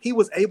 he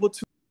was able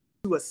to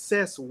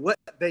assess what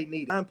they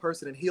needed, one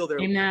person, and heal their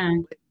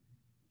Amen.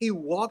 He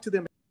walked to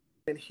them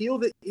and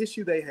healed the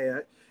issue they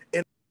had,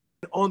 and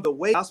on the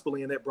way, gospel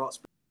in that brought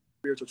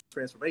spiritual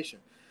transformation.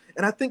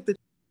 And I think the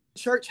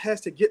church has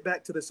to get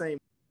back to the same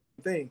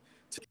thing.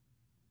 To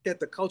look at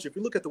the culture, if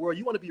you look at the world,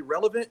 you want to be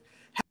relevant.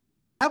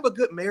 Have a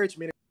good marriage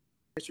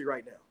ministry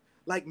right now.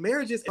 Like,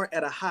 marriages are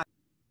at a high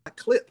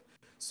clip,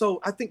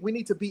 so I think we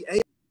need to be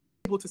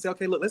able to say,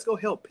 okay, look, let's go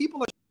help.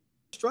 People are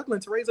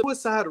struggling to raise a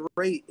suicide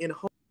rate in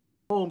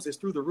homes is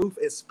through the roof,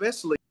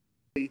 especially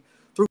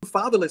through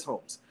fatherless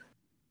homes.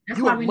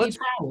 That's why we need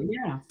power.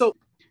 Yeah.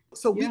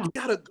 So we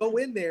gotta go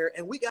in there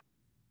and we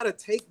gotta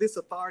take this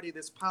authority,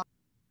 this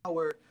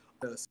power,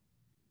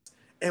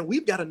 and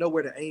we've got to know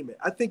where to aim it.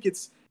 I think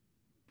it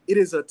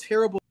is a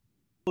terrible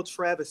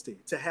travesty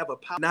to have a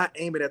power not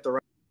aim it at the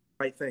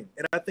right thing.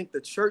 And I think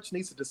the church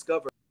needs to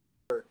discover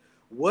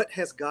what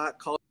has God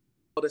called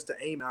us to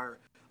aim our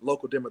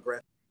local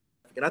demographic.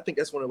 And I think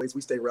that's one of the ways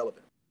we stay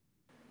relevant.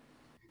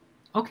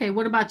 Okay,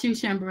 what about you,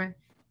 Shambray?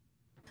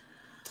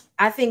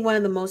 I think one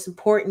of the most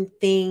important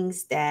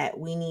things that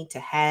we need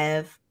to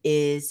have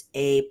is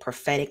a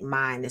prophetic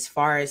mind, as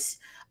far as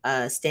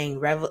staying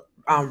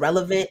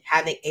relevant,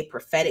 having a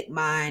prophetic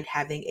mind,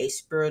 having a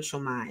spiritual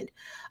mind.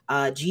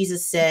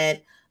 Jesus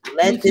said,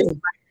 let this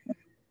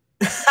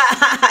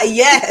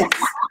yes.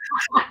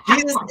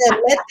 Jesus said,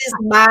 let this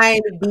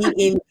mind be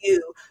in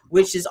you,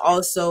 which is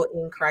also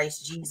in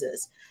Christ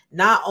Jesus.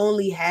 Not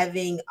only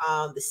having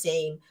the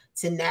same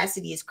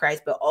tenacity as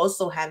Christ, but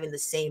also having the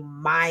same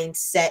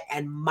mindset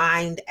and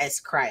mind as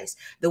Christ.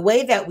 The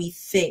way that we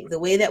think, the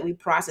way that we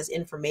process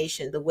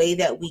information, the way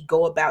that we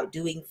go about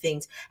doing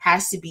things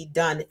has to be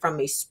done from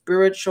a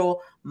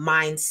spiritual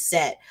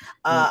mindset.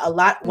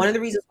 One of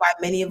the reasons why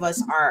many of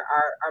us are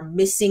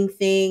missing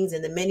things,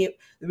 and the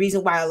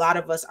reason why a lot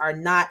of us are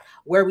not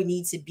where we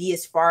need to be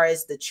as far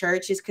as the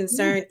church is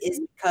concerned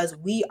is because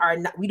we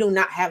do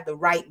not have the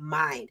right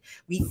mind.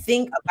 We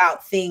think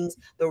about things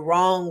the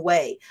wrong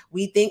way.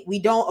 We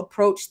don't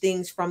approach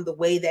things from the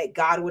way that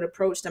God would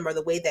approach them or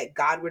the way that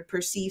God would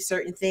perceive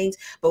certain things,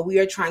 but we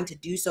are trying to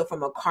do so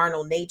from a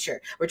carnal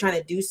nature. We're trying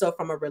to do so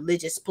from a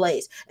religious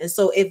place. And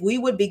so if we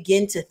would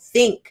begin to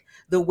think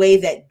the way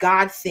that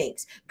God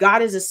thinks,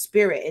 God is a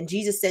spirit. And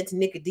Jesus said to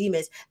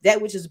Nicodemus,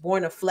 that which is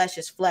born of flesh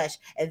is flesh,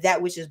 and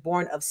that which is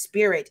born of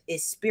spirit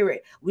is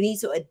spirit. We need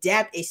to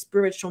adapt a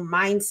spiritual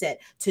mindset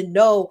to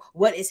know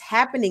what is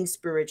happening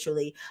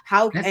spiritually,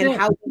 how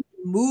we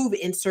move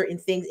in certain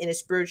things in a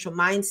spiritual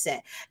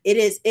mindset. It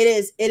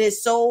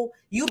is so,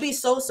 you'll be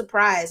so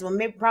surprised. Well,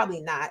 maybe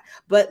probably not,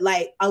 but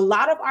like a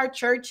lot of our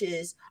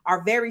churches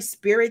are very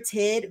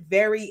spirited,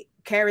 very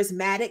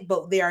charismatic,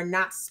 but they are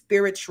not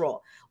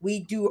spiritual.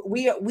 We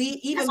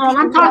even that's all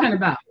I'm talking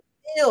about.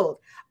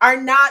 Are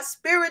not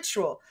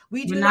spiritual.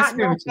 We do not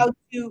know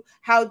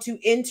how to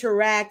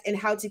interact and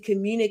how to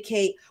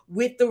communicate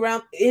with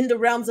in the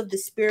realms of the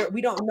spirit. We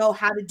don't know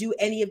how to do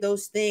any of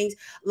those things.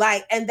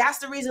 And that's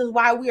the reason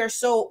why we're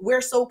so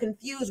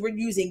confused. We're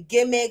using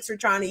gimmicks. We're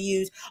trying to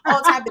use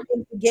all types of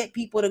things to get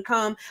people to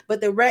come. But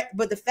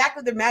the fact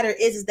of the matter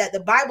is that the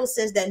Bible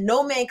says that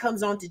no man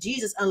comes on to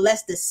Jesus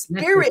unless the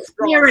Spirit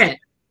draws him.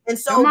 And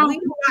so we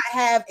do not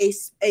have a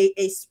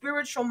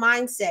spiritual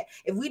mindset.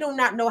 If we do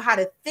not know how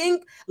to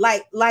think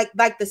like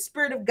the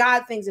Spirit of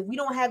God thinks, if we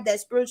don't have that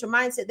spiritual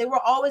mindset, then we're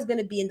always going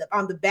to be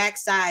on the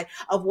backside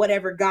of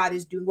whatever God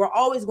is doing. We're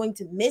always going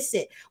to miss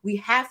it. We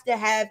have to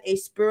have a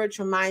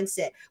spiritual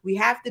mindset. We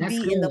have to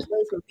be in the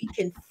place where we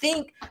can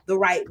think the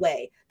right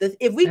way.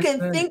 If we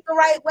can think the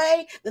right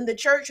way, then the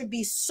church would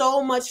be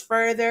so much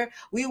further.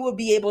 We will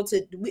be able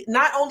to,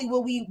 not only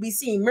will we be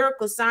seeing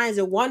miracles, signs,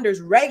 and wonders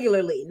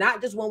regularly,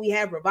 not just when we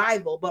have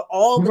revival, but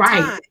all the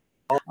time.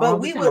 But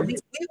we would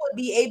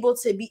be able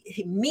to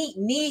meet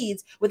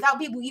needs without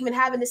people even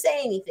having to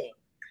say anything.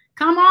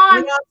 Come on.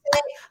 You know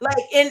what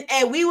I'm saying?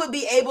 And we would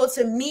be able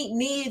to meet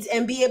needs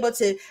and be able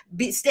to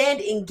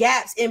stand in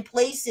gaps in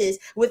places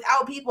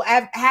without people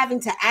having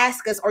to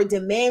ask us or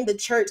demand the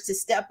church to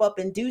step up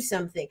and do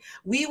something.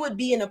 We would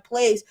be in a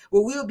place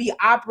where we would be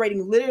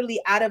operating literally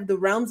out of the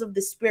realms of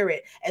the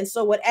spirit. And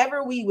so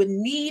whatever we would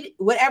need,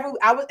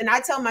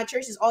 I tell my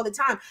churches all the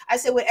time, I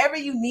say, whatever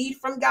you need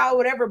from God,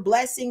 whatever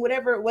blessing,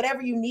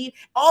 whatever you need,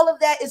 all of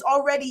that is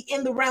already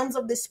in the realms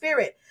of the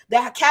spirit.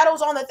 The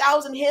cattle's on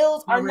 1,000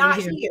 hills are not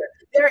here.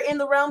 They're in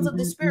the realms of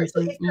the spirit.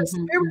 So if you're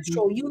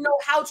spiritual, you know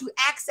how to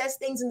access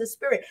things in the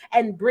spirit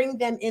and bring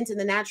them into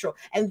the natural.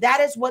 And that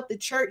is what the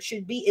church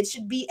should be. It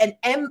should be an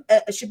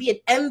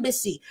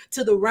embassy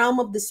to the realm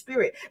of the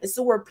spirit. And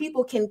so where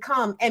people can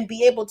come and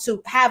be able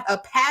to have a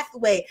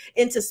pathway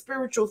into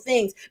spiritual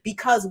things,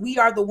 because we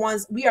are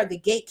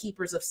the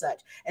gatekeepers of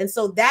such. And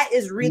so that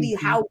is really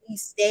how we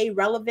stay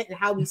relevant and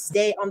how we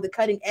stay on the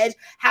cutting edge.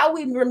 How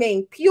we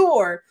remain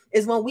pure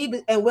is when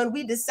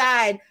we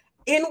decide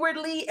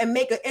inwardly and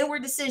make an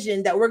inward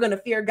decision that we're going to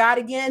fear God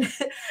again,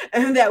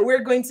 and that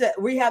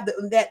we have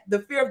the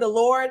fear of the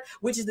Lord,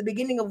 which is the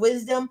beginning of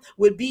wisdom,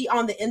 would be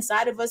on the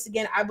inside of us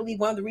again. I believe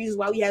one of the reasons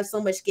why we have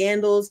so much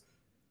scandals,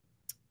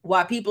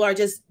 why people are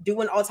just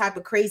doing all type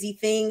of crazy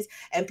things,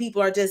 and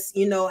people are just,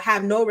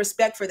 have no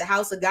respect for the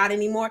house of God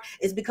anymore,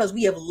 is because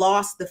we have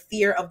lost the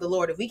fear of the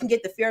Lord. If we can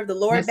get the fear of the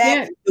Lord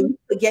back, we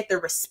can get the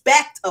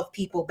respect of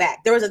people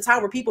back. There was a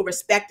time where people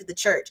respected the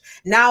church.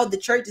 Now the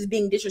church is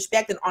being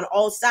disrespected on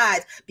all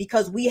sides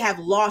because we have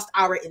lost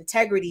our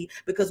integrity,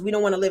 because we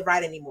don't want to live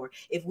right anymore.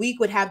 If we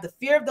could have the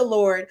fear of the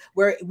Lord,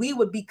 where we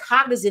would be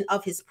cognizant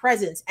of his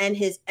presence and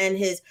his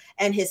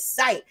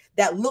sight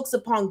that looks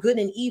upon good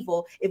and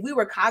evil, if we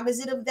were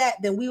cognizant of that,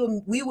 then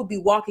we would be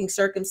walking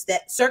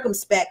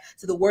circumspect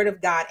to the word of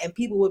God, and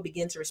people would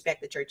begin to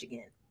respect the church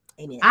again.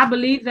 Amen. I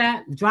believe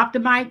that. Drop the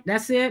mic.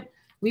 That's it.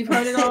 We've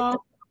heard it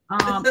all.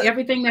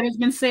 Everything that has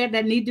been said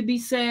that need to be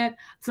said.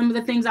 Some of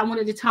the things I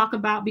wanted to talk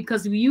about,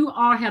 because you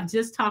all have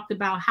just talked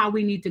about how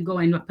we need to go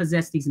and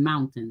possess these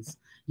mountains.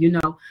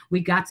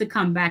 We got to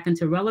come back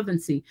into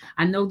relevancy.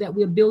 I know that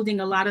we're building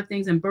a lot of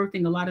things and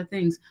birthing a lot of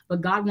things, but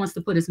God wants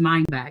to put his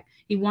mind back.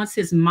 He wants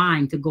his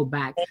mind to go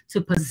back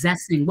to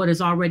possessing what is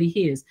already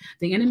his.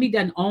 The enemy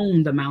doesn't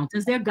own the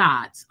mountains. They're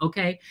God's.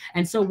 Okay.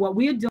 And so what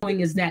we're doing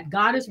is that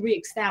God is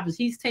reestablished.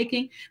 He's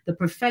taking the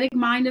prophetic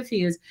mind of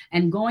his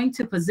and going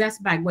to possess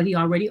back what he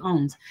already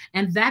owns.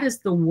 And that is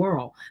the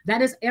world.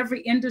 That is every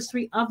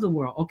industry of the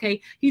world.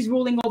 Okay. He's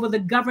ruling over the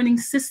governing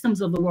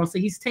systems of the world. So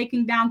he's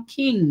taking down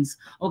kings,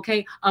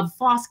 okay, of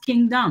false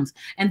kingdoms.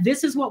 And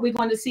this is what we're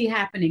going to see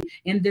happening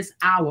in this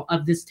hour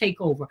of this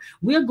takeover.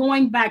 We're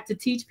going back to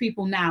teach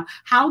people now,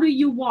 how do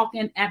you walk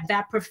in at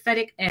that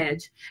prophetic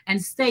edge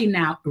and stay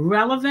now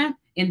relevant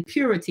in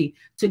purity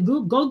to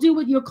go do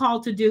what you're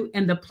called to do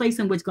in the place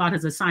in which God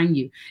has assigned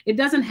you. It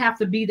doesn't have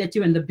to be that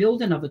you're in the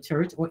building of a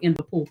church or in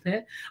the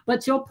pulpit,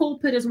 but your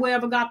pulpit is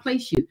wherever God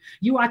placed you.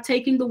 You are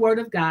taking the word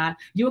of God.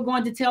 You're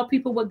going to tell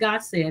people what God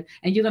said,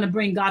 and you're going to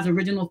bring God's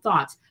original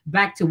thoughts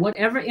back to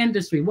whatever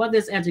industry, whether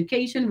it's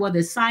education, whether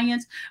it's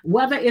science,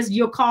 whether it's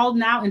you're called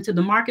now into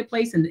the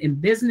marketplace and in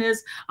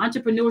business,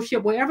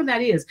 entrepreneurship, wherever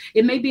that is.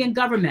 It may be in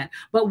government,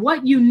 but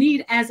what you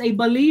need as a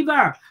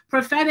believer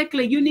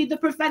prophetically, you need the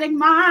prophetic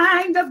mind.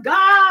 mind of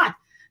God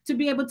to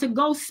be able to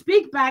go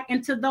speak back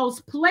into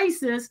those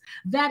places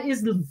that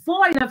is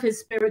void of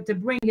his spirit, to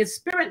bring his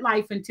spirit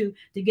life into,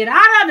 to get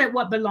out of it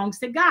what belongs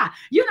to God.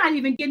 You're not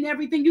even getting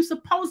everything you're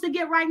supposed to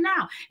get right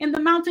now in the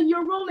mountain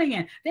you're ruling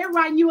in. They're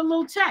writing you a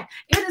little check.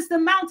 It is the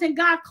mountain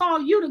God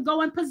called you to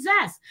go and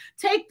possess.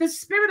 Take the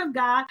spirit of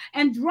God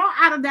and draw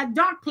out of that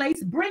dark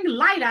place, bring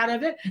light out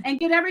of it, and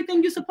get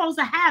everything you're supposed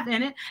to have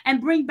in it, and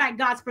bring back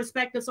God's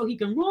perspective so he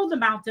can rule the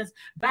mountains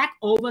back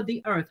over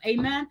the earth.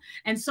 Amen.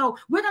 And so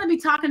we're going to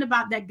be talking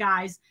about that,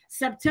 guys,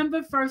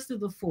 September 1st to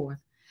the 4th.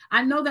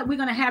 I know that we're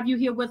going to have you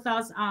here with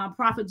us,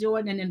 Prophet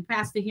Jordan and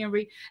Pastor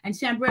Henry and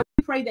Chambray.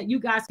 We pray that you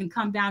guys can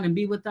come down and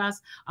be with us.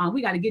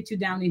 We got to get you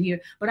down in here,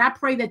 but I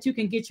pray that you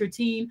can get your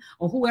team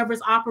or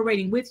whoever's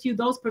operating with you,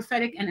 those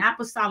prophetic and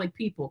apostolic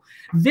people.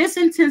 This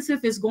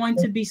intensive is going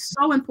to be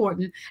so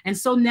important and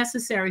so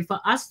necessary for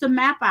us to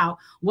map out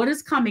what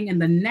is coming in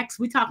the next,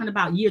 we're talking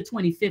about year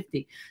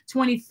 2050,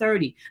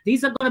 2030.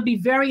 These are going to be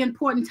very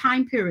important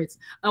time periods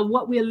of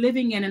what we're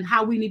living in and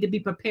how we need to be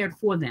prepared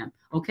for them.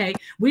 Okay,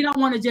 we don't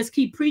want to just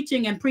keep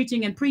preaching and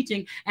preaching and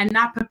preaching and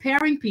not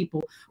preparing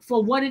people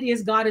for what it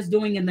is God is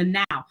doing in the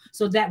now,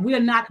 so that we're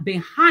not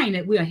behind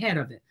it, we're ahead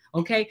of it.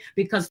 Okay,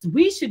 because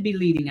we should be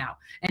leading out.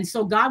 And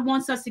so God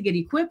wants us to get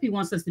equipped. He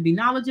wants us to be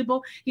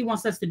knowledgeable. He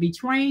wants us to be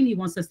trained. He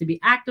wants us to be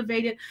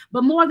activated.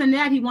 But more than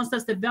that, he wants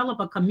us to develop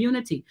a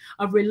community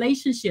of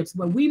relationships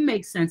where we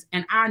make sense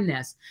in our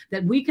nest,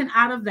 that we can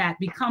out of that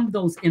become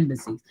those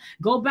embassies.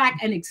 Go back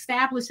and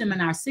establish them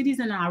in our cities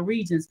and our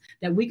regions,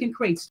 that we can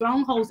create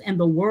strongholds in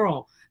the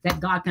world that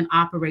God can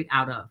operate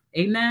out of.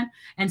 Amen.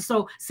 And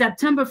so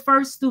September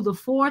 1st through the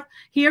 4th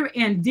here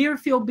in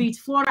Deerfield Beach,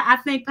 Florida. I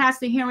think,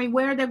 Pastor Henry,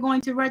 where they're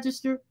going to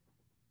register?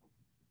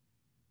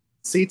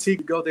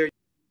 CT, go there.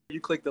 You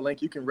click the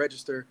link. You can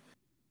register.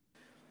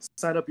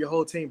 Sign up your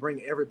whole team.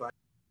 Bring everybody.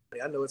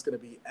 I know it's going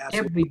to be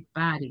absolutely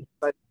everybody.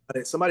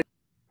 Somebody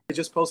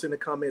just posted in the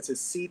comments,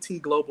 it's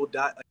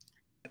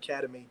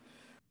ctglobal.academy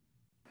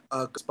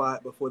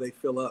spot before they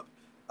fill up.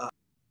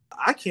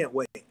 I can't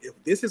wait. If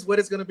this is what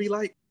it's going to be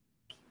like,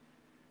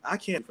 I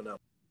can't even know.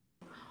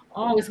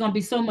 Oh, it's going to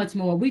be so much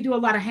more. We do a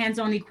lot of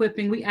hands-on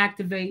equipping. We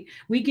activate.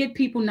 We get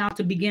people now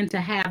to begin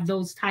to have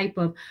those type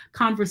of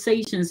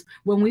conversations.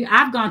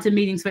 I've gone to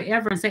meetings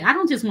forever and say, I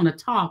don't just want to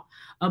talk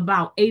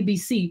about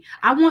ABC.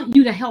 I want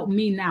you to help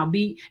me now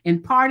be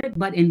imparted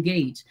but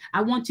engaged.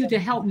 I want you to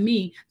help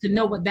me to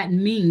know what that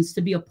means to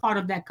be a part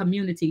of that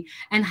community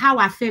and how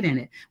I fit in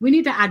it. We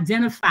need to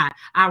identify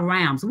our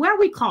realms. Where are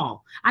we called?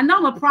 I know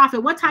I'm a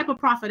prophet. What type of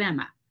prophet am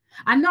I?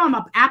 I know I'm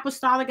an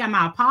apostolic, am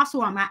I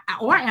apostle,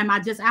 or am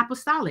I just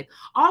apostolic?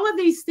 All of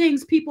these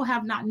things people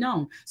have not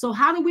known. So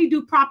how do we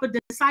do proper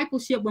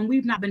discipleship when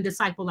we've not been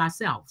discipled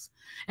ourselves?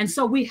 And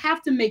so we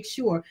have to make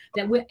sure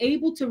that we're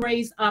able to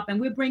raise up,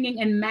 and we're bringing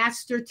in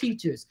master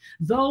teachers,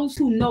 those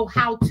who know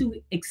how to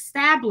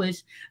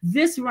establish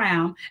this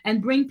realm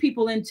and bring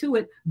people into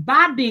it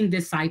by being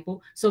discipled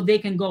so they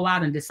can go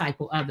out and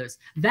disciple others.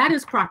 That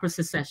is proper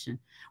succession.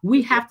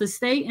 We have to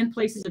stay in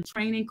places of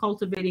training,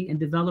 cultivating, and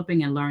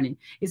developing and learning.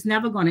 It's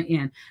never going to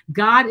end.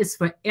 God is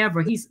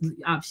forever. He's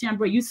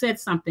Chambray, you said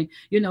something,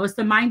 it's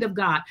the mind of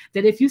God,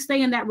 that if you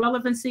stay in that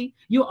relevancy,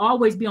 you'll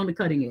always be on the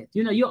cutting edge.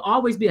 You'll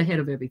always be ahead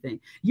of everything.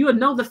 You will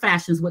know the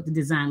fashions, what to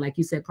design, like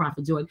you said,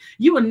 Prophet Jordan.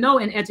 You will know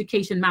in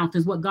education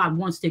mountains what God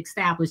wants to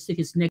establish to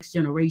his next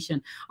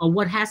generation, or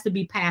what has to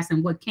be passed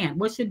and what can't,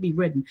 what should be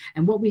written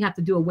and what we have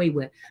to do away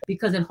with,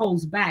 because it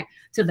holds back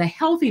to the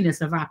healthiness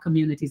of our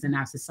communities and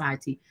our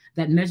society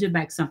that measure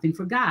back something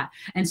for God.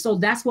 And so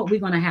that's what we're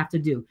going to have to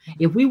do.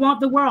 If we want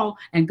the world,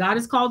 and God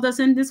has called us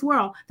in this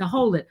world to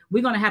hold it,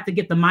 we're going to have to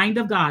get the mind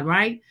of God,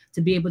 right,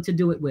 to be able to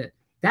do it with.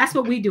 That's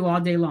what we do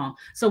all day long.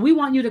 So we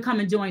want you to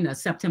come and join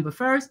us September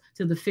 1st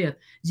to the 5th.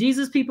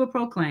 Jesus People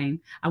Proclaim.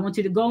 I want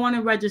you to go on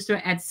and register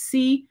at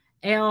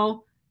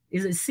CL.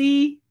 Is it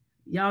C?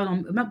 Y'all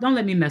don't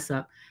let me mess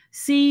up.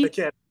 C.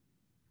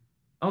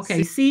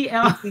 Okay,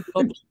 CL.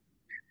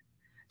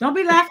 Don't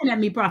be laughing at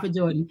me, Prophet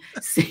Jordan.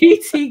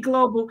 CT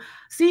Global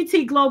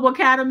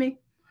Academy.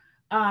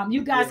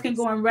 You guys can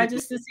go and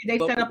register. See, they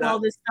set up all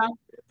this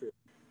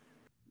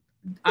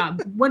stuff.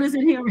 What is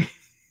it here?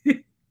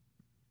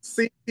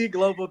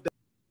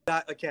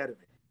 ctglobal.academy.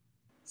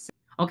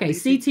 Okay,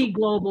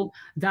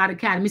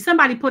 ctglobal.academy.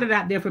 Somebody put it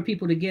out there for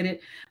people to get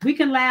it. We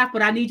can laugh,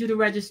 but I need you to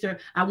register.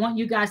 I want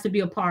you guys to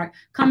be a part.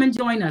 Come and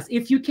join us.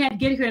 If you can't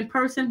get here in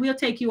person, we'll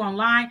take you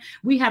online.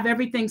 We have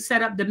everything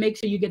set up to make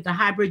sure you get the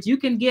hybrids. You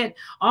can get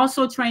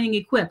also training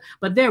equipped,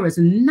 but there is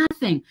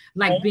nothing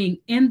like being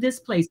in this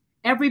place.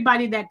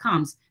 Everybody that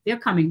comes, they're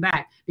coming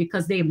back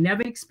because they've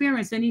never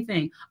experienced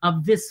anything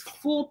of this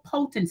full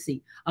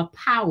potency of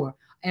power,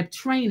 of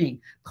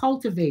training,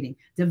 cultivating,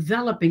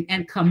 developing,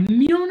 and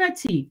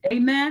community,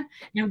 amen,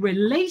 and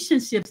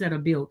relationships that are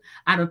built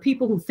out of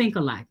people who think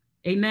alike,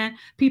 amen,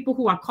 people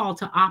who are called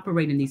to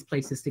operate in these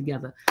places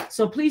together.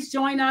 So please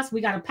join us.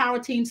 We got a power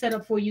team set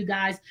up for you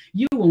guys.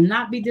 You will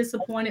not be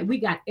disappointed. We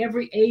got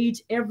every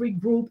age, every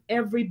group,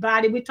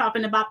 everybody. We're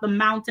talking about the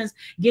mountains,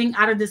 getting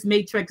out of this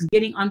matrix,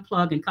 getting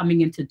unplugged and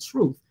coming into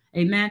truth.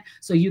 Amen.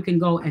 So you can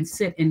go and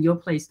sit in your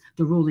place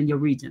to rule in your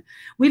region.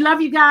 We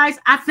love you guys.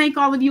 I thank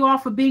all of you all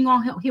for being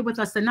on here with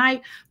us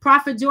tonight.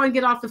 Prophet Jordan,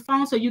 get off the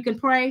phone so you can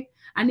pray.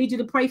 I need you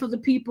to pray for the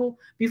people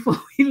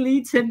before we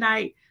leave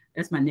tonight.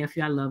 That's my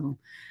nephew. I love him.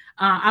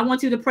 I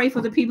want you to pray for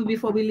the people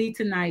before we leave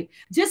tonight.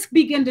 Just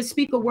begin to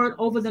speak a word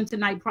over them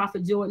tonight,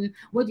 Prophet Jordan.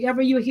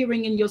 Whatever you're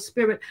hearing in your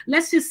spirit,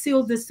 let's just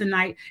seal this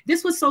tonight.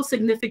 This was so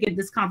significant,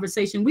 this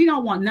conversation. We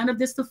don't want none of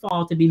this to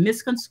fall, to be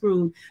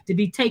misconstrued, to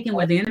be taken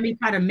where the enemy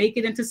tried to make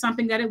it into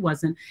something that it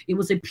wasn't. It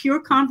was a pure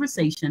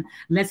conversation.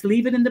 Let's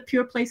leave it in the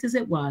pure place as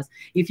it was.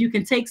 If you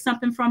can take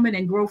something from it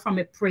and grow from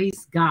it,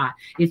 praise God.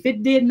 If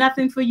it did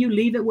nothing for you,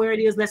 leave it where it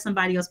is. Let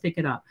somebody else pick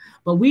it up.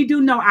 But we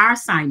do know our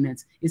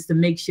assignments is to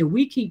make sure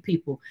we keep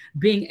people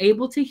being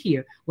able to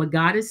hear what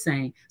God is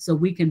saying so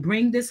we can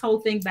bring this whole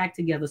thing back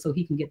together so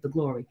he can get the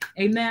glory.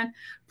 Amen.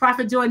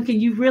 Prophet Jordan,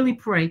 can you really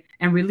pray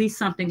and release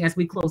something as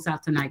we close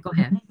out tonight? Go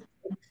ahead.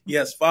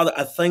 Yes, Father,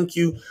 I thank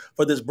you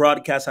for this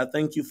broadcast. I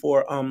thank you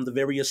for the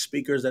various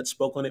speakers that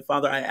spoke on it.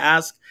 Father, I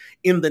ask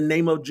in the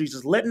name of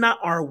Jesus, let not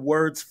our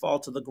words fall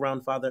to the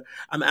ground, Father.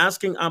 I'm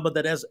asking, Abba,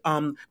 that as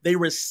they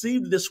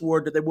received this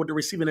word, that they would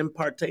receive an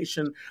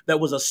impartation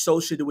that was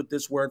associated with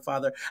this word,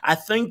 Father. I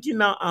thank you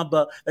now,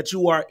 Abba, that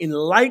you are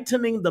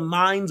enlightening the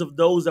minds of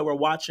those that were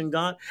watching,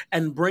 God,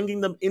 and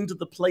bringing them into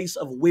the place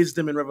of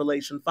wisdom and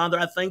revelation. Father,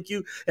 I thank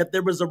you that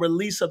there was a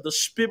release of the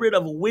spirit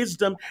of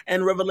wisdom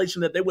and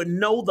revelation, that they would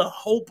know the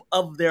hope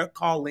of their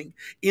calling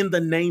in the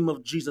name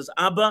of Jesus.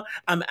 Abba,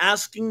 I'm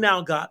asking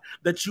now, God,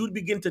 that you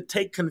begin to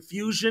take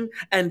confusion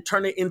and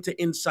turn it into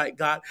insight,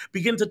 God.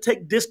 Begin to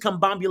take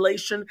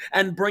discombobulation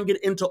and bring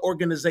it into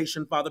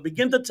organization, Father.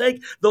 Begin to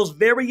take those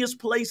various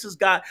places,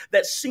 God,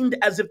 that seemed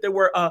as if they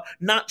were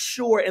not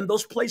sure, and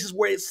those places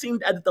where it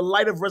seemed as if the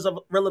light of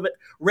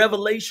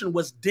revelation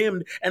was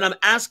dimmed. And I'm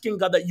asking,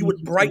 God, that you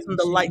would brighten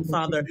the light,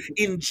 Father,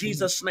 in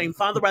Jesus' name.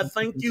 Father, I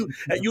thank you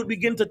that you would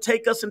begin to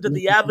take us into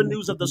the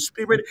avenues of the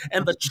Spirit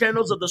and the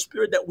channels of the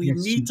Spirit that we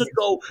need to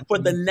go for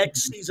the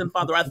next season,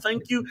 Father. I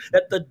thank you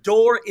that the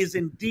door is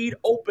indeed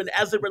open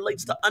as it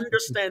relates to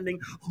understanding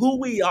who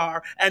we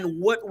are and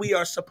what we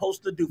are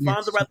supposed to do.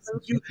 Father, I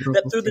thank you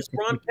that through this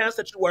broadcast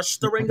that you are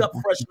stirring up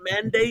fresh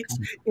mandates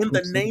in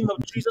the name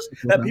of Jesus,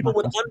 that people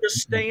would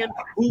understand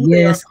who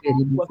they are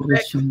called to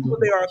affect, who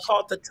they are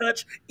called to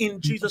touch in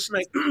Jesus'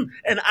 name.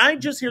 And I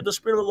just hear the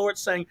Spirit of the Lord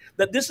saying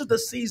that this is the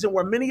season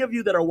where many of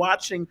you that are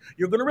watching,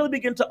 you're going to really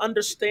begin to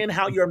understand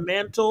how your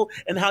mantle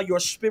and how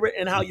your spirit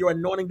and how your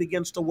anointing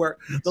begins to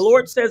work. The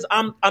Lord says,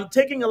 I'm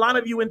taking a lot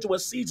of you into a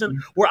season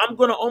where I'm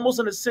going to almost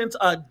in a sense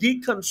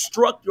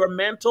deconstruct your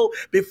mantle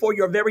before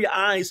your very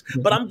eyes,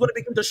 but I'm going to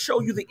begin to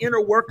show you the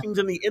inner workings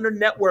and the inner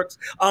networks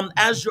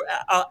as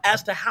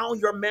to how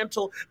your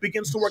mantle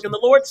begins to work. And the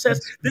Lord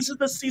says, this is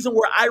the season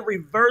where I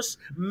reverse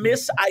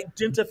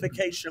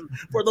misidentification.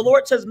 For the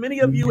Lord says, many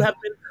of you have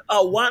been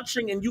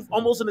watching, and you've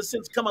almost in a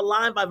sense come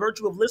alive by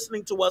virtue of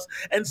listening to us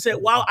and said,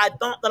 wow, I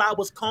thought that I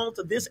was called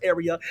to this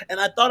area, and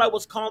I thought I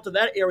was called to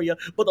that area.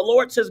 But the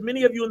Lord says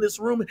many of you in this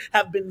room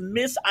have been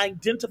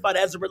misidentified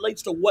as it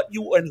relates to what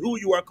you and who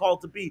you are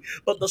called to be.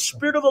 But the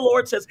Spirit of the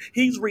Lord says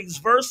he's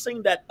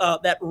reversing that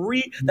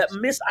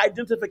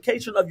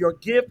misidentification of your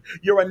gift,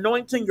 your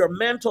anointing, your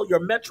mantle, your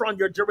metron,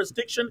 your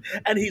jurisdiction,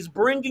 and he's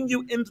bringing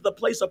you into the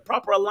place of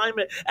proper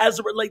alignment as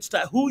it relates to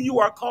who you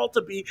are called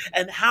to be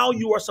and how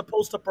you are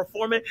supposed to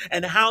perform it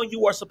and how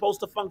you are supposed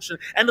to function.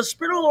 And the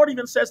Spirit of the Lord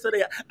even says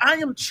today, I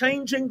am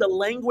changing the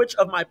language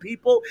of my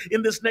people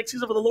in this next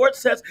season. For the Lord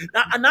says,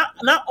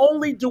 not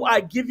only do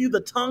I give you the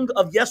tongue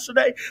of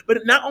yesterday,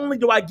 but not only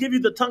do I give you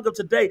the tongue of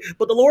today,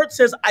 but the Lord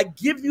says, I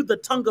give you the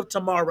tongue of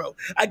tomorrow.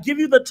 I give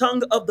you the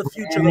tongue of the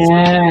future.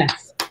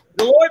 Yes.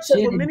 The Lord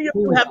says, well, many of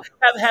you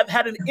have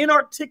had an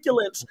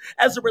inarticulate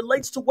as it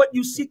relates to what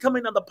you see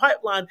coming down the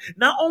pipeline.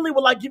 Not only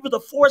will I give you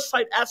the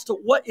foresight as to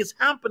what is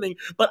happening,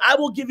 but I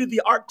will give you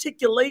the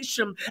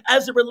articulation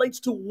as it relates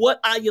to what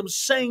I am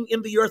saying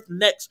in the earth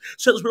next,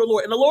 says the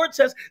Lord. And the Lord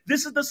says,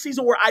 this is the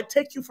season where I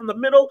take you from the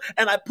middle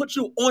and I put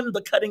you on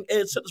the cutting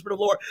edge, says the Spirit of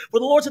the Lord. For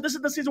the Lord said, this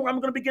is the season where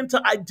I'm going to begin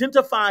to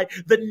identify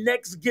the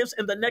next gifts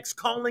and the next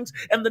callings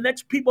and the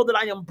next people that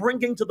I am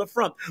bringing to the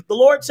front. The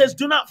Lord says,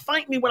 do not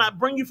fight me when I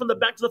bring you from the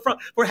back to the front.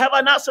 For have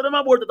I not said in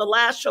my word that the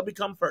last shall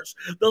become first?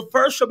 The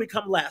first shall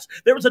become last.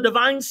 There is a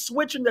divine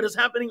switching that is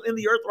happening in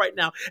the earth right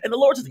now. And the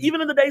Lord says,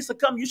 even in the days to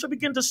come, you shall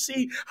begin to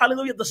see,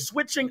 hallelujah, the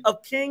switching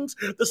of kings,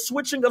 the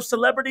switching of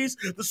celebrities,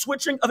 the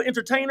switching of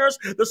entertainers,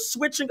 the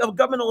switching of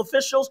governmental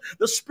officials.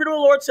 The Spirit of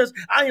the Lord says,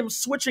 I am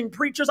switching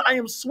preachers. I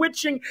am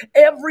switching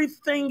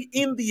everything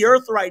in the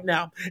earth right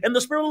now. And the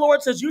Spirit of the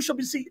Lord says, you shall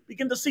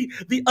begin to see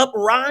the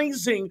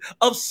uprising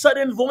of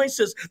sudden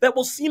voices that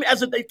will seem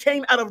as if they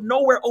came out of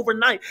nowhere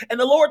overnight. And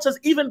the Lord Lord says,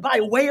 even by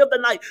way of the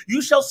night, you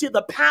shall see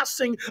the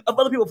passing of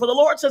other people. For the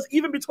Lord says,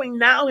 even between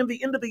now and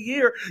the end of the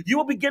year, you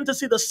will begin to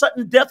see the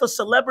sudden death of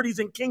celebrities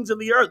and kings in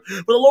the earth.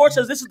 For the Lord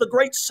says, this is the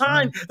great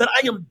sign that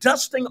I am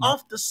dusting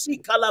off the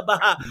sea.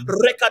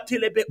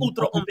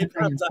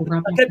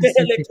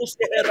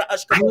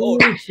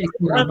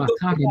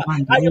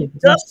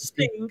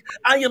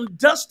 I am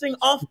dusting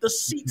off the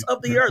seats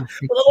of the earth.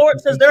 For the Lord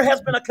says there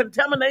has been a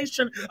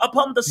contamination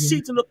upon the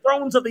seats and the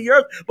thrones of the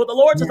earth. But the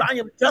Lord says, I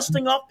am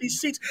dusting off these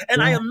seats, and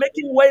I am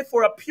making way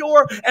for a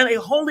pure and a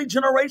holy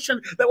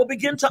generation that will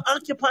begin to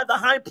occupy the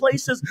high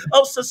places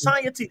of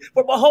society.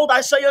 For behold, I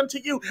say unto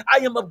you, I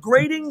am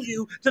upgrading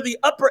you to the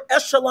upper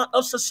echelon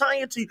of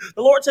society.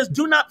 The Lord says,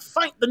 do not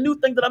fight the new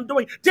thing that I'm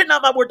doing. Did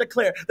not my word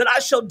declare that I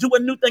shall do a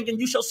new thing and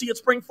you shall see it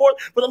spring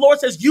forth? For the Lord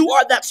says, you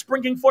are that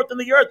springing forth in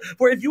the earth.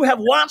 For if you have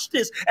watched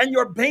this and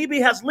your baby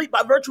has leaped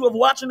by virtue of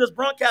watching this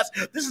broadcast,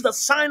 this is a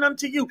sign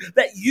unto you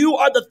that you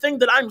are the thing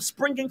that I'm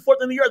springing forth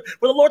in the earth.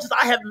 For the Lord says,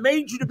 I have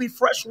made you to be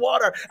fresh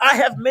water. I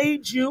have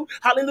made you,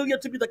 hallelujah,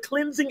 to be the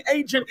cleansing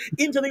agent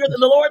into the earth.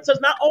 And the Lord says,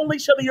 not only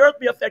shall the earth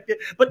be affected,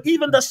 but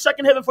even the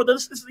second heaven, for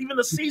this is even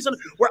the season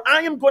where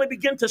I am going to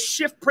begin to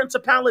shift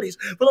principalities.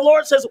 For the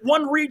Lord says,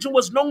 one region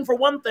was known for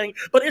one thing,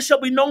 but it shall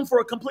be known for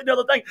a completely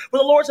other thing. For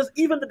the Lord says,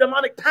 even the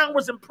demonic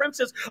powers and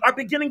princes are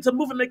beginning to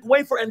move and make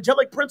way for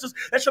angelic princes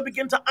that shall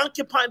begin to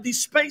occupy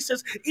these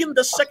spaces in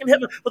the second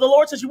heaven. For the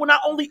Lord says, you will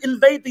not only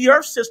invade the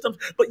earth systems,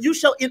 but you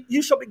shall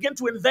begin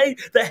to invade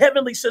the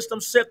heavenly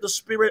systems, said the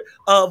Spirit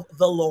of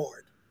the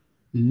Lord.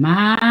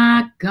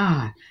 My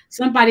God,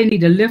 somebody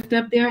need to lift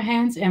up their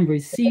hands and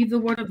receive the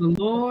word of the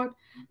Lord.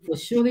 For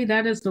surely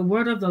that is the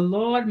word of the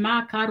Lord.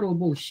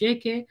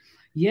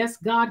 Yes,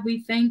 God, we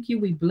thank you.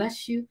 We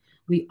bless you.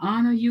 We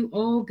honor you.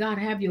 Oh, God,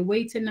 have your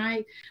way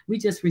tonight. We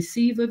just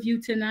receive of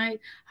you tonight.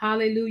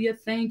 Hallelujah.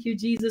 Thank you,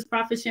 Jesus.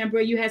 Prophet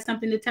Chambray, you had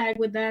something to tag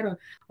with that? Or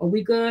are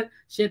we good?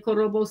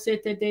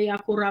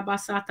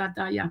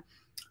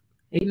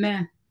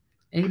 Amen.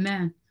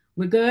 Amen.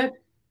 We're good?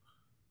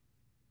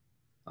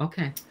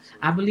 Okay.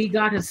 I believe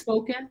God has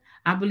spoken.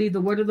 I believe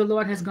the word of the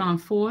Lord has gone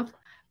forth.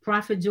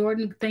 Prophet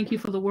Jordan, thank you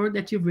for the word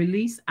that you've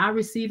released. I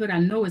receive it. I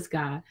know it's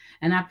God.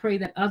 And I pray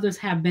that others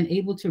have been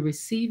able to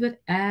receive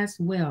it as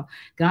well.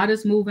 God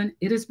is moving.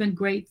 It has been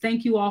great.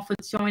 Thank you all for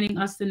joining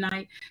us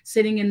tonight,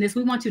 sitting in this.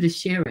 We want you to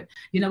share it.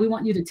 You know, we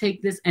want you to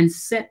take this and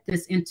set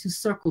this into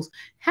circles.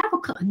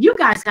 You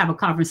guys have a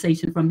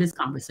conversation from this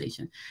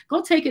conversation.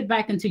 Go take it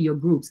back into your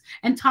groups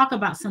and talk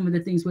about some of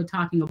the things we're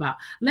talking about.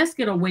 Let's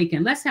get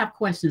awakened. Let's have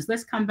questions.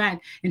 Let's come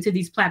back into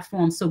these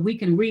platforms so we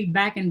can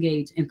back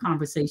engage in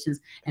conversations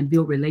and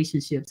build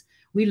relationships.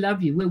 We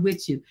love you. We're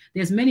with you.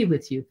 There's many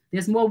with you.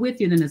 There's more with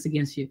you than is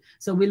against you.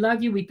 So we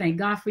love you. We thank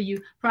God for you.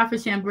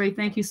 Prophet Chambray,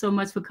 thank you so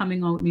much for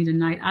coming on with me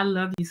tonight. I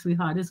love you,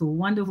 sweetheart. It's a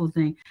wonderful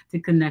thing to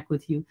connect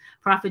with you.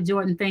 Prophet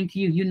Jordan, thank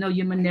you. You know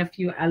you're my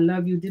nephew. I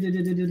love you.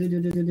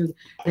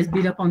 Let's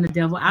beat up on the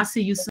devil. I'll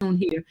see you soon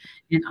here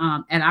in,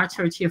 at our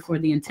church here for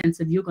the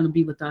intensive. You're going to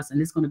be with us, and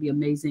it's going to be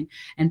amazing.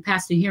 And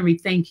Pastor Henry,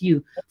 thank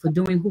you for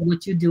doing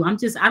what you do. I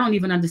don't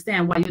even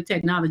understand why your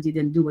technology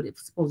didn't do what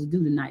it's supposed to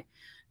do tonight.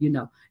 You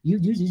know, you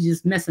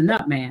just messing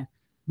up, man.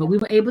 But we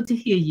were able to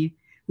hear you.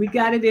 We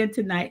got it in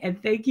tonight.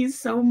 And thank you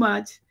so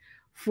much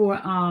for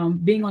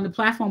being on the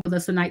platform with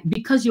us tonight,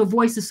 because your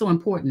voice is so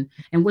important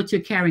and what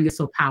you're carrying is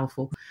so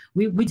powerful.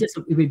 We just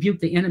rebuke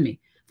the enemy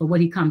for what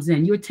he comes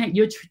in. You're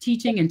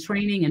teaching and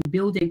training and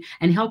building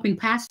and helping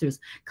pastors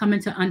come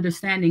into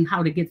understanding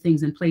how to get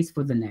things in place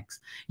for the next.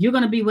 You're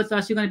going to be with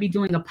us. You're going to be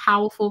doing a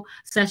powerful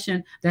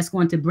session that's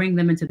going to bring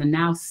them into the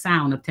now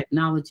sound of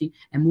technology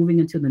and moving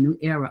into the new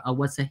era of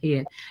what's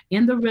ahead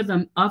in the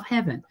rhythm of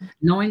heaven,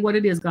 knowing what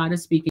it is God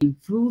is speaking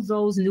through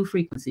those new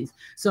frequencies.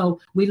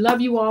 So we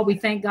love you all. We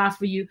thank God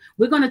for you.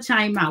 We're going to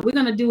chime out. We're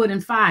going to do it in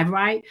 5,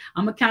 right?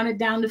 I'm going to count it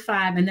down to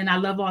 5. And then I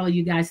love all of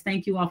you guys.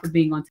 Thank you all for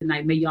being on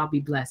tonight. May y'all be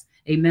blessed.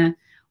 Amen.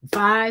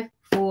 5,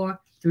 4,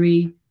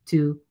 3,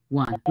 2,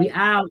 1. We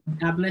out.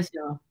 God bless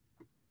y'all.